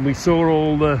standing and we saw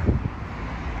all the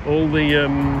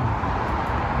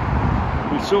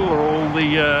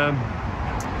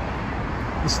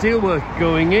steelwork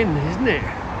going in, isn't it?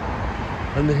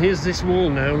 And here's this wall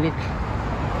now, look.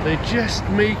 They're just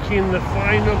making the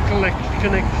final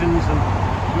connections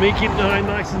and making it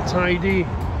nice and tidy.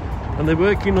 And they're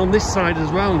working on this side as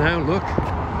well now, look.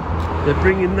 They're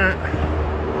bringing that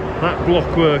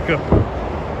block work up.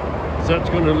 So that's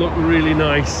going to look really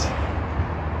nice.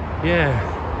 Yeah.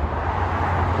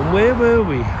 And where were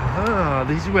we? Ah,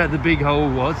 this is where the big hole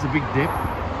was, the big dip.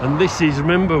 And this is,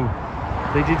 remember,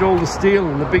 they did all the steel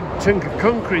and the big chunk of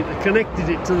concrete that connected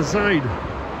it to the side.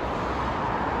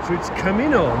 So it's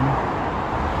coming on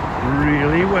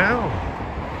really well.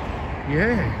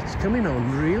 Yeah, it's coming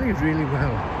on really, really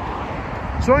well.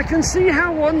 So I can see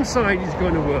how one side is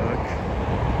going to work.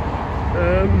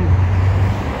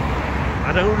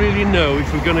 I don't really know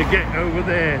if we're going to get over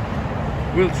there.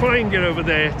 We'll try and get over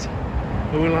there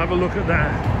and we'll have a look at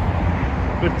that.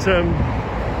 But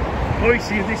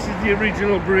obviously this is the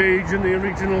original bridge and the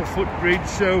original footbridge,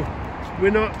 so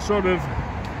we're not sort of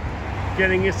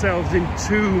getting yourselves in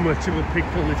too much of a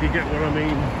pickle, if you get what I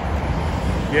mean.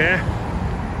 Yeah.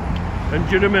 And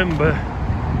do you remember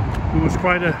there was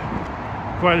quite a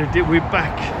dip. We're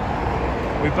back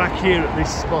here at this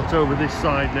spot over this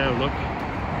side now, look.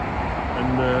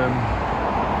 And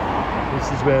this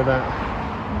is where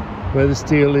the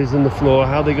steel is and the floor.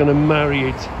 How they're going to marry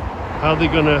it, how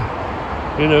they're going to,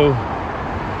 you know,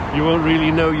 you won't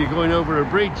really know you're going over a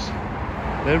bridge.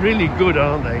 They're really good,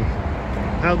 aren't they?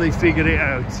 How they figured it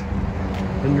out.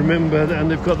 And remember, and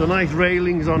they've got the nice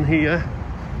railings on here,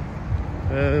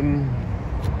 and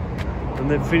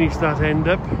they've finished that end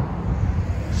up.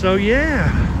 So yeah,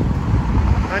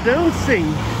 I don't think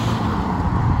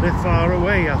they're far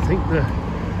away. I think the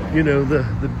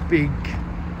big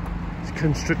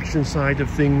construction side of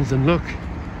things. And look,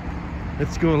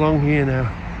 let's go along here now.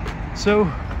 So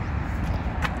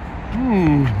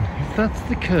if that's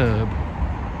the curb,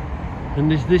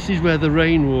 and this is where the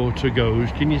rainwater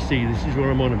goes, can you see? This is what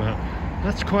I'm on about.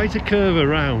 That's quite a curve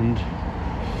around.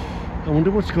 I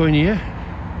wonder what's going here.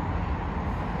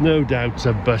 No doubt it's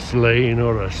a bus lane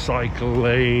or a cycle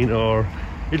lane, or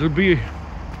it'll be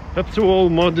up to all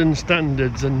modern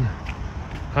standards and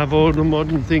have all the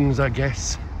modern things, I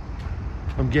guess.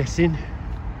 I'm guessing.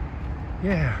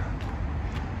 Yeah.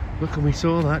 Look, and we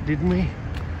saw that, didn't we?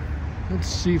 Let's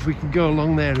see if we can go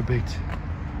along there a bit.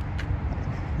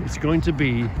 It's going to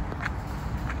be...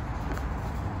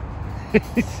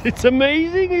 it's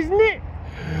amazing, isn't it?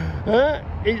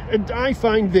 I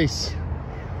find this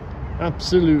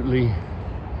absolutely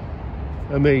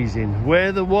amazing.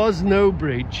 Where there was no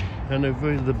bridge, and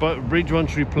the bridge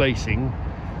wants replacing,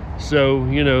 so,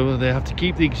 you know, they have to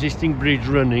keep the existing bridge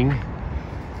running.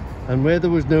 And where there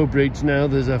was no bridge, now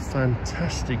there's a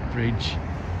fantastic bridge.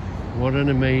 What an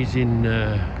amazing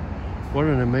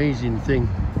thing,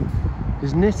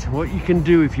 isn't it? What you can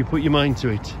do if you put your mind to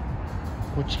it,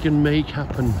 what you can make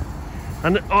happen,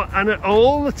 and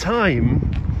all the time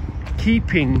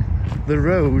keeping the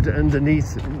road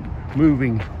underneath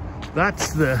moving.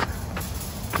 That's the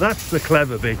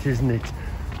clever bit, isn't it?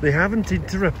 They haven't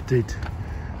interrupted.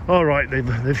 All right,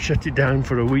 they've shut it down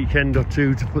for a weekend or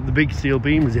two to put the big steel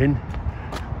beams in.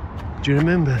 Do you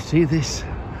remember? See this?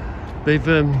 They've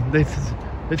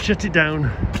shut it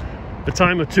down a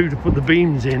time or two to put the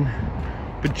beams in,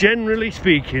 but generally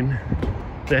speaking,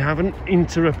 they haven't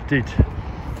interrupted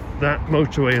that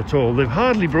motorway at all. They've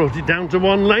hardly brought it down to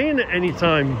one lane at any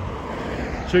time.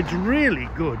 So it's really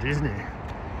good, isn't it?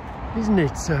 Isn't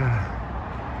it?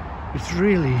 It's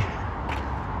really...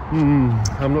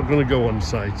 I'm not going to go on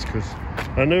sites because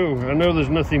I know there's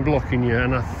nothing blocking you,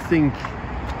 and I think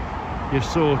you're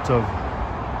sort of.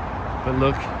 But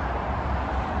look,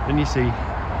 and you see,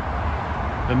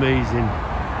 amazing,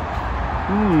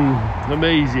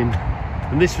 amazing.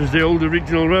 And this was the old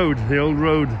original road, the old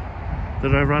road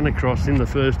that I ran across in the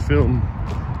first film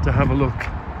to have a look.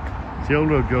 Does the old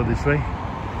road go this way?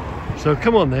 So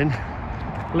come on then,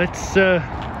 let's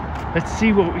let's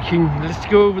see what we can, let's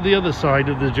go over the other side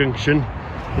of the junction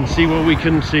and see what we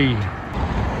can see.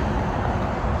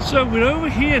 So we're over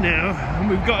here now, and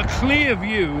we've got a clear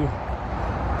view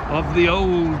of the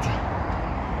old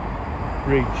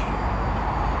bridge.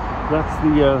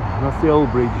 That's the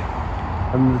old bridge,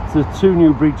 and the two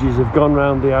new bridges have gone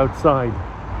round the outside,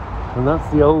 and that's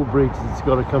the old bridge that's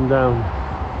got to come down.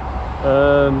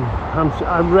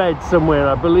 I read somewhere,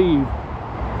 I believe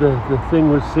the thing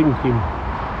was sinking.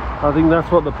 I think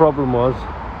that's what the problem was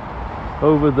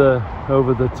over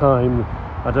the time.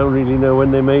 I don't really know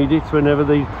when they made it, whenever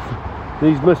these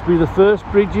must be the first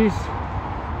bridges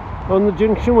on the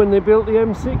junction when they built the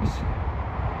M6.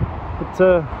 But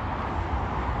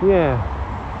yeah,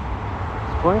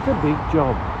 it's quite a big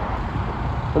job.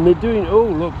 And they're doing, oh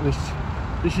look,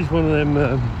 this is one of them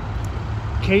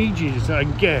cages, I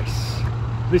guess.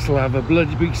 This will have a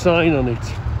bloody big sign on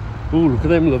it. Oh, look at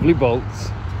them lovely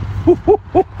bolts.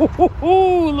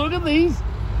 Look at these.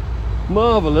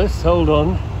 Marvellous, hold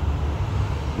on.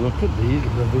 Look at these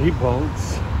lovely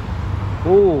bolts.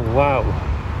 Oh wow.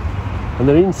 And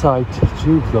they're inside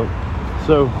tubes, look.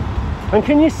 So, and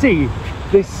can you see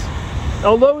this,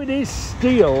 although it is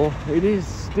steel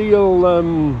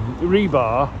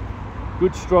rebar,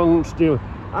 good strong steel,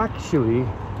 actually,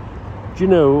 do you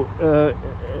know,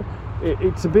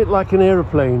 it's a bit like an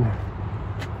aeroplane,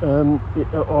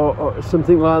 or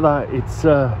something like that. It's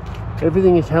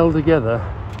everything is held together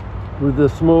with the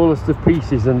smallest of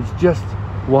pieces, and it's just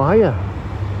wire,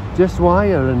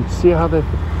 and see how they've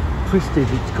twisted.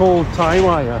 It's called tie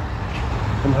wire,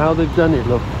 and how they've done it,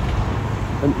 look,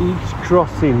 and each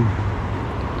crossing,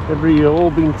 all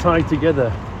been tied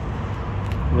together,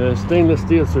 stainless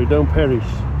steel, so it don't perish.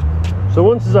 So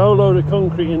once there's a whole load of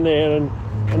concrete in there, and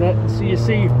so you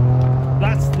see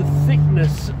that's the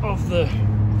thickness of the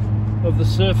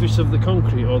surface of the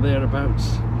concrete, or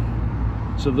thereabouts.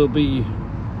 So there'll be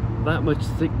that much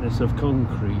thickness of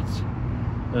concrete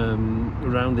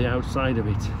around the outside of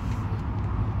it.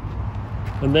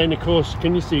 And then of course,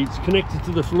 can you see it's connected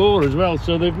to the floor as well?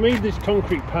 So they've made this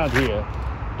concrete pad here,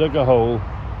 dug a hole,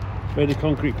 made a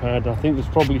concrete pad. I think there's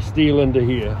probably steel under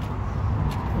here,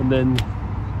 and then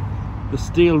the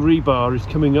steel rebar is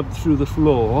coming up through the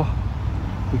floor,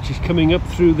 which is coming up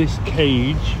through this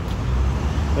cage,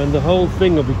 and the whole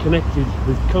thing will be connected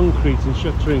with concrete and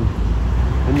shuttering.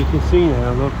 And you can see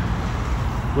now, look,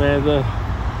 where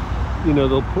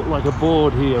they'll put like a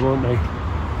board here, won't they?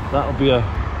 That'll be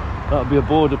a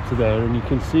board up to there, and you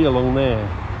can see along there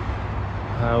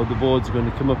how the boards are going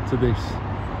to come up to this,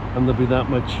 and there'll be that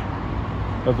much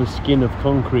of a skin of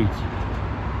concrete,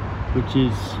 which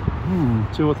is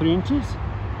 2 or 3 inches,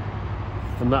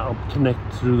 and that'll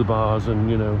connect through the bars, and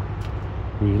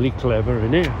really clever,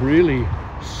 isn't it? Really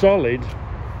solid,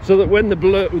 so that when the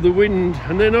wind,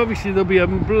 and then obviously there'll be a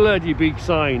bloody big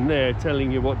sign there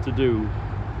telling you what to do,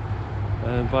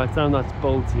 and by the time that's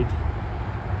bolted,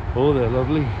 oh, they're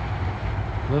lovely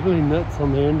nuts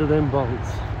on the end of them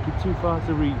bolts. Get too far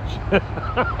to reach.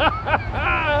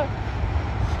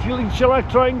 Shall I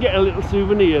try and get a little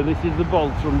souvenir? This is the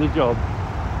bolts from the job.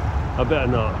 I better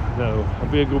not. No,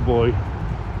 I'll be a good boy.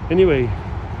 Anyway,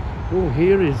 oh,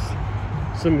 here is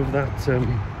some of that.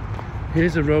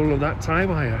 Here's a roll of that tie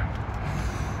wire.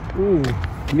 Oh,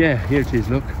 yeah, here it is.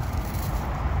 Look.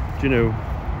 Do you know,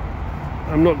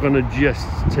 I'm not going to just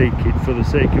take it for the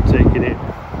sake of taking it,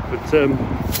 but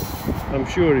I'm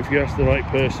sure if you ask the right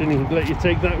person, he'd let you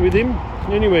take that with him.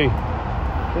 Anyway,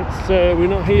 we're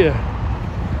not here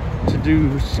to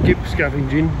do skip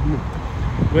scavenging,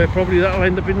 where probably that'll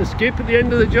end up in the skip at the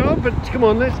end of the job, but come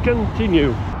on, let's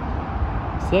continue.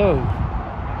 So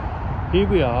here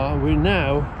we are, we're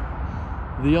now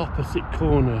the opposite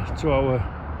corner to our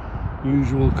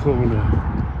usual corner.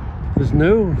 There's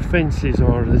no fences,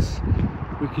 or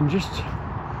we can just,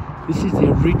 this is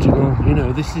the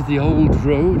original, this is the old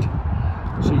road,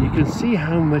 so you can see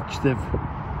how much they've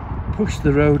pushed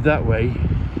the road that way,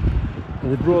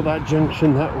 and they brought that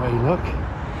junction that way. Look,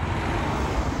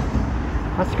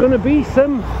 that's going to be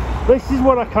this is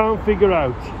what I can't figure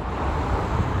out.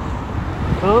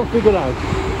 How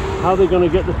they're going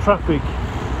to get the traffic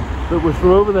that was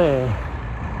from over there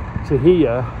to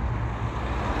here,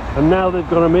 and now they've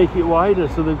got to make it wider,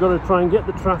 so they've got to try and get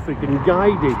the traffic and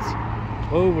guide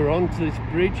it over onto this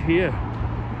bridge here.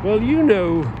 Well,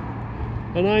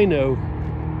 and I know,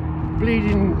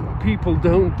 bleeding people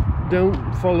don't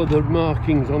follow the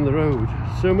markings on the road.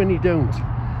 So many don't.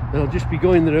 They'll just be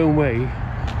going their own way,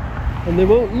 and they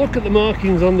won't look at the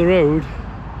markings on the road,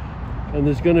 and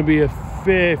there's going to be a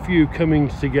fair few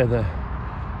comings together,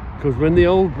 because when the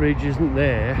old bridge isn't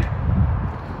there,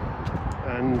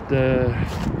 and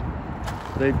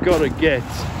they've got to get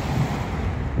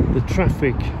the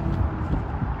traffic.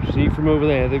 See from over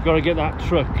there, they've got to get that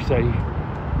truck, say.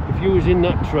 If you was in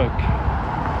that truck,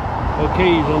 okay,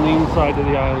 he's on the inside of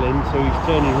the island, so he's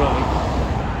turning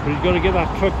right. But he's got to get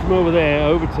that truck from over there,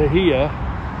 over to here.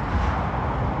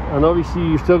 And obviously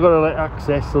you've still got to let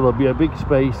access, so there'll be a big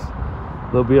space.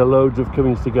 There'll be a loads of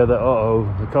comings together. Uh-oh,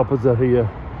 the coppers are here.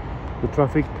 The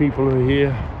traffic people are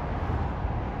here.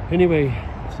 Anyway,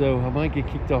 so I might get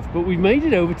kicked off. But we've made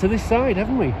it over to this side,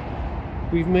 haven't we?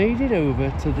 We've made it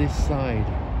over to this side.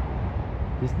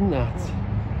 Isn't that?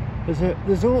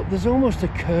 There's almost a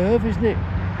curve, isn't it?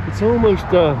 It's almost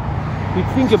you'd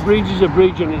think a bridge is a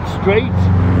bridge and it's straight,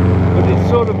 but it's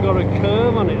sort of got a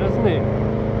curve on it, hasn't it?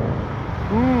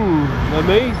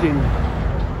 Amazing.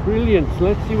 Brilliant.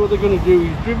 Let's see what they're going to do.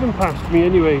 He's driven past me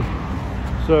anyway.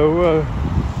 So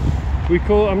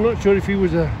I'm not sure if he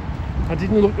was I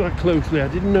didn't look that closely. I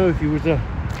didn't know if he was a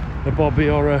bobby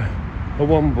or a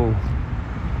womble.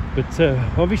 But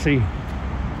obviously,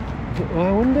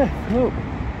 I wonder, look,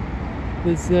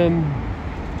 there's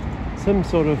some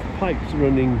sort of pipes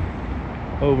running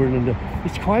over and under.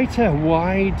 It's quite a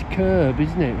wide curve,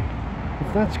 isn't it?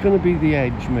 If that's going to be the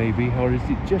edge maybe, or is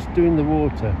it just doing the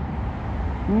water?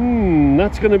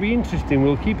 That's going to be interesting.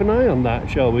 We'll keep an eye on that,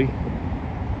 shall we?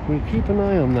 We'll keep an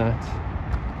eye on that.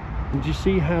 And you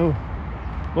see how,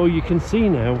 oh, you can see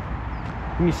now,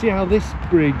 and you see how this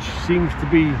bridge seems to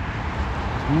be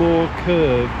more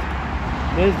curved.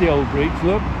 There's the old bridge,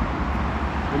 look,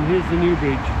 and here's the new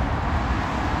bridge.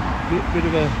 Bit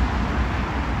of a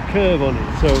curve on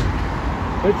it. So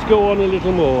let's go on a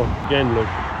little more. Again, look,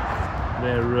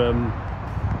 they're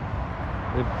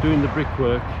doing the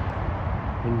brickwork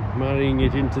and marrying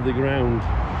it into the ground.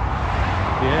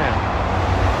 Yeah.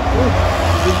 Oh,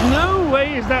 there's no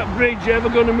way is that bridge ever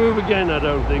going to move again, I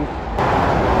don't think.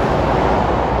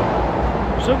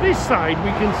 So this side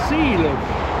we can see, look,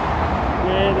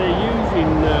 yeah, they're using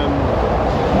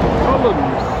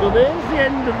columns. So there's the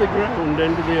end of the ground,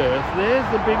 end of the earth. There's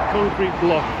the big concrete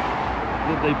block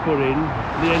that they put in,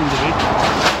 the end of it.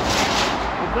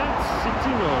 But that's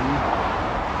sitting on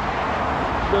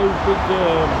those big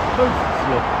posts,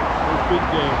 look. Those big,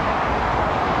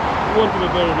 for want of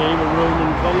a better name, a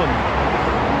Roman column.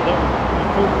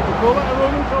 Would you call that a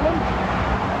Roman column?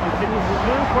 You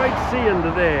can't quite see under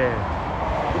there.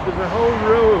 But there's a whole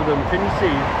row of them, can you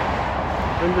see?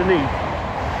 Underneath.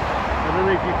 I don't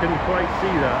know if you can quite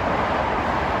see that.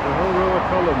 A whole row of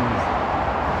columns.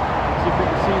 Let's see if we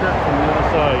can see that from the other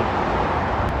side.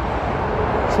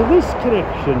 So this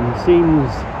connection seems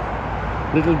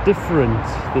a little different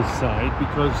this side,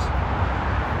 because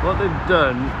what they've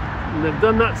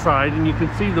done that side, and you can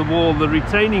see the wall, the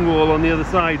retaining wall on the other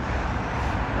side.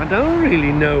 I don't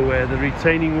really know where the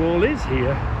retaining wall is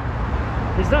here.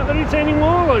 Is that the retaining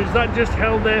wall, or is that just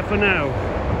held there for now?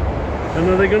 And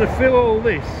are they going to fill all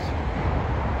this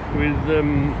with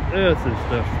earth and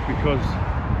stuff? Because,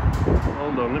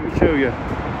 hold on, let me show you.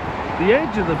 The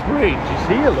edge of the bridge is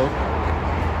here, look.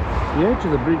 The edge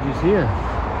of the bridge is here.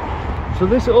 So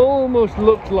this almost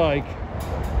looked like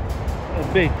a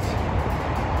bit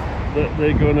that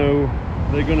they're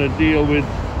gonna deal with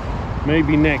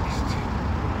maybe next.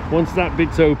 Once that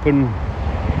bit's open,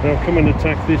 they'll come and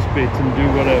attack this bit and do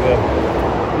whatever.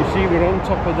 You see, we're on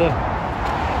top of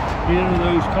here are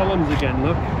those columns again,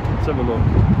 look. Let's have a look.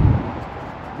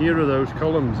 Here are those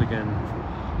columns again.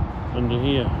 Under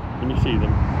here. Can you see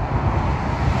them?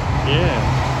 Yeah.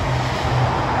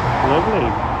 Lovely.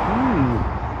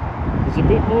 There's a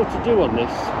bit more to do on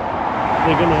this.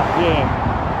 They're gonna, yeah.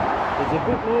 There's a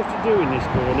bit more to do in this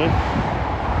corner.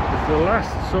 It's the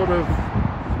last sort of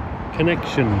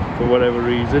connection for whatever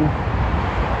reason.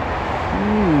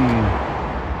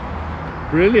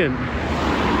 Brilliant.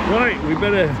 Right, we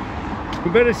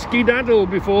better skedaddle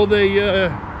before they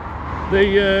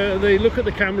look at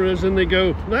the cameras and they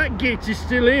go, that git is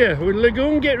still here, we'll go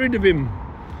and get rid of him.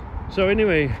 So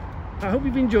anyway, I hope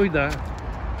you've enjoyed that.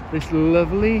 This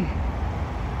lovely,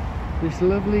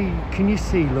 can you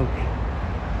see, look,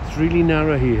 it's really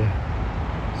narrow here.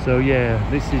 So yeah,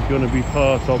 this is going to be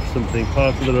part of something,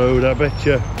 part of the road. I bet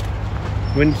you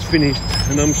when it's finished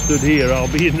and I'm stood here, I'll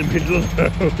be in the middle of the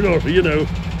road, or you know.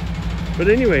 But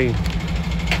anyway,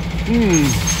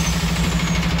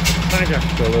 side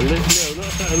axle, no,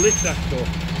 not that, a lift axle.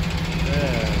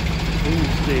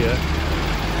 Steer,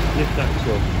 lift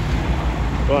axle.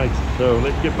 Right, so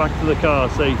let's get back to the car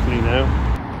safely now.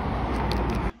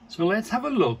 So let's have a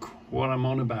look what I'm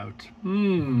on about.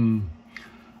 I'm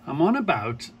on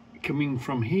about coming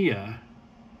from here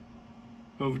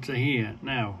over to here.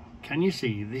 Now, can you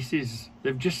see,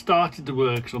 they've just started the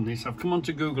works on this. I've come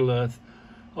onto Google Earth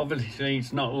obviously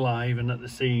it's not live, and at the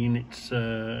scene it's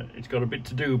got a bit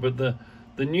to do, but the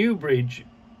new bridge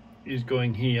is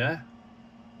going here,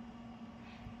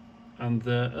 and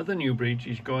the other new bridge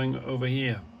is going over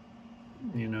here.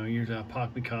 You know, usually I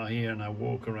park my car here and I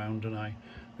walk around, and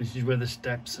this is where the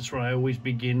steps, that's where I always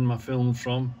begin my films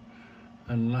from.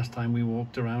 And last time we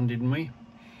walked around, didn't we?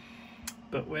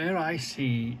 But where I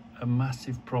see a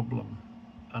massive problem,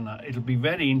 and it'll be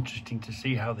very interesting to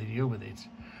see how they deal with it.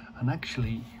 And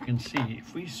actually you can see,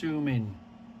 if we zoom in,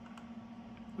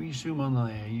 we zoom on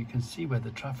there, you can see where the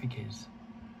traffic is.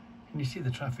 Can you see the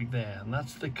traffic there? And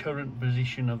that's the current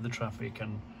position of the traffic,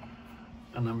 and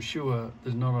I'm sure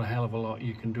there's not a hell of a lot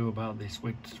you can do about this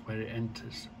where it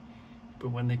enters.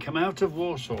 But when they come out of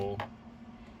Warsaw,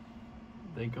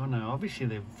 they're gonna, obviously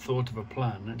they've thought of a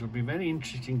plan. It'll be very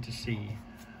interesting to see,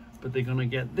 but they're gonna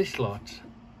get this lot,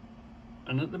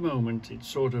 and at the moment it's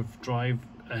sort of drive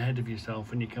ahead of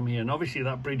yourself when you come here, and obviously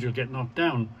that bridge will get knocked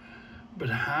down, but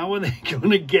how are they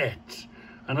gonna get,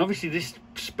 and obviously this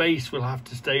space will have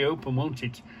to stay open, won't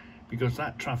it, because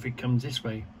that traffic comes this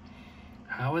way.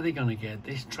 How are they going to get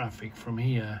this traffic from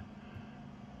here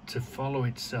to follow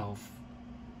itself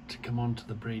to come onto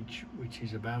the bridge, which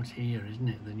is about here, isn't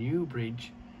it? The new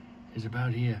bridge is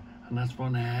about here, and that's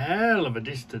one hell of a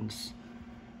distance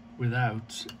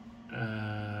without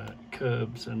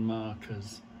curbs and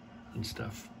markers and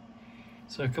stuff.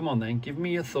 So come on then, give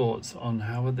me your thoughts on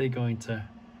how are they going to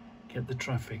get the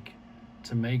traffic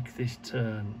to make this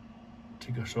turn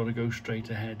to go, sort of go straight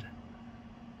ahead,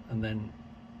 and then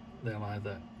they'll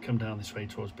either come down this way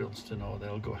towards Bilston, or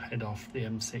they'll go head off the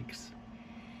M6.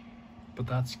 But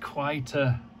that's quite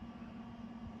a...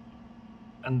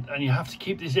 And you have to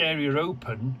keep this area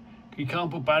open. You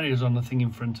can't put barriers on the thing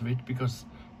in front of it, because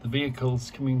the vehicles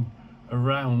coming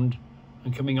around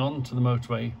and coming onto the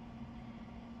motorway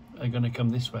are going to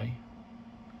come this way.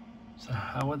 So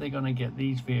how are they going to get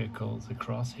these vehicles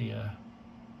across here,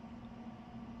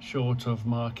 short of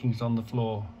markings on the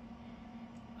floor?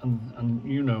 And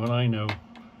you know, and I know,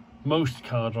 most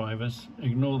car drivers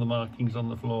ignore the markings on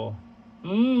the floor.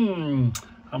 I'm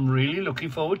really looking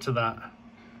forward to that.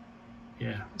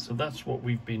 Yeah, so that's what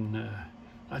we've been,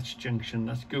 that's junction,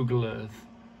 that's Google Earth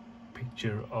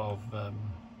picture of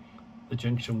the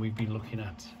junction we've been looking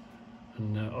at.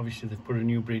 And obviously they've put a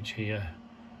new bridge here.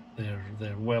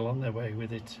 They're well on their way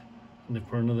with it. And they've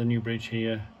put another new bridge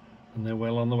here, and they're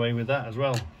well on the way with that as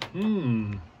well.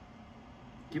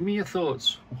 Give me your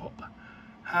thoughts.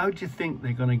 How do you think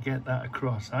they're going to get that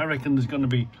across? I reckon there's going to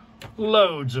be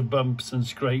loads of bumps and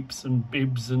scrapes and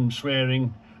bibs and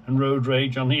swearing and road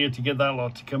rage on here to get that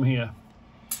lot to come here.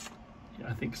 Yeah,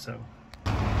 I think so.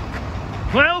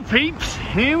 Well, peeps,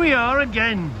 here we are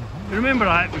again. Remember,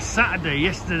 it was Saturday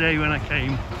yesterday when I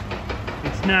came.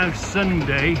 It's now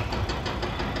Sunday.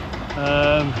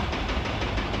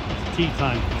 It's tea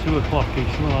time, 2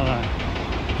 o'clock-ish, something like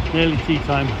that. Nearly tea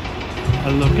time.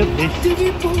 And look at this,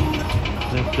 they've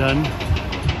done,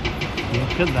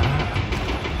 look at that,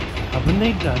 haven't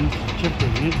they done such a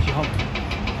brilliant job?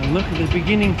 And look, they're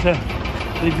beginning to,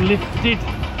 they've lifted,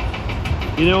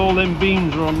 you know, all them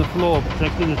beams are on the floor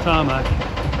protecting the tarmac,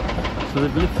 so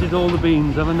they've lifted all the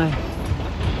beams, haven't they,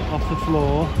 off the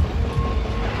floor.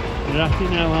 They're at it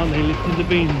now, aren't they, lifting the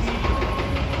beams,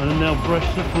 and then they'll brush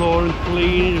the floor and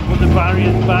clean it and put the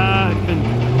barriers back, and,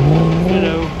 you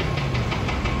know,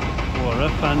 what a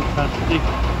fantastic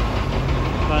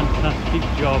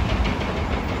job.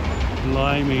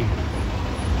 Blimey.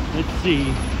 Let's see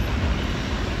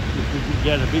if we can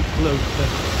get a bit closer.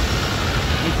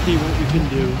 Let's see what we can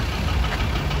do.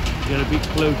 Get a bit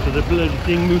closer. The bloody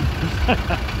thing moves.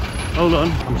 Hold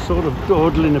on. I'm sort of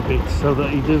dawdling a bit so that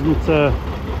he doesn't,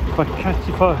 if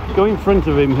I go in front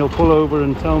of him, he'll pull over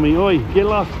and tell me, oi, get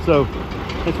lost. So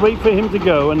let's wait for him to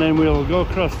go, and then we'll go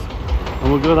across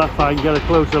and we'll go that far and get a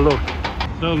closer look.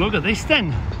 So look at this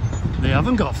then. They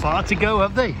haven't got far to go,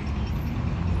 have they?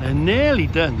 They're nearly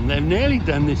done. They've nearly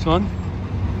done this one.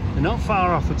 They're not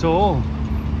far off at all.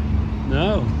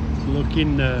 No, it's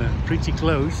looking pretty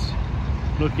close.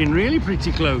 Looking really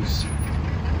pretty close.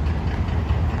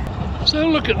 So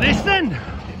look at this then.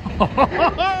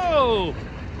 Oh,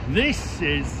 this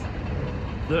is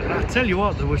I tell you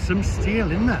what, there was some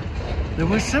steel in that. There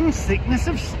was some thickness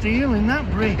of steel in that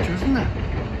bridge, wasn't there?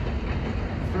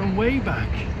 From way back.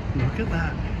 Look at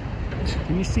that.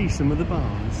 Can you see some of the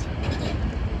bars?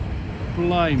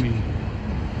 Blimey.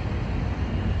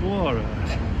 What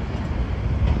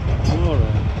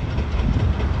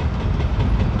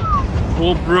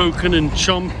all broken and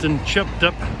chomped and chopped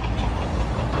up.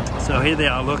 So here they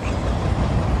are, look.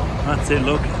 That's it,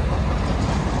 look.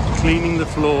 Cleaning the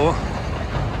floor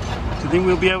to think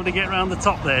we'll be able to get around the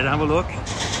top there and have a look?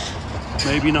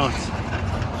 Maybe not.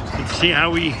 Let's see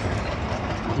how we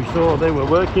saw they were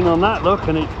working on that, look,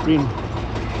 and it's been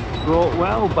brought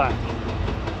well back.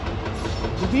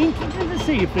 It'd be interesting to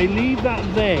see if they leave that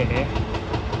there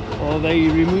or they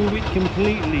remove it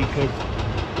completely, because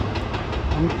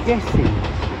I'm guessing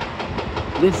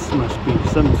this must be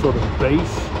some sort of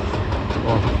base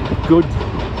or good,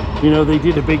 you know, they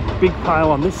did a big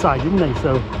pile on this side, didn't they?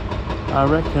 So I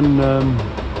reckon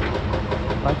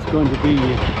that's going to be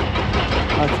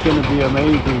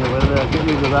amazing. Whether they'll get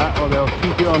rid of that or they'll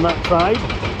keep it on that side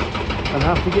and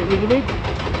have to get rid of it.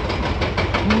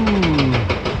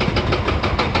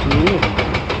 Yeah.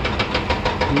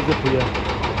 He's up here.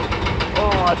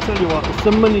 Oh, I tell you what, there's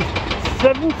some money.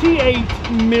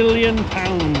 £78 million.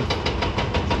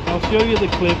 I'll show you the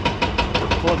clip,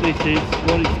 what this is,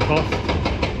 what it's cost.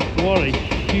 What a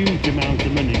huge amount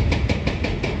of money.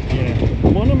 Yeah.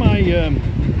 One of my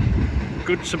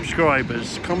good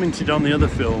subscribers commented on the other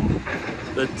film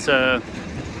that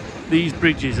these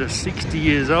bridges are 60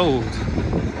 years old.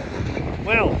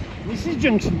 Well, this is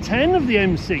junction 10 of the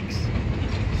M6.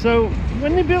 So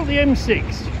when they built the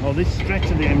M6, or this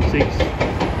stretch of the M6,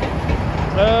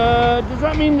 does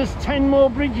that mean there's 10 more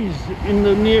bridges in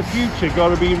the near future got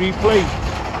to be replaced?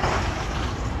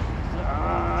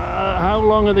 How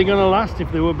long are they going to last if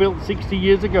they were built 60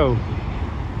 years ago?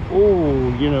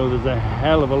 Oh, you know, there's a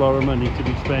hell of a lot of money to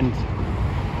be spent.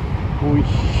 Oh, a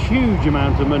huge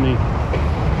amount of money,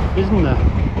 isn't there?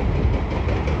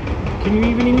 Can you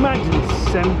even imagine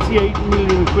 78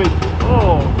 million quid?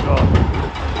 Oh, God.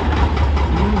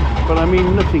 But I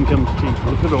mean, nothing comes cheap.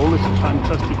 Look at all this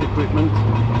fantastic equipment.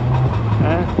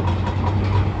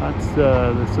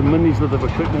 There's some money's worth of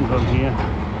equipment on here.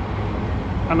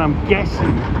 And I'm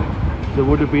guessing there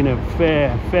would have been a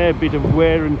fair bit of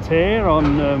wear and tear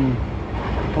on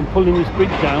pulling this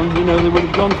bridge down. You know, they would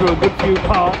have gone through a good few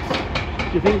parts.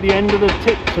 Do you think the end of the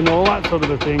tips and all that sort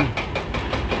of a thing?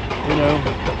 You know,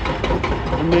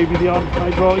 and maybe the odd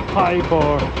hydraulic pipe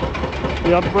or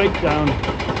the odd breakdown.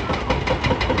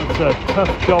 It's a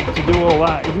tough job to do all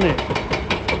that, isn't it?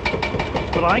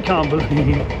 But I can't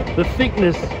believe the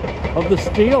thickness of the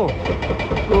steel.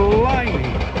 Blimey.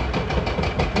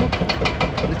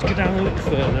 Let's go down a little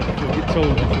further. We'll get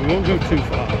told we won't go too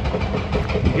far.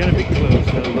 We'll get a bit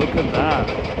closer. Look at that.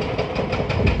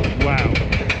 Wow.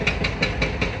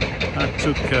 That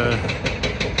took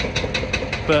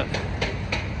but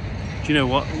do you know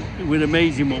what? We're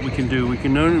amazing what we can do. We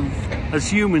can only, as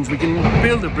humans, we can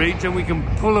build a bridge and we can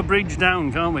pull a bridge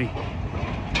down, can't we?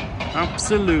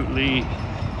 Absolutely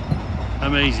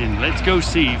amazing. Let's go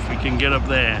see if we can get up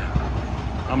there.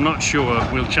 I'm not sure.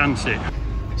 We'll chance it.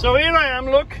 So here I am,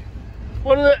 look.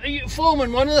 One of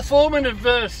the foremen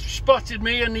have spotted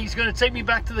me, and he's going to take me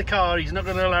back to the car. He's not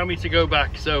going to allow me to go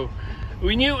back. So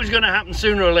we knew it was going to happen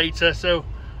sooner or later. So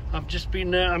I've just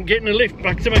been, I'm getting a lift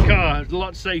back to my car. It's a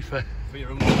lot safer.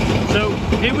 So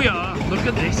here we are. Look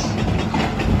at this.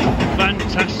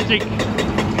 Fantastic.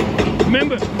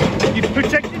 Remember, you've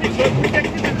protected it. We've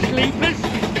protected the sleepers.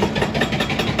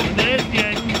 And there's the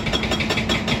end.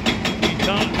 You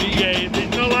can't be,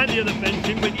 it's not like the other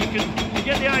fencing, but you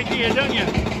get the idea, don't you?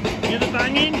 Hear the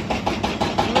banging?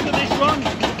 Look at this one.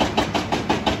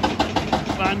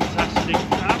 Fantastic.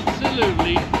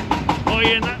 Absolutely. Oh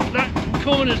yeah, that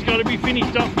corner's got to be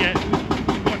finished off yet.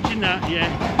 Watching that, yeah.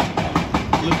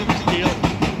 Look at the steel.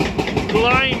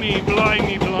 Blimey,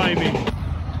 blimey, blimey.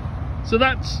 So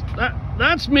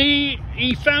that's me.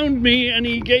 He found me and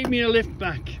he gave me a lift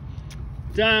back.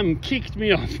 Damn, kicked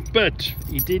me off, but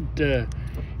he did.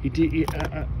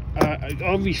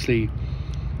 Obviously,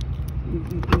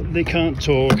 they can't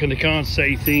talk and they can't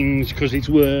say things because it's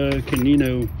work, and you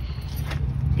know.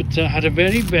 But I had a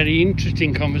very, very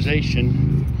interesting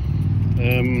conversation,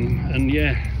 and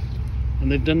yeah,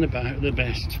 and they've done the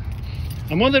best.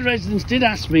 And one of the residents did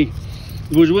ask me,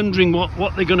 was wondering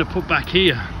what they're going to put back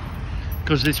here,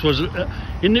 because this was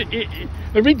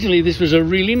originally this was a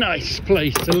really nice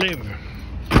place to live,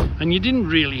 and you didn't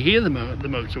really hear the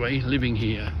motorway living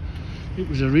here. It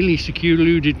was a really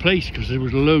secluded place because there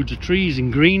was loads of trees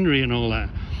and greenery and all that.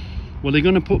 Well, they're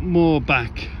going to put more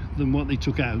back than what they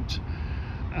took out,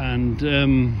 and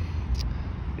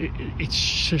it's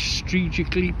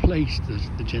strategically placed, as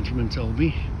the gentleman told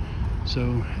me.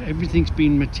 So everything's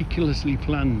been meticulously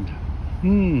planned.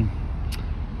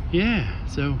 Yeah,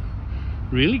 so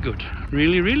really good,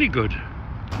 really good.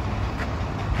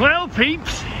 Well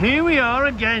peeps, here we are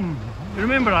again.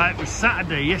 Remember, it was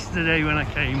Saturday yesterday when I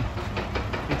came.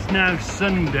 It's now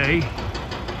Sunday.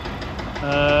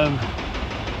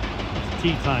 It's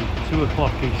tea time, 2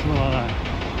 o'clock-ish, something like that.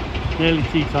 nearly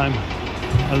tea time.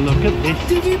 And look at this.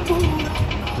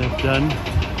 They've done.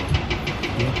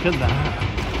 Look at that.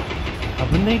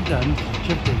 Haven't they done such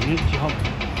a brilliant job?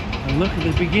 And look,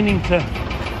 they're beginning to.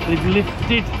 They've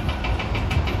lifted.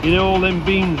 You know, all them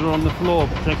beams are on the floor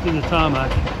protecting the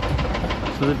tarmac.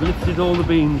 So they've lifted all the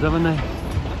beams, haven't they?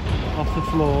 Off the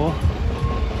floor.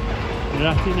 They're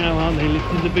at it now, aren't they?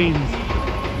 Lifting the beams.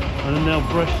 And then they'll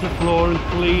brush the floor and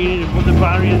clean it, put the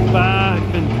barriers back,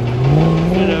 and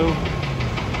you know,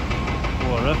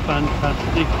 what a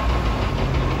fantastic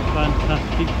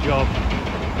job.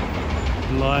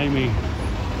 Blimey.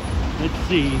 Let's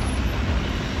see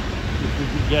if we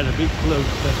can get a bit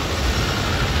closer.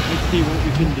 Let's see what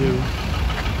we can do.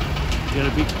 Get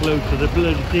a bit closer. The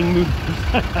bloody thing moves.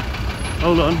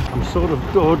 Hold on. I'm sort of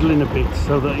dawdling a bit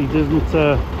so that he doesn't.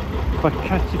 If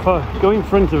I go in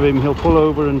front of him, he'll pull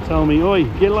over and tell me, "Oi,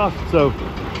 get lost." So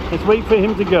let's wait for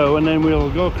him to go, and then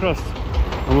we'll go across,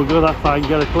 and we'll go that far and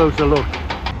get a closer look.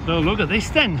 So look at this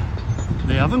then.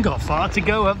 They haven't got far to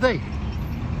go, have they?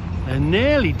 They're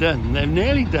nearly done. They've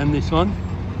nearly done this one.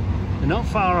 They're not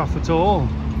far off at all.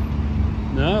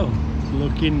 No, it's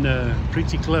looking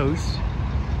pretty close.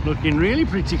 Looking really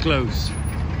pretty close.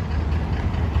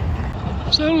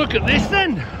 So look at this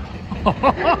then.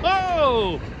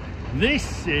 Oh,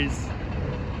 this is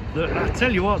I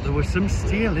tell you what, there was some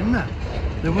steel in that.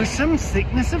 There was some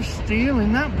thickness of steel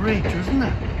in that bridge, wasn't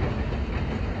there?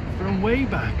 From way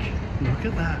back. Look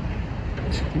at that.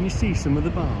 Can you see some of the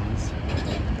bars?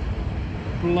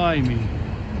 Blimey.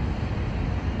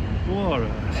 What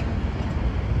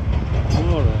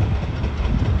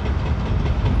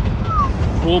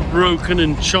all broken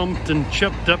and chomped and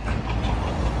chopped up.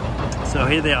 So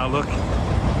here they are, look.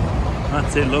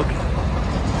 That's it, look.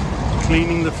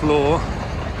 Cleaning the floor.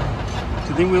 Do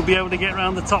you think we'll be able to get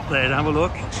around the top there to have a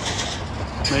look?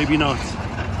 Maybe not.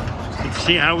 Let's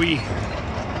see how we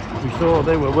saw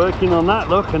they were working on that,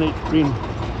 look, and it's been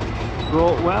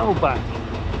brought well back.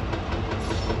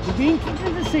 It'd be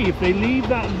interesting to see if they leave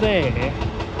that there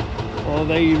or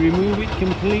they remove it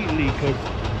completely, because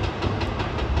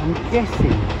I'm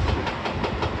guessing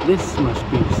this must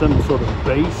be some sort of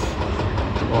base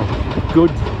or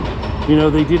good. You know,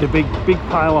 they did a big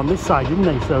pile on this side, didn't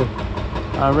they? So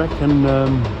I reckon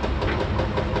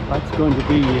that's going to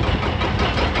be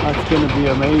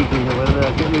amazing. Whether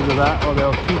they'll get rid of that or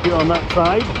they'll keep it on that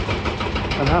side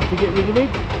and have to get rid of it.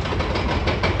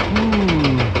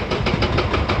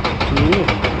 Yeah.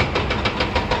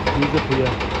 He's up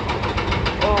here.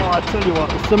 Oh, I tell you what,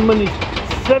 some money.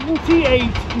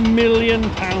 £78 million.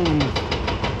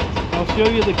 I'll show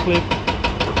you the clip.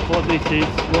 What this is,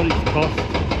 what it's cost.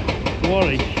 What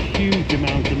a huge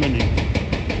amount of money.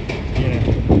 Yeah.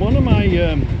 One of my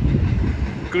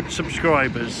good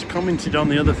subscribers commented on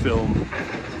the other film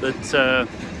that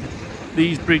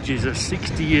these bridges are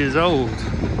 60 years old.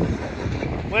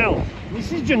 Well,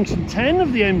 this is junction 10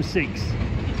 of the M6.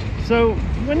 So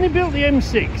when they built the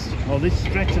M6, or this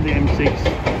stretch of the M6,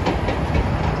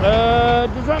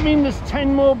 does that mean there's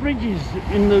 10 more bridges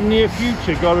in the near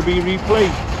future got to be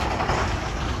replaced?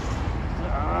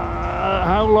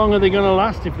 How long are they going to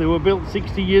last if they were built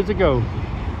 60 years ago?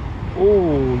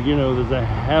 Oh, you know, there's a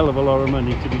hell of a lot of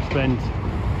money to be spent.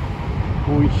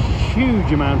 Oh, a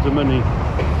huge amount of money,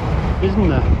 isn't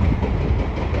there?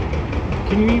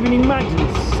 Can you even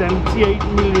imagine 78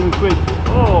 million quid?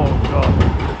 Oh, God.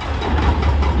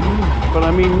 But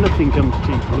I mean, nothing comes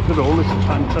cheap. Look at all this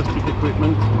fantastic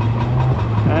equipment.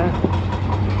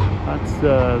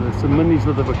 There's some money's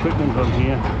worth of equipment on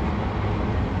here.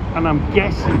 And I'm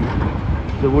guessing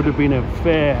there would have been a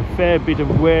fair bit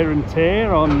of wear and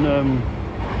tear on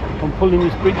pulling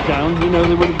this bridge down. You know,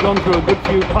 they would have gone through a good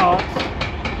few parts.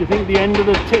 Do you think the end of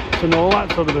the tips and all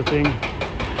that sort of a thing?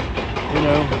 You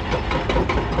know,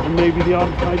 and maybe the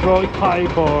odd hydraulic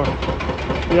pipe or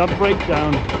the odd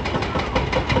breakdown.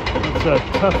 It's a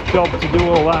tough job to do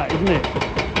all that, isn't it?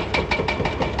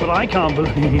 But I can't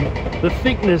believe the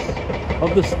thickness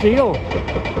of the steel.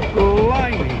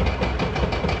 Blimey.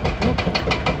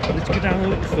 Let's go down a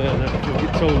little further. We'll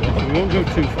get told we won't go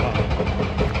too far.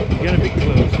 We'll get a bit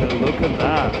closer. Look at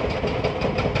that.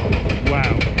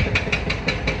 Wow.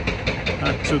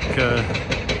 That took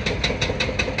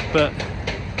but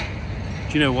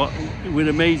do you know what? We're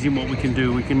amazing what we can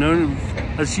do. We can,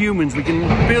 as humans, we can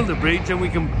build a bridge and we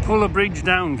can pull a bridge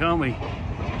down, can't we?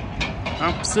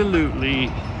 Absolutely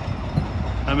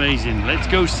amazing. Let's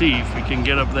go see if we can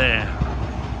get up there.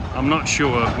 I'm not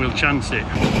sure, we'll chance it.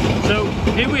 So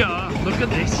here we are, look at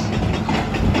this.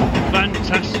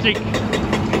 Fantastic.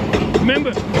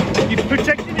 Remember, you've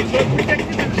protected it, we've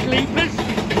protected the sleepers.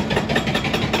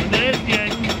 And there's the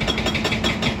end.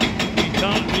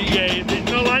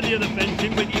 like the other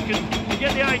fencing, but you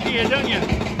get the idea, don't you?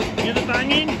 Hear the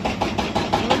banging?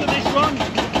 Look at this one.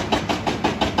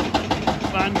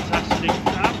 Fantastic,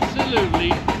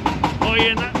 absolutely. Oh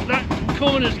yeah, that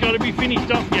corner's got to be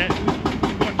finished off yet.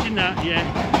 Watching that, yeah.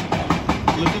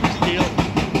 Look at the steel.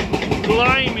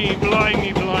 Blimey,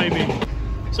 blimey, blimey.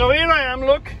 So here I am,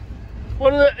 look.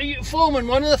 One of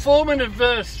the foremen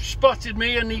have spotted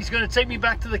me, and he's going to take me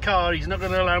back to the car. He's not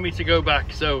going to allow me to go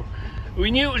back. So we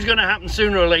knew it was going to happen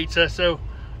sooner or later. So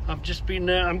I've just been,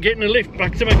 I'm getting a lift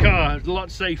back to my car. It's a lot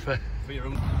safer.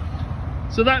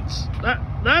 So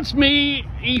that's me.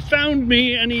 He found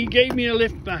me and he gave me a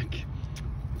lift back.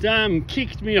 Damn,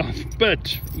 kicked me off,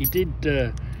 but he did.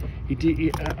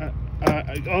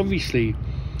 Obviously,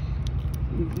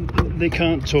 they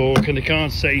can't talk and they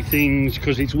can't say things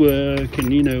because it's work,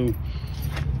 and you know.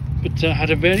 But I had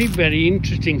a very, very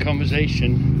interesting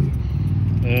conversation,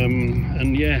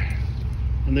 and yeah,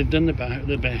 and they've done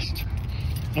the best.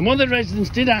 And one of the residents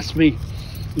did ask me,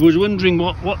 was wondering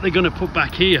what they're going to put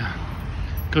back here,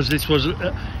 because this was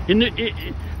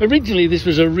originally this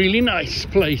was a really nice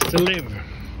place to live,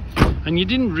 and you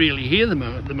didn't really hear the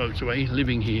motorway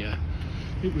living here.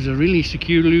 It was a really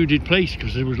secluded place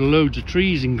because there was loads of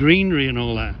trees and greenery and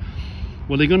all that.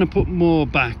 Well, they're going to put more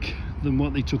back than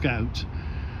what they took out,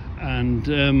 and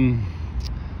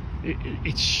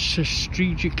it's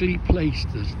strategically placed,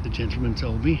 as the gentleman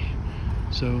told me.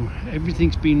 So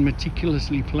everything's been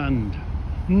meticulously planned.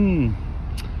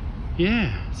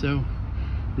 Yeah, so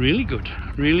really good,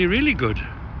 really good.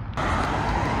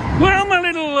 Well, my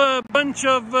little bunch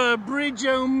of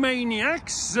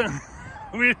bridge-o-maniacs,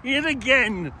 we're here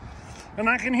again, and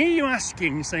I can hear you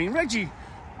asking, saying, Reggie,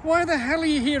 why the hell are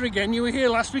you here again? You were here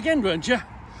last weekend, weren't you?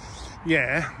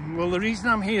 Yeah, well, the reason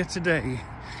I'm here today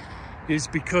is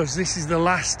because this is the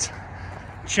last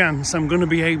chance I'm going to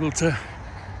be able to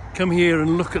come here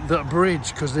and look at that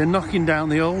bridge, because they're knocking down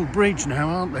the old bridge now,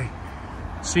 aren't they?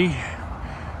 See,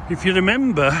 if you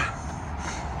remember,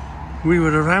 we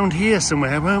were around here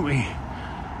somewhere, weren't we?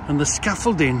 And the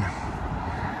scaffolding,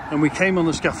 and we came on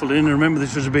the scaffolding, and remember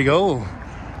this was a big hole.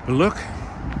 But look,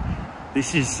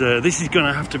 this is going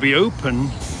to have to be open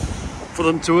for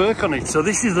them to work on it. So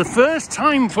this is the first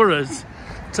time for us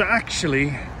to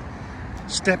actually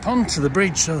step onto the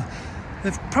bridge. So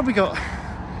they've probably got,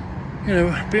 you know,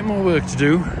 a bit more work to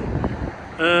do,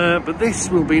 but this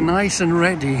will be nice and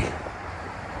ready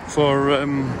for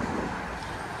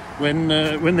when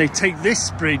they take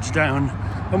this bridge down.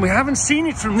 And we haven't seen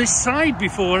it from this side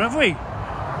before, have we?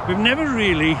 We've never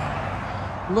really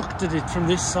looked at it from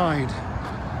this side.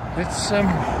 Let's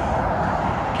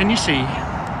can you see?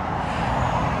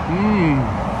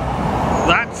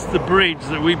 That's the bridge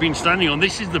that we've been standing on.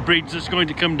 This is the bridge that's going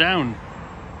to come down.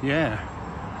 Yeah.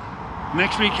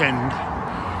 Next weekend.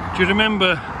 Do you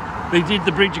remember they did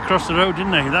the bridge across the road,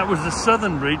 didn't they? That was the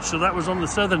southern bridge, so that was on the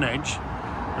southern edge.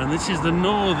 And this is the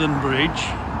northern bridge,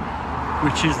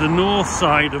 which is the north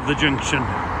side of the junction.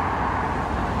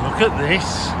 Look at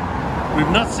this.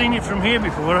 We've not seen it from here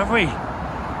before, have we?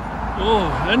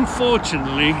 Oh,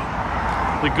 unfortunately,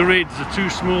 the grids are too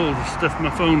small to stuff my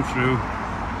phone through.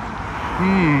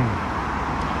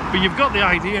 But you've got the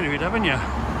idea of it, haven't you?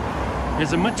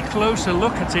 There's a much closer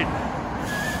look at it.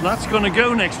 That's going to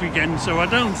go next weekend, so I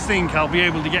don't think I'll be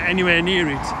able to get anywhere near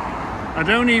it. I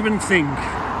don't even think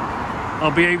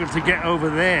I'll be able to get over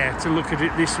there to look at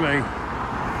it this way.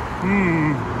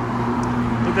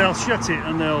 But they'll shut it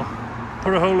and they'll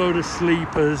put a whole load of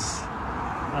sleepers,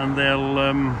 and they'll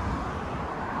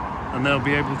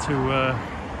be able to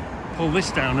pull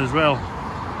this down as well.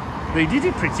 They did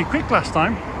it pretty quick last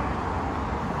time.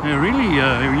 They really,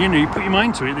 you know, you put your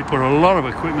mind to it, they put a lot of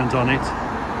equipment on it,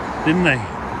 didn't they?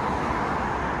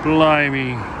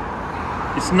 Blimey.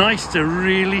 It's nice to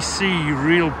really see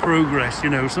real progress, you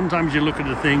know. Sometimes you look at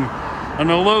a thing, and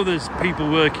although there's people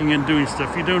working and doing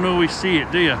stuff, you don't always see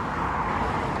it, do you?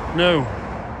 No.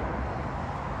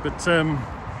 But,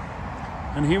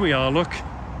 and here we are, look.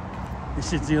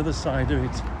 This is the other side of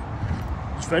it.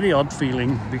 It's very odd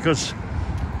feeling, because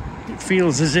it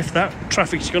feels as if that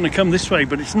traffic's going to come this way,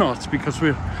 but it's not, because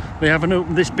they haven't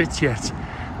opened this bit yet.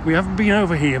 We haven't been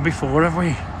over here before, have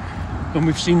we? And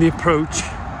we've seen the approach.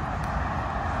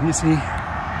 And you see,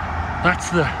 that's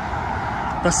the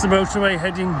motorway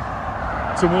heading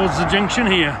towards the junction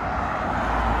here.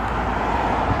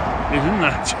 Isn't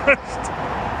that just?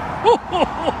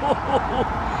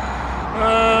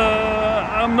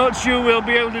 I'm not sure we'll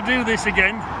be able to do this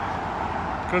again,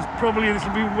 because probably this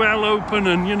will be well open,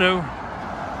 and you know.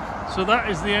 So that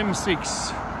is the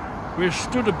M6. We're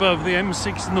stood above the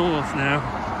M6 North now.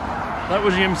 That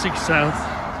was the M6 South.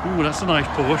 Ooh, that's a nice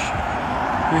Porsche.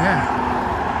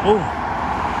 Yeah. Oh,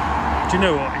 do you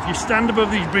know what? If you stand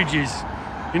above these bridges,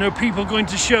 you know, people going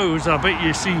to shows, I bet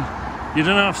you see, you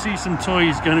don't have to see some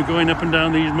toys going up and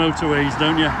down these motorways,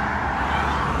 don't you?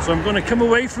 So I'm going to come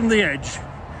away from the edge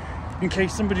in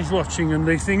case somebody's watching and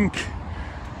they think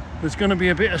there's going to be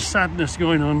a bit of sadness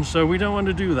going on, so we don't want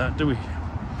to do that, do we?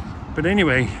 But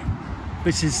anyway,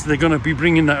 they're going to be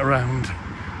bringing that around,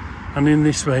 and in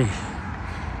this way,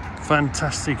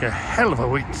 fantastic, a hell of a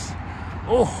width.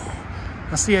 Oh,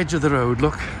 that's the edge of the road,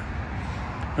 look,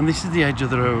 and this is the edge of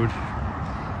the road.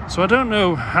 So I don't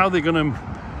know how they're going to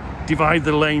divide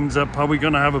the lanes up. Are we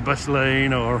going to have a bus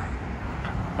lane, or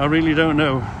I really don't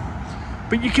know.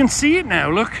 But you can see it now,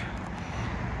 look.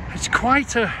 It's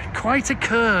quite a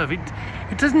curve.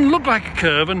 It doesn't look like a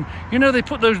curve, and you know they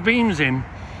put those beams in.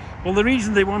 Well, the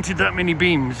reason they wanted that many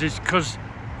beams is because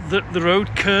the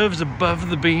road curves above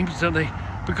the beams, don't they?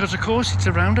 Because of course it's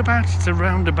a roundabout. It's a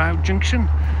roundabout junction.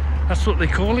 That's what they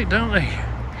call it, don't they?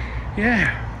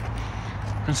 Yeah.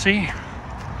 And see,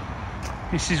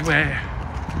 this is where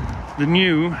the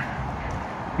new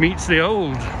meets the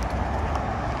old.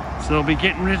 So they'll be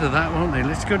getting rid of that, won't they?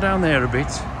 Let's go down there a bit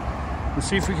and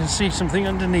see if we can see something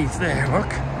underneath there. Look,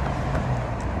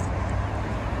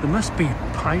 there must be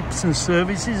pipes and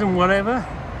services and whatever.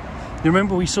 You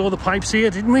remember we saw the pipes here,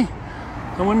 didn't we?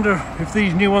 I wonder if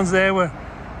these new ones there were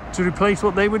to replace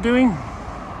what they were doing.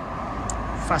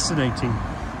 Fascinating,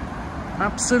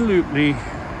 absolutely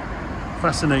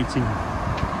fascinating.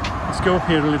 Let's go up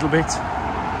here a little bit.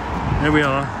 There we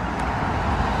are.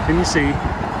 Can you see?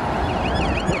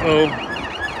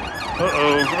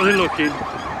 Are they looking?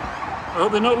 Oh,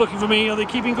 they're not looking for me. Are they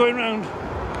keeping going round?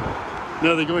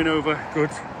 No, they're going over. Good.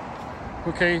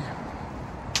 Okay.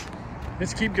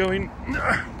 Let's keep going.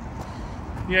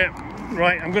 Yeah,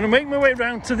 right. I'm going to make my way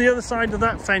round to the other side of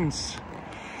that fence.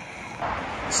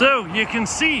 So you can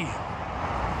see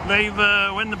they've,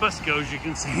 when the bus goes, you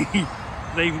can see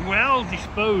they've well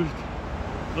disposed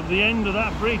of the end of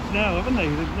that bridge now, haven't they?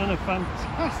 They've done a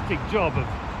fantastic job of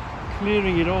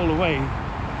clearing it all away,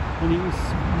 and you can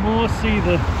more see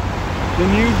the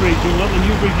new bridge and what the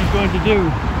new bridge is going to do.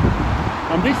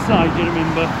 On this side, you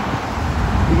remember,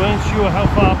 we weren't sure how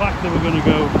far back they were going to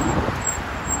go.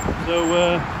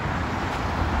 So,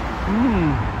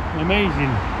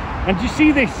 amazing. And do you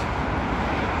see this?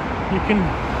 You can,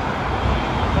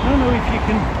 I don't know if you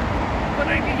can, I don't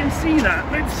know if you can see that.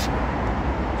 Let's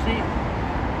see.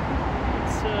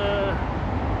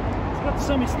 It's got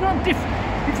some, it's not different.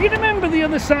 If you remember the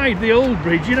other side, the old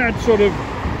bridge, it had sort of,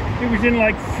 it was in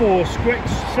like four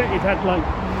squares, it had like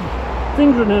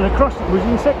things running across it, was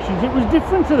in sections. It was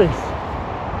different to this.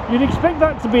 You'd expect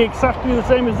that to be exactly the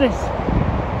same as this,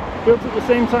 built at the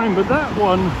same time, but that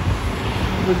one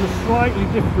was a slightly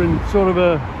different sort of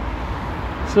a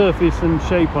surface and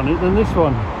shape on it than this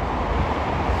one.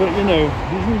 But you know,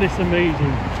 isn't this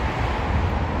amazing?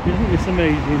 Isn't this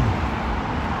amazing?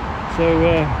 So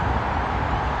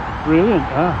brilliant.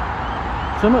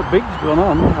 Something big's gone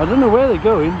on. I don't know where they're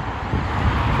going.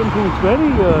 Something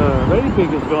very big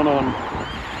has gone on.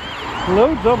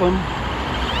 Loads of them.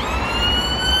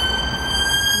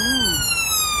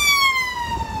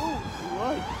 Oh,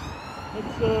 right.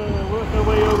 Let's work our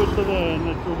way over to there and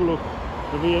let's have a look.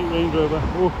 The V8 Range Rover.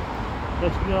 Oh,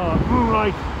 let's go.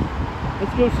 Right.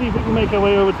 Let's go see if we can make our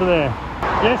way over to there.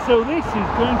 Yeah, so this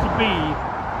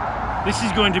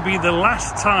is going to be the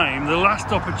last time, the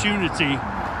last opportunity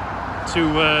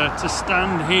to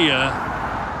stand here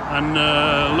and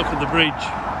look at the bridge.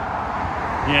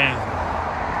 Yeah.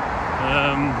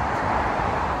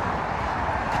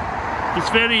 It's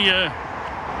very.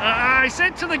 I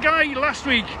said to the guy last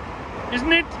week,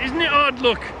 isn't it odd?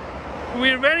 Look,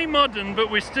 we're very modern, but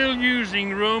we're still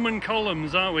using Roman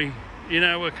columns, aren't we, in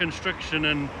our construction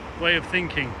and way of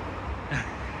thinking.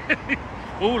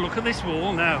 Oh, look at this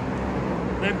wall now.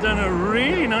 They've done a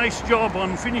really nice job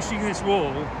on finishing this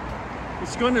wall.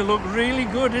 It's going to look really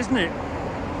good, isn't it?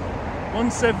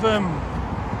 Once they've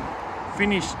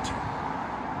finished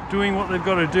doing what they've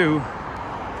got to do.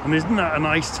 And isn't that a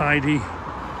nice tidy?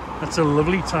 That's a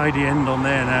lovely tidy end on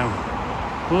there now.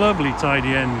 Lovely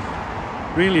tidy end.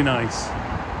 Really nice.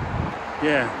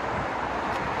 Yeah.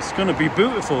 It's going to be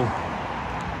beautiful.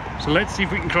 So let's see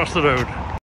if we can cross the road.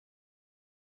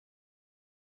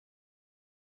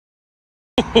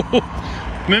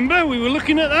 Remember, we were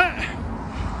looking at that.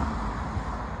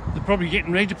 They're probably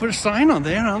getting ready to put a sign on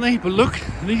there, aren't they? But look,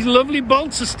 these lovely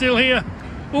bolts are still here.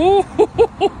 Oh,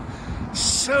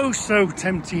 so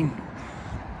tempting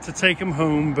to take them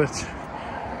home, but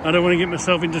I don't want to get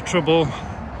myself into trouble.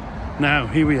 Now,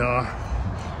 here we are.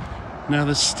 Now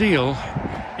the steel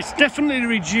it's definitely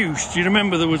reduced. You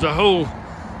remember there was a whole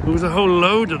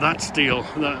load of that steel.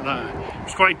 That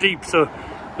was quite deep, so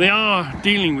they are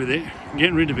dealing with it,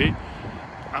 getting rid of it.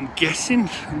 I'm guessing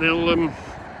they'll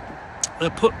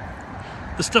put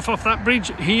the stuff off that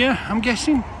bridge here, I'm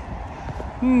guessing.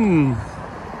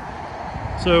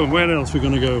 So where else we're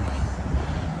going to go?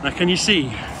 Now can you see?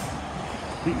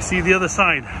 You can see the other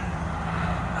side.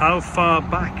 How far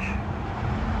back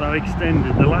that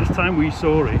extended. The last time we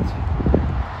saw it,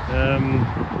 there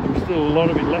was still a lot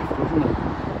of it left, wasn't there?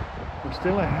 There was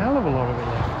still a hell of a lot of it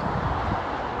left.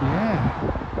 Yeah.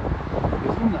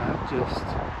 Isn't that just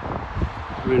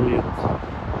brilliant?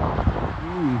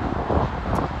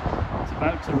 It's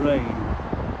about to rain.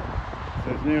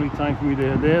 So it's nearly time for me to...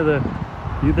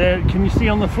 You there? Can you see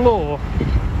on the floor?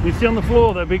 You see on the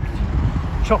floor that big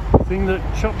chop thing that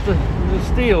chops the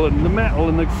steel and the metal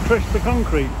and crushed the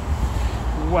concrete.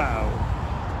 Wow.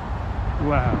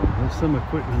 Wow. There's some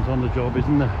equipment on the job,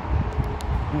 isn't there?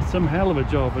 That's some hell of a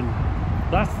job, and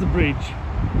that's the bridge.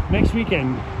 Next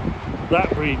weekend, that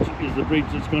bridge is the bridge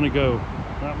that's going to go.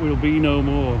 That will be no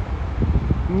more.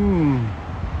 And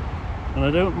I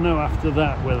don't know after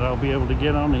that whether I'll be able to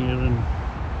get on here and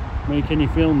make any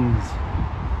films.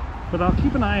 But I'll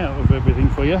keep an eye out of everything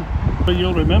for you. But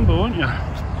you'll remember, won't you?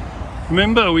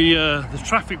 Remember, the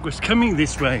traffic was coming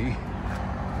this way.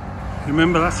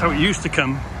 Remember, that's how it used to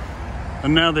come.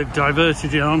 And now they've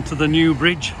diverted it onto the new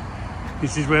bridge.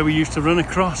 This is where we used to run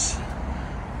across.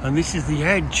 And this is the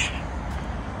edge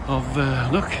of,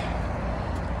 look,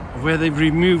 of where they've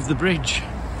removed the bridge.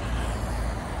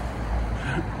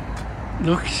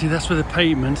 Look, see, that's where the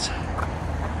pavement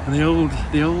and the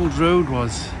old road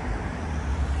was.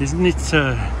 Isn't it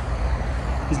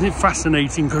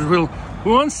fascinating? Because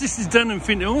once this is done and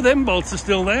finished, oh, them bolts are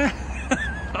still there.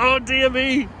 Oh dear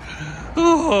me.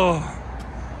 Oh,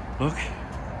 look.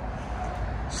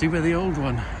 See where the old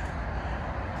one.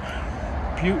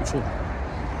 Beautiful.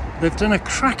 They've done a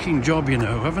cracking job, you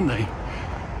know, haven't they?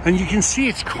 And you can see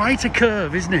it's quite a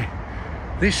curve, isn't it?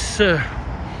 This,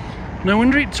 no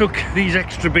wonder it took these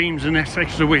extra beams and this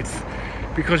extra width,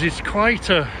 because it's quite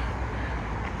a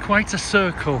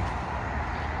circle.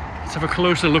 Let's have a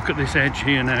closer look at this edge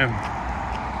here now.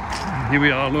 Here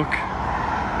we are, look.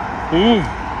 Ooh,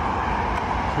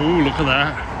 look at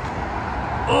that.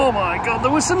 Oh my God,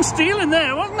 there was some steel in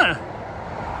there, wasn't there?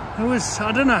 There was,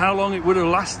 I don't know how long it would have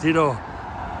lasted, or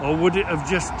would it have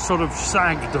just sort of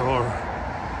sagged, or,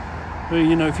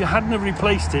 you know, if you hadn't have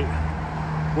replaced it,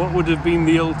 what would have been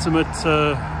the ultimate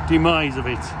demise of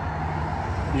it?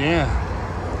 Yeah.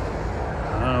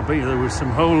 I bet you there was some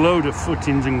whole load of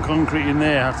footings and concrete in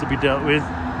there had to be dealt with.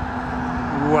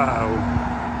 Wow.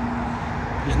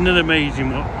 Isn't it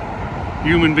amazing what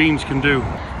human beings can do?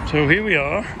 So here we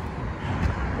are.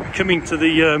 We're coming to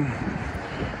the...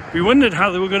 we wondered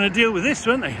how they were going to deal with this,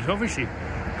 weren't they? Obviously,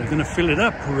 they're going to fill it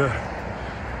up.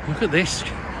 Look at this.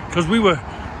 Because we were...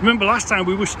 Remember last time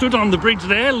we were stood on the bridge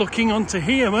there looking onto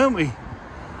here, weren't we?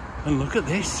 And look at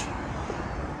this.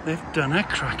 They've done a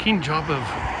cracking job of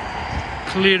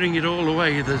clearing it all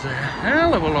away. There's a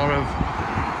hell of a lot of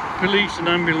police and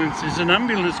ambulances. An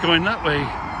ambulance going that way.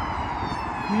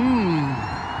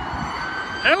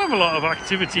 Hell of a lot of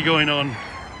activity going on.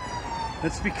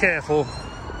 Let's be careful.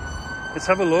 Let's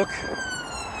have a look.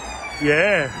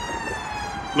 Yeah.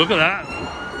 Look at that.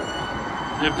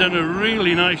 They've done a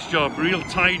really nice job, real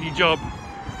tidy job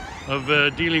of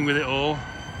dealing with it all.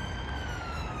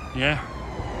 Yeah.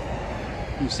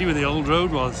 You can see where the old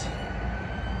road was.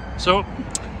 So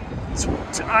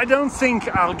I don't think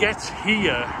I'll get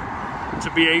here to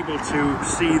be able to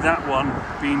see that one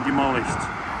being demolished.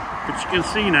 But you can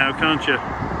see now, can't you?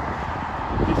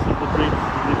 This is the bridge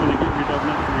they're going to get rid of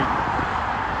next week.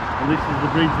 And this is the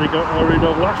bridge they got rid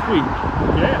of last week.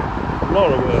 Yeah, a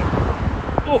lot of work.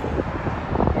 Oh,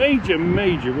 major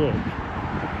work.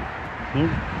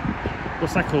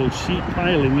 What's that called? Sheet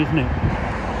piling, isn't it?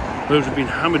 Those have been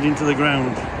hammered into the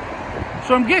ground.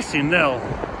 So I'm guessing they'll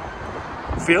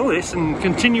fill this and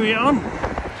continue it on.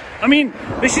 I mean,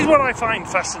 this is what I find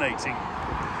fascinating.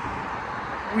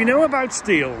 We know about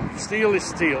steel. Steel is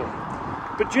steel.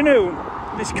 But you know,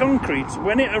 this concrete,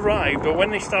 when it arrived or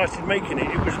when they started making it,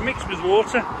 it was mixed with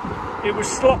water. It was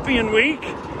sloppy and weak.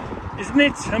 Isn't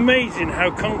it amazing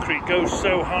how concrete goes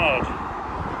so hard?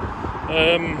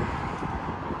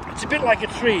 It's a bit like a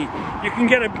tree. You can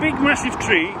get a big massive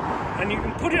tree and you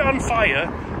can put it on fire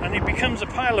and it becomes a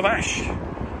pile of ash.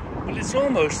 But it's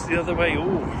almost the other way.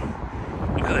 Oh,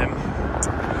 look at them.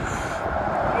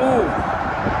 Oh,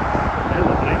 they're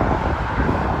lovely.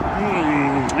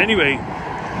 Anyway,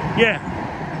 yeah.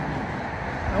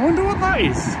 I wonder what that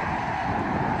is.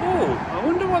 Oh, I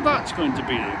wonder what that's going to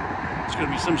be. It's going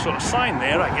to be some sort of sign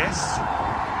there, I guess.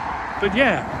 But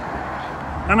yeah,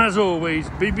 and as always,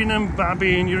 bibbing and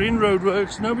babbing, you're in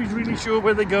roadworks, nobody's really sure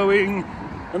where they're going,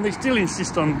 and they still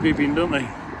insist on bibbing, don't they?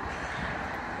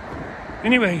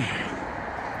 Anyway,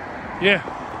 yeah,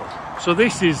 so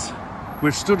this is,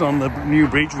 we're stood on the new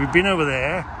bridge, we've been over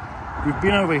there, we've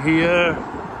been over here,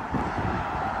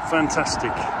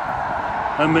 fantastic,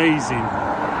 amazing,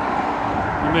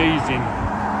 amazing.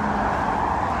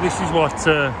 This is what,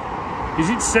 is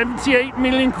it 78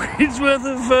 million quid's worth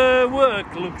of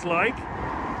work, looks like?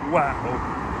 Wow.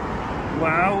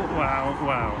 Wow, wow,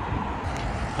 wow.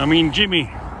 I mean,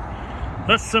 Jimmy,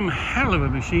 that's some hell of a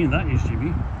machine, that is,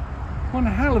 Jimmy. One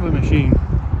hell of a machine.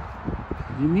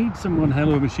 You need some one hell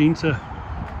of a machine to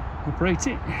operate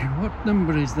it. What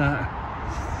number is that?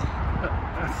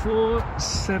 A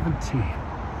 470.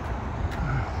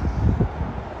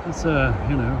 That's a,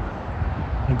 you know,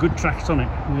 a good tract on it,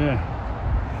 yeah.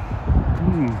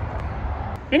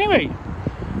 Anyway,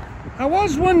 I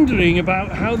was wondering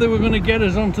about how they were going to get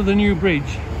us onto the new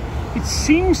bridge. It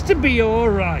seems to be all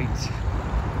right,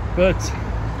 but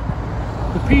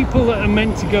the people that are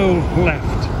meant to go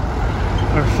left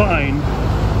are fine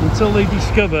until they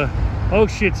discover, oh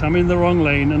shit, I'm in the wrong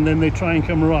lane, and then they try and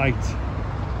come right.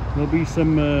 There'll be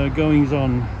some goings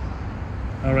on,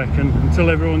 I reckon, until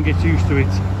everyone gets used to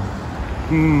it.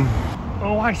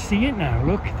 Oh, I see it now.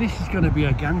 Look, this is going to be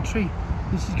a gantry.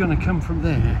 This is going to come from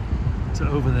there to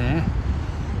over there.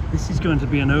 This is going to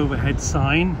be an overhead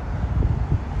sign,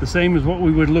 the same as what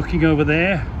we were looking over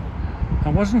there. I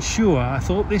wasn't sure. I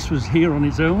thought this was here on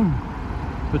its own,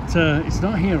 but it's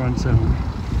not here on its own.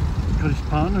 It's got its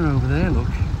partner over there,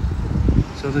 look.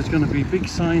 So there's going to be big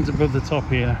signs above the top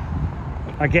here,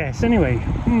 I guess. Anyway,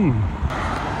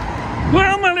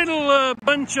 well, my little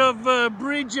bunch of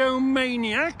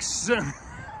bridge-o-maniacs,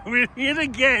 we're here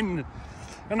again.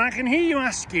 And I can hear you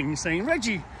asking, saying,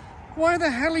 Reggie, why the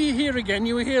hell are you here again?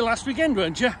 You were here last weekend,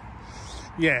 weren't you?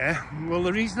 Yeah, well,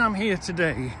 the reason I'm here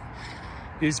today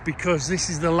is because this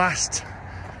is the last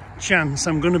chance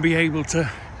I'm going to be able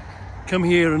to come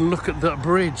here and look at that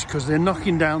bridge, because they're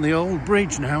knocking down the old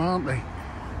bridge now, aren't they?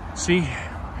 See,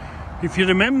 if you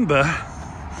remember,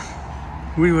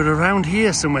 we were around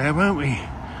here somewhere, weren't we?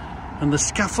 And the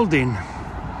scaffolding,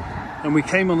 and we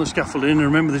came on the scaffolding, and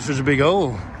remember this was a big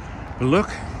hole. But look,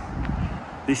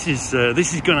 this is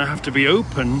going to have to be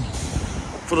open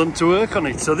for them to work on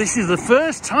it. So this is the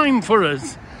first time for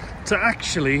us to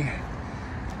actually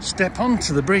step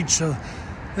onto the bridge. So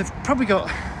they've probably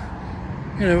got,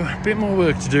 you know, a bit more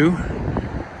work to do.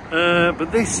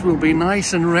 But this will be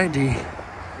nice and ready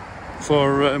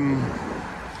for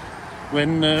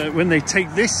when they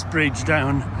take this bridge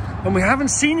down. And we haven't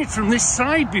seen it from this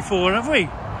side before, have we?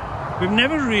 We've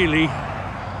never really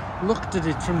looked at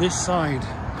it from this side.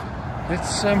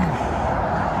 Let's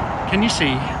can you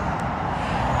see?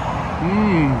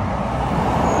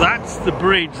 That's the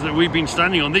bridge that we've been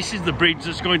standing on. This is the bridge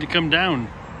that's going to come down.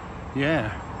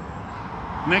 Yeah.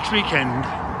 Next weekend.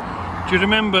 Do you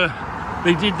remember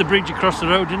they did the bridge across the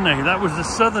road, didn't they? That was the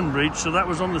southern bridge, so that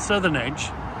was on the southern edge.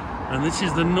 And this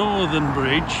is the northern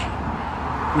bridge,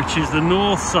 which is the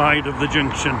north side of the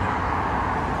junction.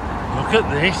 Look at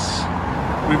this.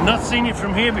 We've not seen it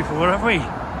from here before, have we?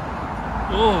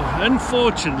 Oh,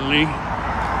 unfortunately,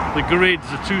 the grids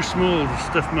are too small to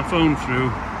stuff my phone through.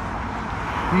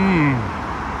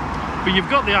 But you've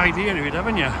got the idea of it,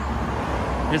 haven't you?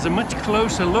 There's a much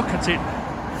closer look at it.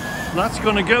 That's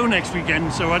going to go next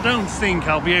weekend, so I don't think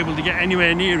I'll be able to get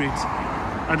anywhere near it.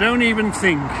 I don't even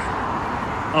think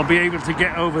I'll be able to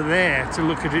get over there to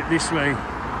look at it this way.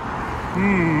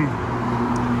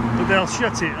 But they'll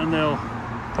shut it and they'll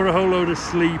put a whole load of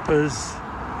sleepers,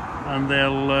 and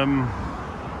they'll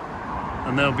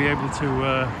be able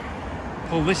to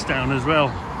pull this down as well.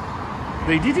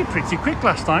 They did it pretty quick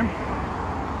last time.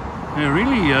 They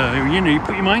really, you know, you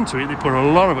put your mind to it, they put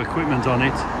a lot of equipment on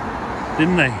it,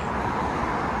 didn't they?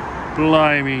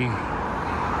 Blimey.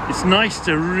 It's nice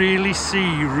to really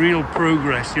see real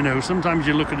progress, you know. Sometimes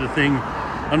you look at a thing,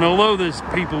 and although there's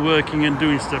people working and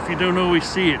doing stuff, you don't always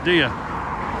see it, do you?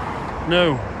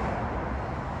 No.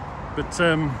 But,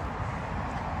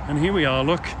 and here we are,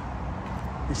 look.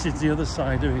 This is the other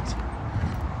side of it.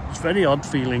 It's very odd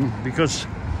feeling, because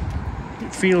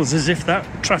it feels as if that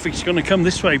traffic's going to come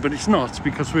this way, but it's not,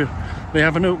 because they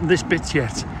haven't opened this bit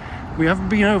yet. We haven't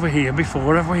been over here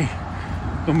before, have we?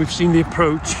 And we've seen the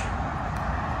approach.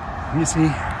 You see,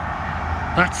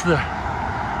 that's the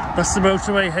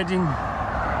motorway heading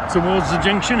towards the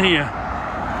junction here.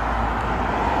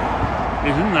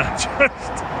 Isn't that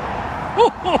just?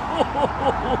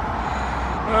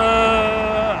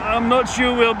 I'm not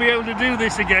sure we'll be able to do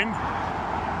this again,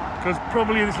 because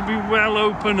probably this will be well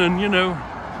open and, you know.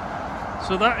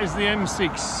 So that is the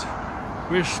M6.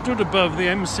 We're stood above the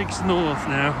M6 North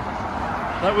now.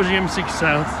 That was the M6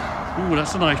 South. Ooh,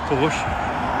 that's a nice Porsche.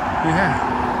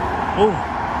 Yeah. Oh,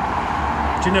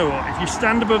 do you know what? If you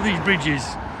stand above these bridges,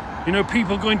 you know,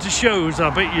 people going to shows, I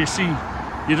bet you see,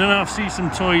 you don't have to see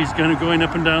some toys going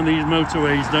up and down these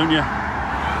motorways, don't you?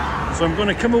 So I'm going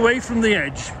to come away from the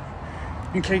edge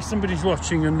in case somebody's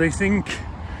watching and they think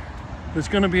there's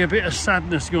going to be a bit of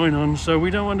sadness going on. So we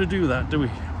don't want to do that, do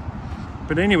we?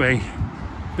 But anyway,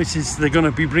 they're going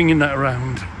to be bringing that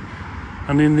around,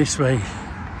 and in this way,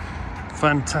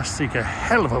 fantastic, a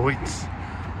hell of a width.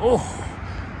 Oh,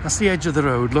 that's the edge of the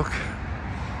road, look,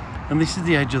 and this is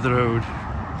the edge of the road.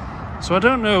 So I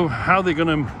don't know how they're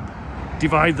going to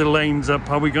divide the lanes up.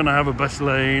 Are we going to have a bus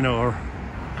lane, or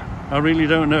I really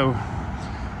don't know.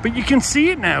 But you can see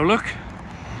it now, look,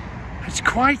 it's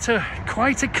quite a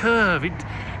curve.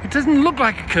 It doesn't look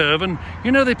like a curve, and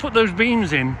you know, they put those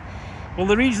beams in. Well,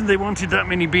 the reason they wanted that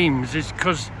many beams is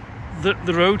because the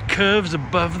road curves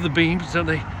above the beams, don't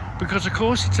they? Because of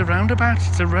course it's a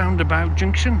roundabout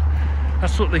junction.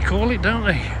 That's what they call it, don't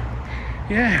they?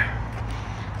 Yeah.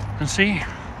 And see,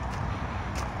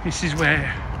 this is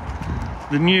where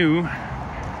the new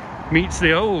meets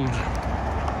the old.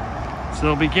 So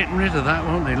they'll be getting rid of that,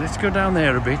 won't they? Let's go down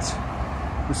there a bit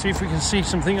and see if we can see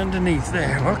something underneath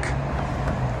there, look.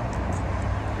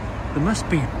 There must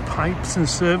be pipes and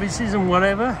services and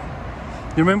whatever.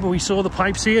 You remember we saw the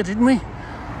pipes here, didn't we?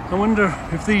 I wonder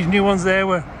if these new ones there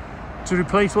were to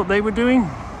replace what they were doing.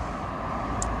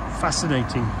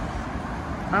 Fascinating.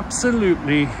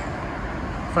 Absolutely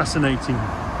fascinating.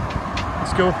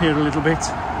 Let's go up here a little bit.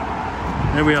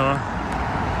 There we are.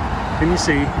 Can you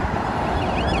see?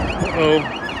 Uh-oh.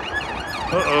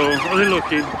 Uh-oh. Are they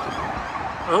looking?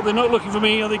 Oh, they're not looking for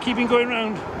me. Are they keeping going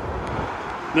round?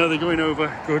 No, they're going over.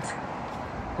 Good.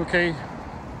 Okay.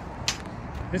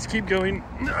 Let's keep going.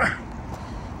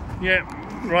 Yeah,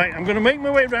 right. I'm going to make my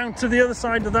way round to the other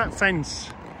side of that fence.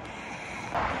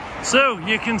 So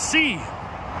you can see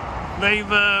they've,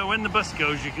 when the bus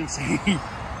goes, you can see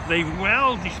they've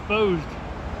well disposed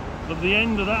of the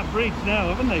end of that bridge now,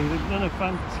 haven't they? They've done a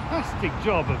fantastic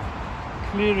job of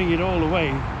clearing it all away.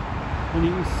 And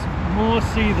you can more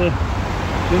see the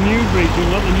new bridge and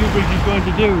what the new bridge is going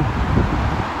to do.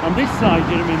 On this side,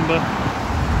 you remember,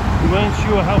 we weren't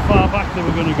sure how far back they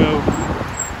were going to go.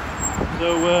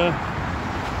 So,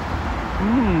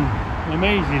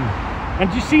 amazing. And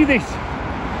do you see this?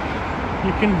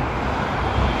 You can,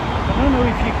 I don't know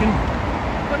if you can,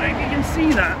 I don't know if you can see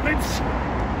that. Let's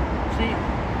see.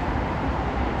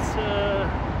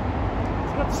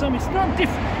 It's got some, it's not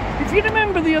different. If you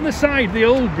remember the other side, the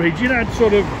old bridge, it had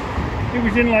sort of, it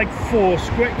was in like four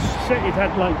squares, it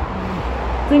had like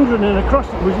things running across,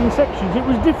 it was in sections. It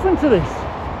was different to this.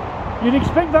 You'd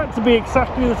expect that to be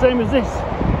exactly the same as this,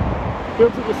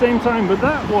 built at the same time, but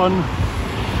that one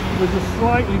was a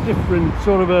slightly different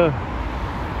sort of a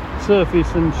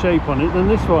surface and shape on it than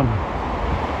this one.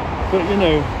 But you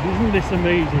know, isn't this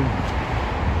amazing?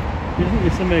 Isn't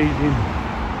this amazing?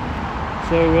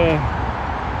 So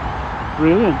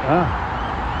brilliant.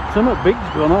 Something big's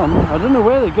gone on. I don't know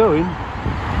where they're going.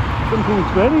 Something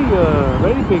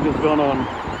very big has gone on.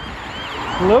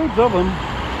 Loads of them.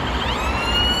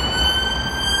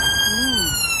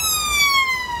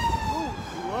 Oh,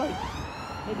 right.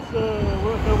 Let's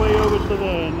work our way over to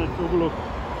there and let's overlook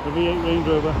the V8 Range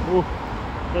Rover. Oh,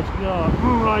 let's go.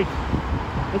 Right.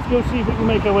 Let's go see if we can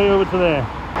make our way over to there.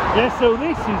 Yeah, so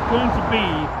this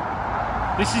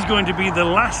is going to be the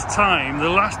last time, the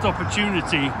last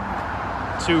opportunity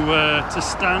to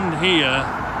stand here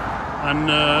and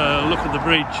look at the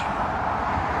bridge.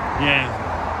 Yeah.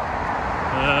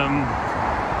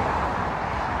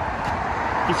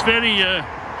 It's very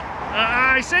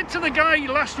I said to the guy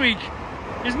last week,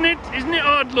 isn't it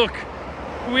odd, look,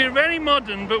 we're very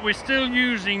modern but we're still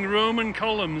using Roman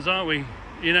columns, aren't we,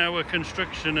 in our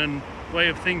construction and way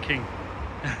of thinking.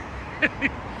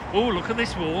 Oh, look at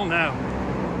this wall now.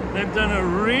 They've done a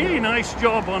really nice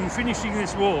job on finishing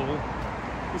this wall.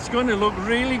 It's going to look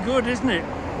really good, isn't it?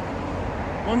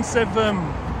 Once they've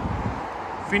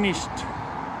finished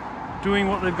doing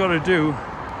what they've got to do.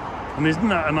 And isn't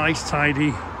that a nice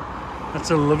tidy?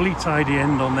 That's a lovely tidy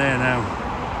end on there now.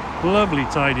 Lovely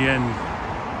tidy end.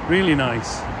 Really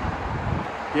nice.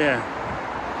 Yeah.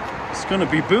 It's going to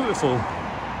be beautiful.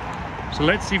 So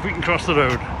let's see if we can cross the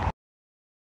road.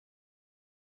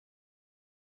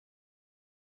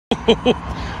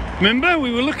 Remember,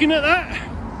 we were looking at that?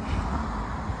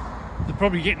 The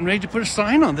probably getting ready to put a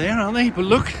sign on there, aren't they? But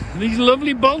look, these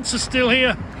lovely bolts are still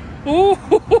here. Oh,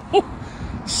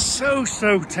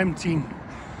 so tempting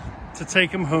to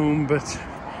take them home, but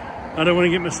I don't want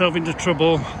to get myself into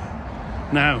trouble.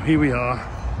 Now, here we are.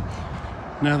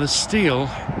 Now the steel,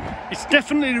 it's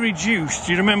definitely reduced.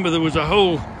 You remember there was a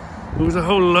whole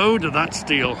load of that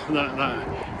steel.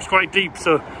 That it's quite deep,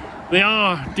 so they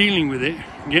are dealing with it,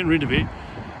 getting rid of it.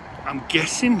 I'm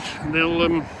guessing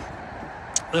they'll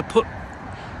put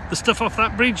the stuff off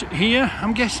that bridge here,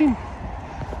 I'm guessing.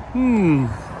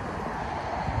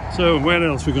 So where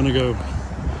else we're going to go?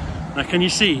 Now can you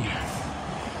see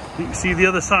the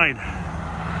other side?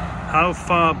 How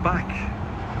far back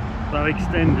that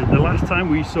extended. The last time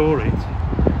we saw it,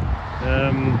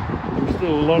 there was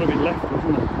still a lot of it left,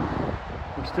 wasn't there?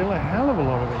 There's still a hell of a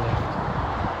lot of it left.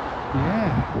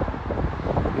 Yeah.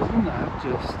 Isn't that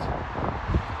just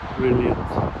brilliant?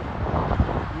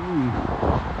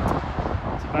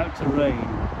 It's about to rain,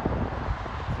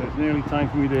 so it's nearly time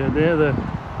for me to.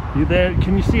 You there?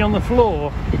 Can you see on the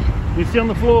floor? You see on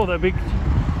the floor that big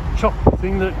chop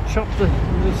thing that chopped the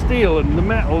steel and the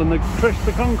metal and crushed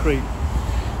the concrete.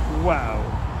 Wow.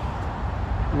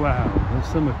 There's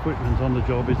some equipment on the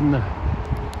job, isn't there?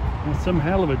 That's some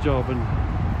hell of a job, and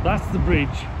that's the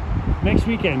bridge. Next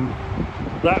weekend,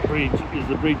 that bridge is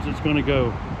the bridge that's going to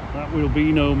go. That will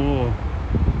be no more.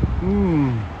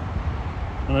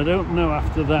 And I don't know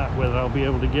after that whether I'll be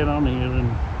able to get on here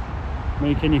and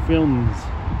make any films.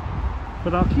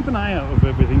 But I'll keep an eye out of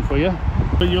everything for you.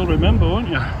 But you'll remember, won't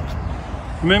you?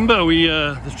 Remember,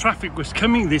 the traffic was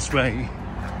coming this way.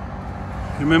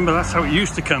 Remember, that's how it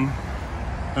used to come.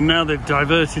 And now they've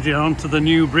diverted it onto the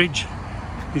new bridge.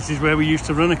 This is where we used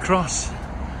to run across.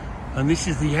 And this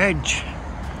is the edge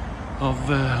of,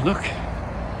 look,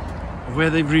 of where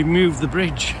they've removed the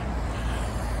bridge.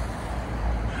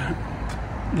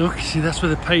 Look, see, that's where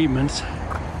the pavement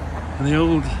and the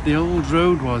old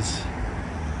road was.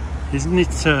 Isn't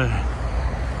it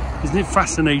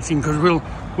fascinating? Because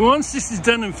once this is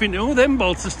done and finished, oh, them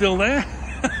bolts are still there.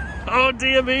 Oh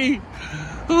dear me.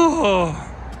 Oh,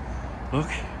 look.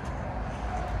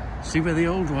 See where the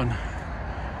old one.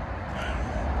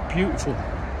 Beautiful.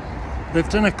 They've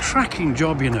done a cracking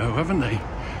job, you know, haven't they?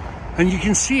 And you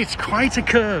can see it's quite a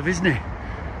curve, isn't it?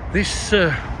 This,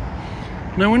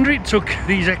 no wonder it took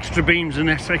these extra beams and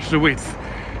this extra width,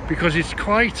 because it's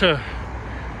quite a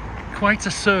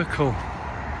circle.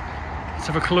 Let's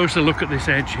have a closer look at this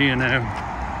edge here now.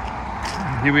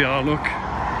 Here we are, look.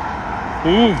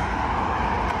 Ooh,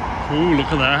 look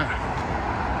at that.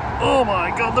 Oh my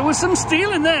God, there was some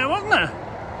steel in there, wasn't there?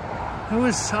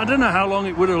 I don't know how long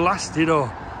it would have lasted,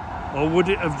 or would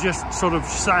it have just sort of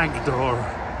sagged, or,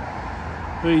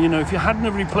 you know, if you hadn't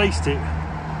have replaced it,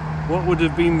 what would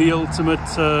have been the ultimate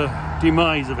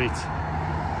demise of it?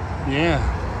 Yeah.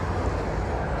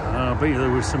 I bet you there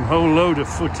was some whole load of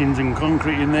footings and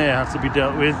concrete in there had to be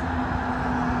dealt with.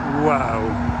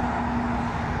 Wow.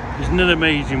 Isn't it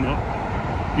amazing what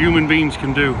human beings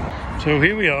can do? So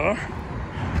here we are.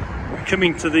 We're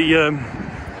coming to the...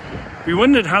 we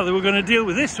wondered how they were going to deal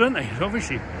with this, weren't they?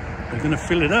 Obviously, they're going to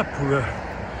fill it up.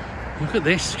 Look at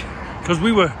this. Because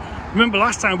remember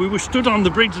last time we were stood on the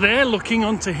bridge there looking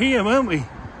onto here, weren't we?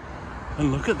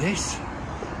 And look at this.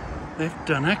 They've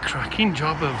done a cracking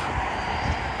job of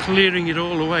clearing it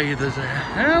all away. There's a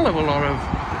hell of a lot of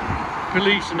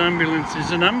police and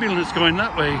ambulances, an ambulance going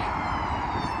that way.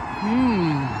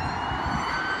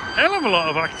 Hell of a lot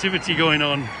of activity going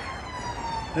on.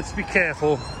 Let's be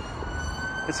careful.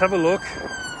 Let's have a look.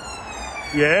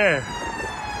 Yeah,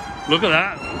 look at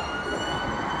that.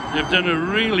 They've done a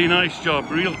really nice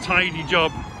job, real tidy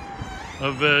job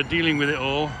of dealing with it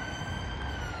all.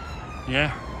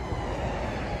 Yeah,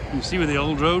 you can see where the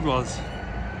old road was.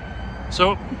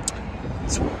 So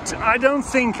I don't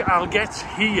think I'll get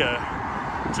here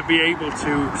to be able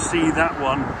to see that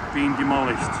one being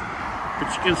demolished.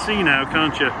 But you can see now,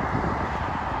 can't you?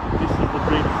 This is the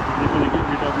bridge they're going to get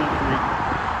rid of next week.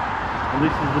 And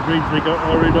this is the bridge they got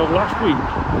rid of last week.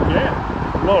 Yeah,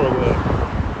 a lot of work.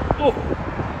 Oh,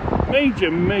 major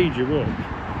work.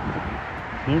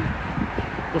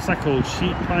 What's that called?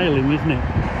 Sheet piling, isn't it?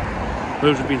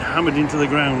 Those have been hammered into the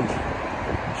ground.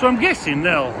 So I'm guessing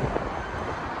they'll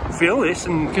fill this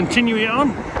and continue it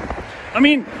on. I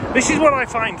mean, this is what I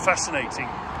find fascinating.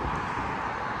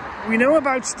 We know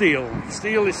about steel.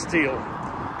 Steel is steel.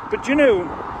 But you know,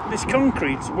 this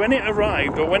concrete, when it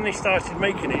arrived, or when they started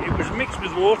making it, it was mixed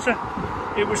with water.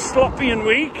 It was sloppy and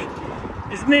weak.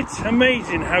 Isn't it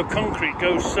amazing how concrete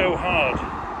goes so hard?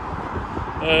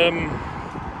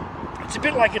 It's a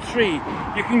bit like a tree.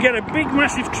 You can get a big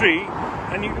massive tree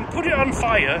and you can put it on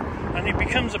fire and it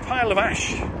becomes a pile of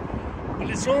ash. But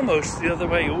it's almost the other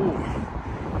way. Oh,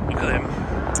 look at them.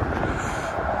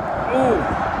 Oh,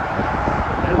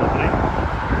 they're lovely.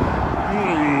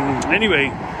 Anyway,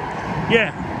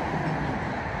 yeah.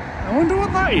 I wonder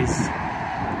what that is.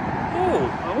 Oh,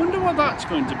 I wonder what that's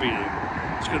going to be.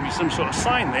 It's going to be some sort of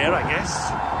sign there, I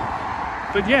guess.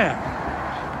 But yeah.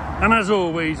 And as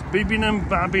always, bibbing and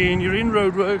babbing, you're in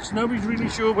roadworks, nobody's really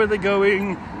sure where they're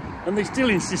going, and they still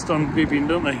insist on bibbing,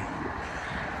 don't they?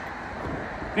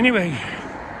 Anyway,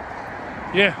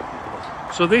 yeah,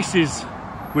 so this is,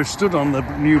 we're stood on the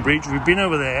new bridge, we've been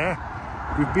over there,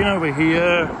 we've been over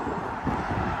here,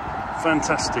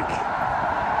 fantastic,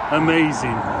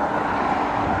 amazing,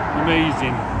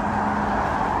 amazing.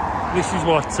 This is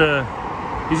what,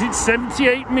 is it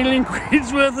 78 million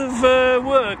quid's worth of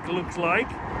work, looks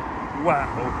like.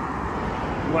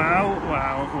 Wow, wow,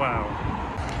 wow, wow.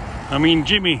 I mean,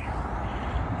 Jimmy,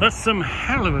 that's some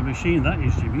hell of a machine, that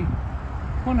is, Jimmy.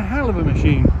 One hell of a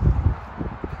machine.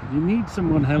 You need some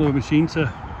one hell of a machine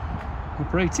to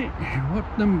operate it. What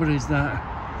number is that?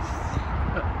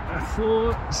 A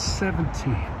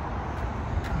 470.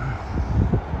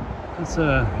 That's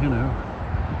you know,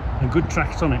 a good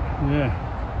traction on it. Yeah.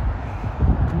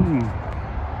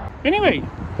 Anyway,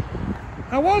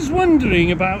 I was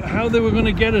wondering about how they were going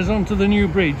to get us onto the new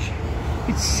bridge.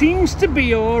 It seems to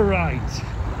be all right,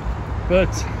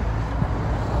 but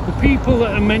the people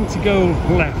that are meant to go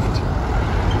left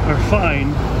are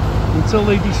fine until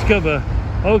they discover,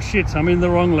 oh shit, I'm in the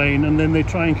wrong lane, and then they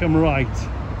try and come right.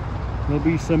 There'll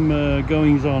be some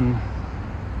goings on,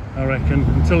 I reckon,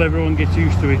 until everyone gets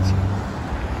used to it.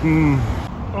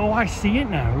 Oh, I see it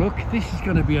now. Look, this is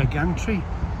going to be a gantry.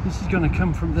 This is going to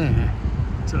come from there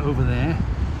to over there.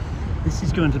 This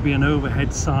is going to be an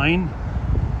overhead sign,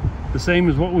 the same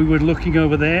as what we were looking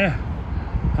over there.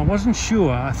 I wasn't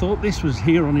sure, I thought this was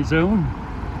here on its own,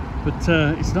 but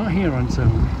it's not here on its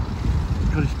own. It's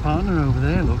got his partner over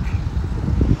there, look.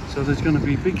 So there's going to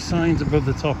be big signs above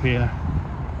the top here,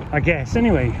 I guess.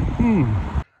 Anyway,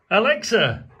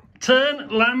 Alexa, turn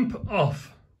lamp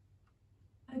off.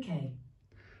 Okay.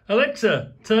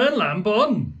 Alexa, turn lamp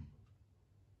on.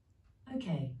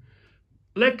 Okay.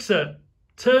 Alexa,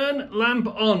 turn lamp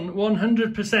on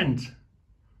 100%.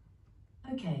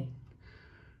 Okay.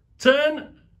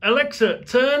 Alexa,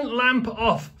 turn lamp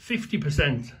off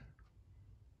 50%.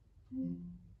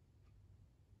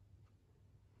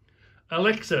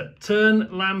 Alexa, turn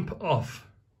lamp off.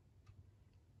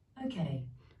 Okay.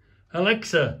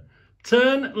 Alexa,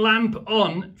 turn lamp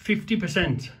on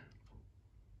 50%.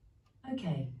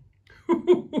 Okay.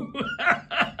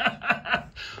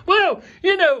 Well,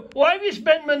 you know, why have you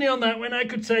spent money on that when I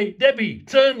could say, Debbie,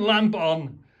 turn lamp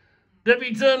on.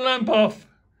 Debbie, turn lamp off.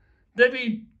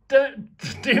 Debbie, dim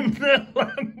the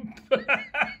lamp.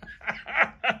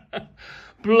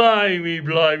 Blimey,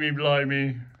 blimey,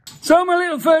 blimey. So my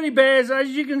little furry bears, as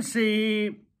you can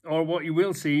see, or what you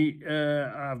will see,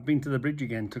 I've been to the bridge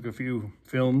again, took a few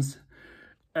films.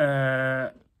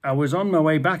 I was on my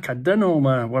way back. I'd done all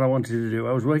what I wanted to do.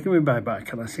 I was working my way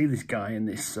back, and I see this guy in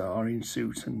this orange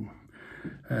suit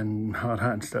and hard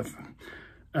hat and stuff.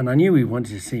 And I knew he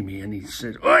wanted to see me, and he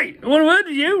said, "Oi, I want a word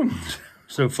with you."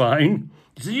 So fine.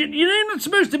 He said, "You're not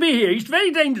supposed to be here. It's very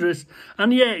dangerous."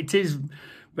 And yeah, it is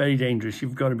very dangerous.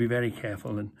 You've got to be very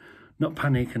careful and not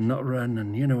panic and not run,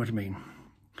 and you know what I mean.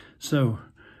 So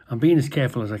I'm being as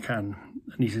careful as I can.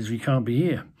 And he says, "You can't be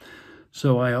here."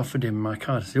 So I offered him my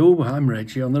card. I said, "Oh, I'm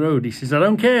Reggie on the road." He says, "I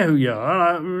don't care who you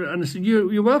are." And I said,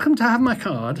 you're welcome to have my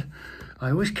card. I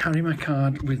always carry my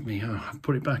card with me. Oh, I've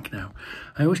put it back now.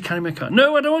 I always carry my card.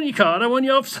 "No, I don't want your card. I want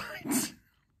your offsides."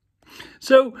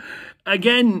 So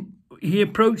again, he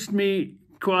approached me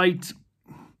quite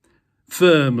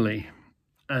firmly.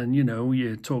 And, you know,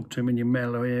 you talk to him and you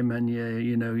mellow him and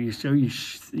you show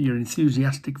you're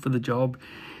enthusiastic for the job.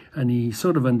 And he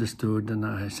sort of understood, and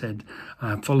I said,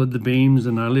 I followed the beams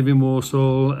and I live in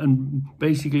Warsaw. And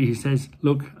basically he says,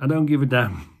 "Look, I don't give a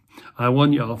damn. I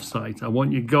want you off-site. I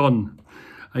want you gone.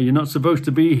 You're not supposed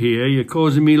to be here. You're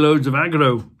causing me loads of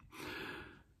aggro."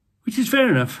 Which is fair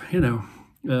enough, you know.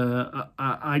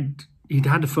 He'd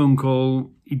had a phone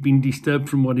call. He'd been disturbed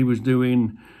from what he was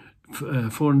doing,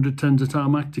 400 tons of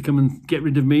tarmac to come and get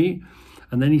rid of me.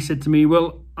 And then he said to me,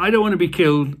 "Well, I don't want to be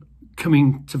killed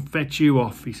coming to fetch you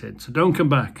off," he said, "so don't come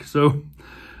back." So,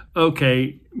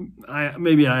 okay,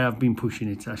 maybe I have been pushing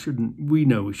it. We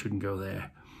know we shouldn't go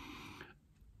there.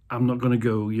 I'm not going to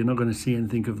go. You're not going to see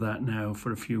anything of that now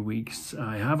for a few weeks.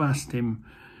 I have asked him,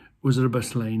 was there a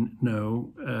bus lane?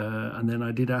 No. And then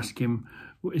I did ask him,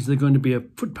 is there going to be a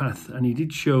footpath? And he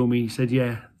did show me. He said,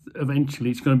 yeah, eventually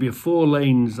it's going to be a 4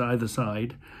 lanes either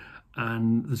side,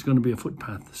 and there's going to be a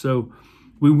footpath. So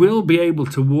we will be able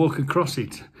to walk across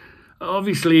it.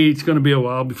 Obviously, it's going to be a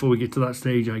while before we get to that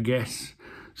stage, I guess.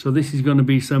 So this is going to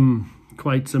be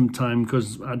quite some time,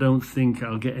 because I don't think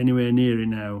I'll get anywhere near it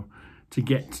now to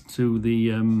get to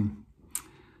the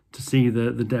to see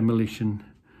the demolition,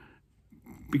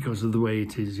 because of the way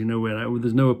it is. You know, where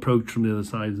there's no approach from the other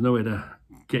side. There's nowhere to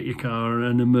get your car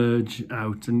and emerge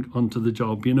out and onto the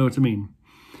job. You know what I mean?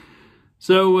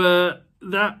 So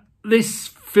this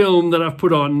film that I've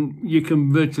put on, you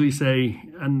can virtually say,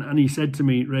 and he said to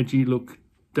me, Reggie, look,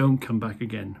 don't come back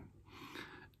again.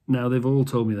 Now, they've all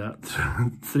told me that.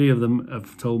 3 of them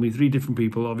have told me, 3 different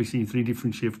people, obviously 3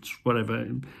 different shifts, whatever,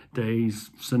 days,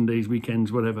 Sundays,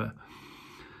 weekends, whatever.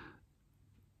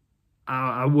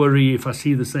 I worry if I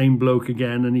see the same bloke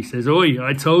again and he says, oi,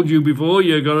 I told you before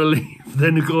you're going to leave.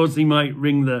 Then, of course, he might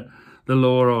ring the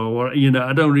law or what. You know,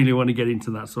 I don't really want to get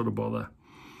into that sort of bother.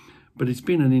 But it's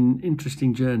been an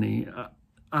interesting journey.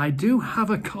 I do have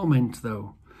a comment,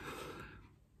 though.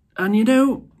 And you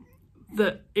know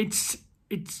that it's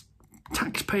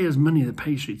taxpayers' money that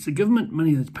pays for it. It's the government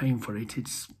money that's paying for it.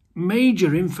 It's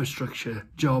major infrastructure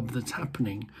job that's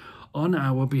happening on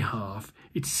our behalf.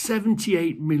 It's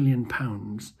 £78 million.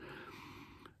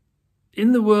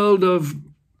 In the world of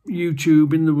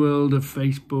YouTube, in the world of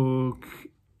Facebook,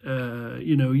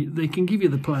 you know, they can give you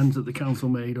the plans that the council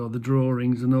made or the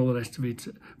drawings and all the rest of it.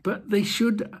 But they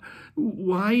should,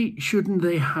 why shouldn't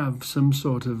they have some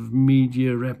sort of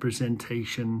media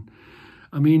representation?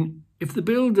 I mean, if the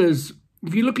builders,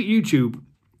 if you look at YouTube,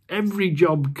 every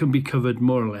job can be covered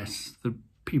more or less. The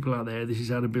people out there, this is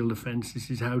how to build a fence, this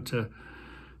is how to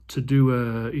do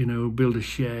a, you know, build a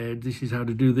shed, this is how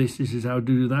to do this is how to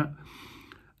do that.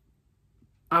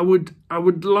 I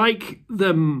would like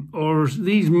them, or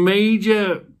these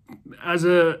major, as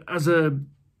a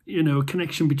you know,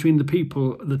 connection between the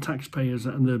people, the taxpayers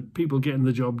and the people getting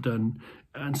the job done,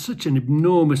 and such an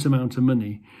enormous amount of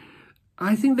money.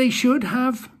 I think they should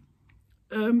have,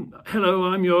 hello,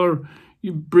 I'm your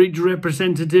bridge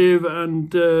representative,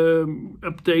 and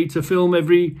update a film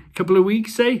every couple of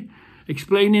weeks, say,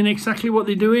 explaining exactly what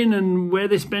they're doing and where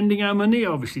they're spending our money.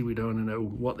 Obviously, we don't know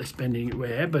what they're spending it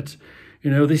where, but, you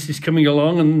know, this is coming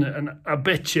along, and I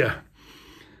bet you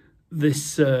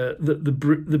this,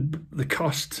 the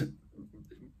cost,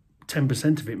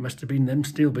 10% of it must have been them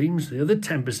steel beams. The other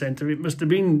 10% of it must have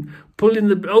been pulling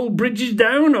the old bridges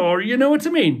down, or you know what I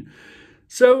mean.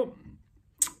 So,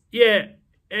 yeah,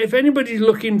 if anybody's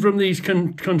looking from these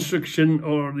construction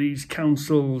or these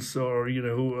councils, or, you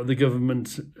know, or the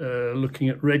government looking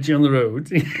at Reggie on the road,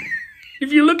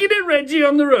 if you're looking at Reggie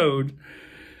on the road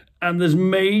and there's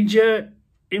major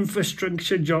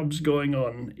infrastructure jobs going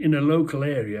on in a local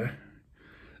area,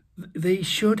 they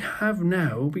should have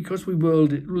now, because we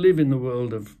live in the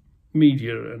world of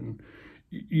media and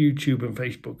YouTube and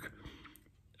Facebook.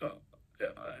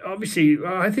 Obviously,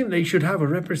 I think they should have a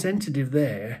representative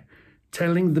there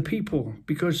telling the people,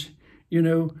 because, you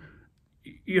know,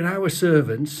 you're our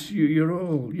servants. You're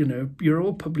all, you know, you're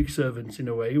all public servants in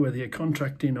a way, whether you're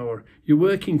contracting or you're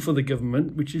working for the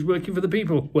government, which is working for the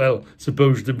people. Well,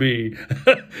 supposed to be,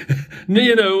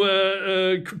 you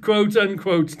know, quote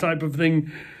unquote type of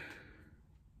thing.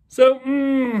 So,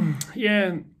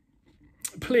 yeah,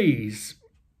 please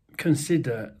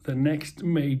consider the next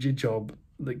major job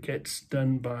that gets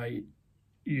done by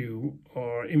you,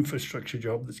 or infrastructure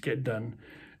job that's get done.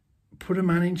 Put a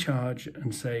man in charge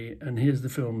and say, and here's the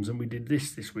films, and we did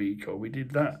this week, or we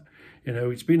did that. You know,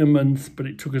 it's been a month, but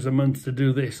it took us a month to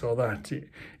do this or that.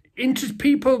 Interest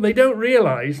people, they don't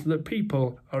realise that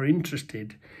people are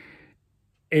interested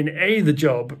in A, the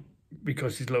job,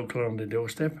 because it's local on the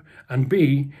doorstep, and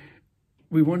B,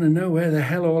 we want to know where the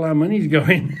hell all our money's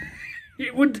going.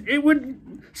 It would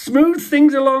smooth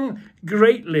things along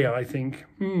greatly, I think.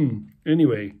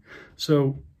 Anyway,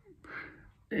 so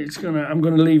I'm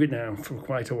gonna leave it now for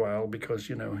quite a while, because,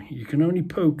 you know, you can only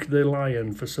poke the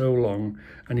lion for so long,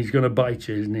 and he's gonna bite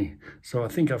you, isn't he? So I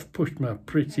think I've pushed my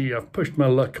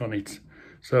luck on it.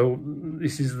 So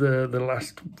this is the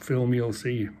last film you'll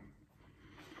see,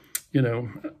 you know.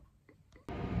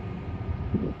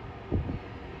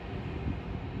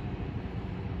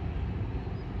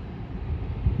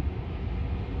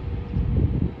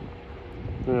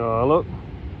 Oh, look,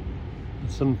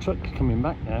 there's some trucks coming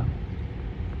back now.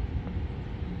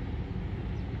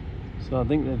 So I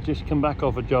think they've just come back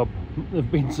off a job.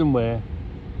 They've been somewhere.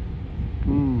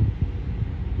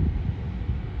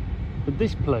 But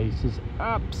this place is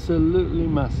absolutely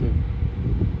massive.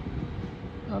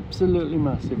 Absolutely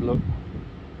massive, look.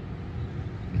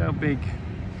 Look how big.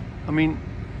 I mean,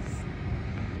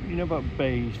 you know about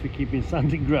bays for keeping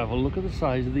sand and gravel? Look at the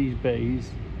size of these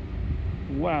bays.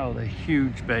 Wow, they're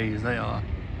huge bays, they are.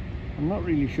 I'm not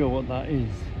really sure what that is.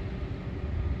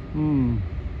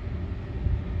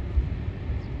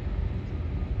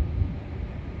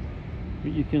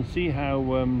 But you can see how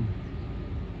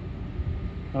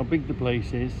big the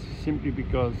place is, simply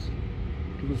because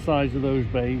of the size of those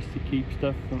bays to keep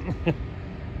stuff. There's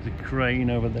a crane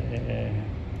over there.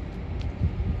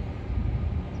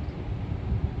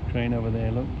 Crane over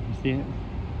there, look, you see it?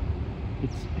 It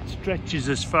stretches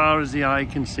as far as the eye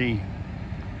can see.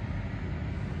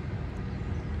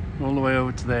 All the way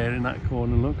over to there in that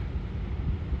corner, look.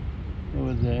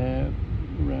 Over there,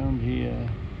 around here.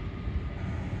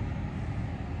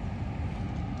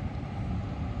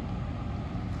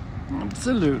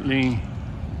 Absolutely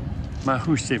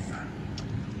massive.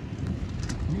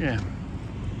 Yeah.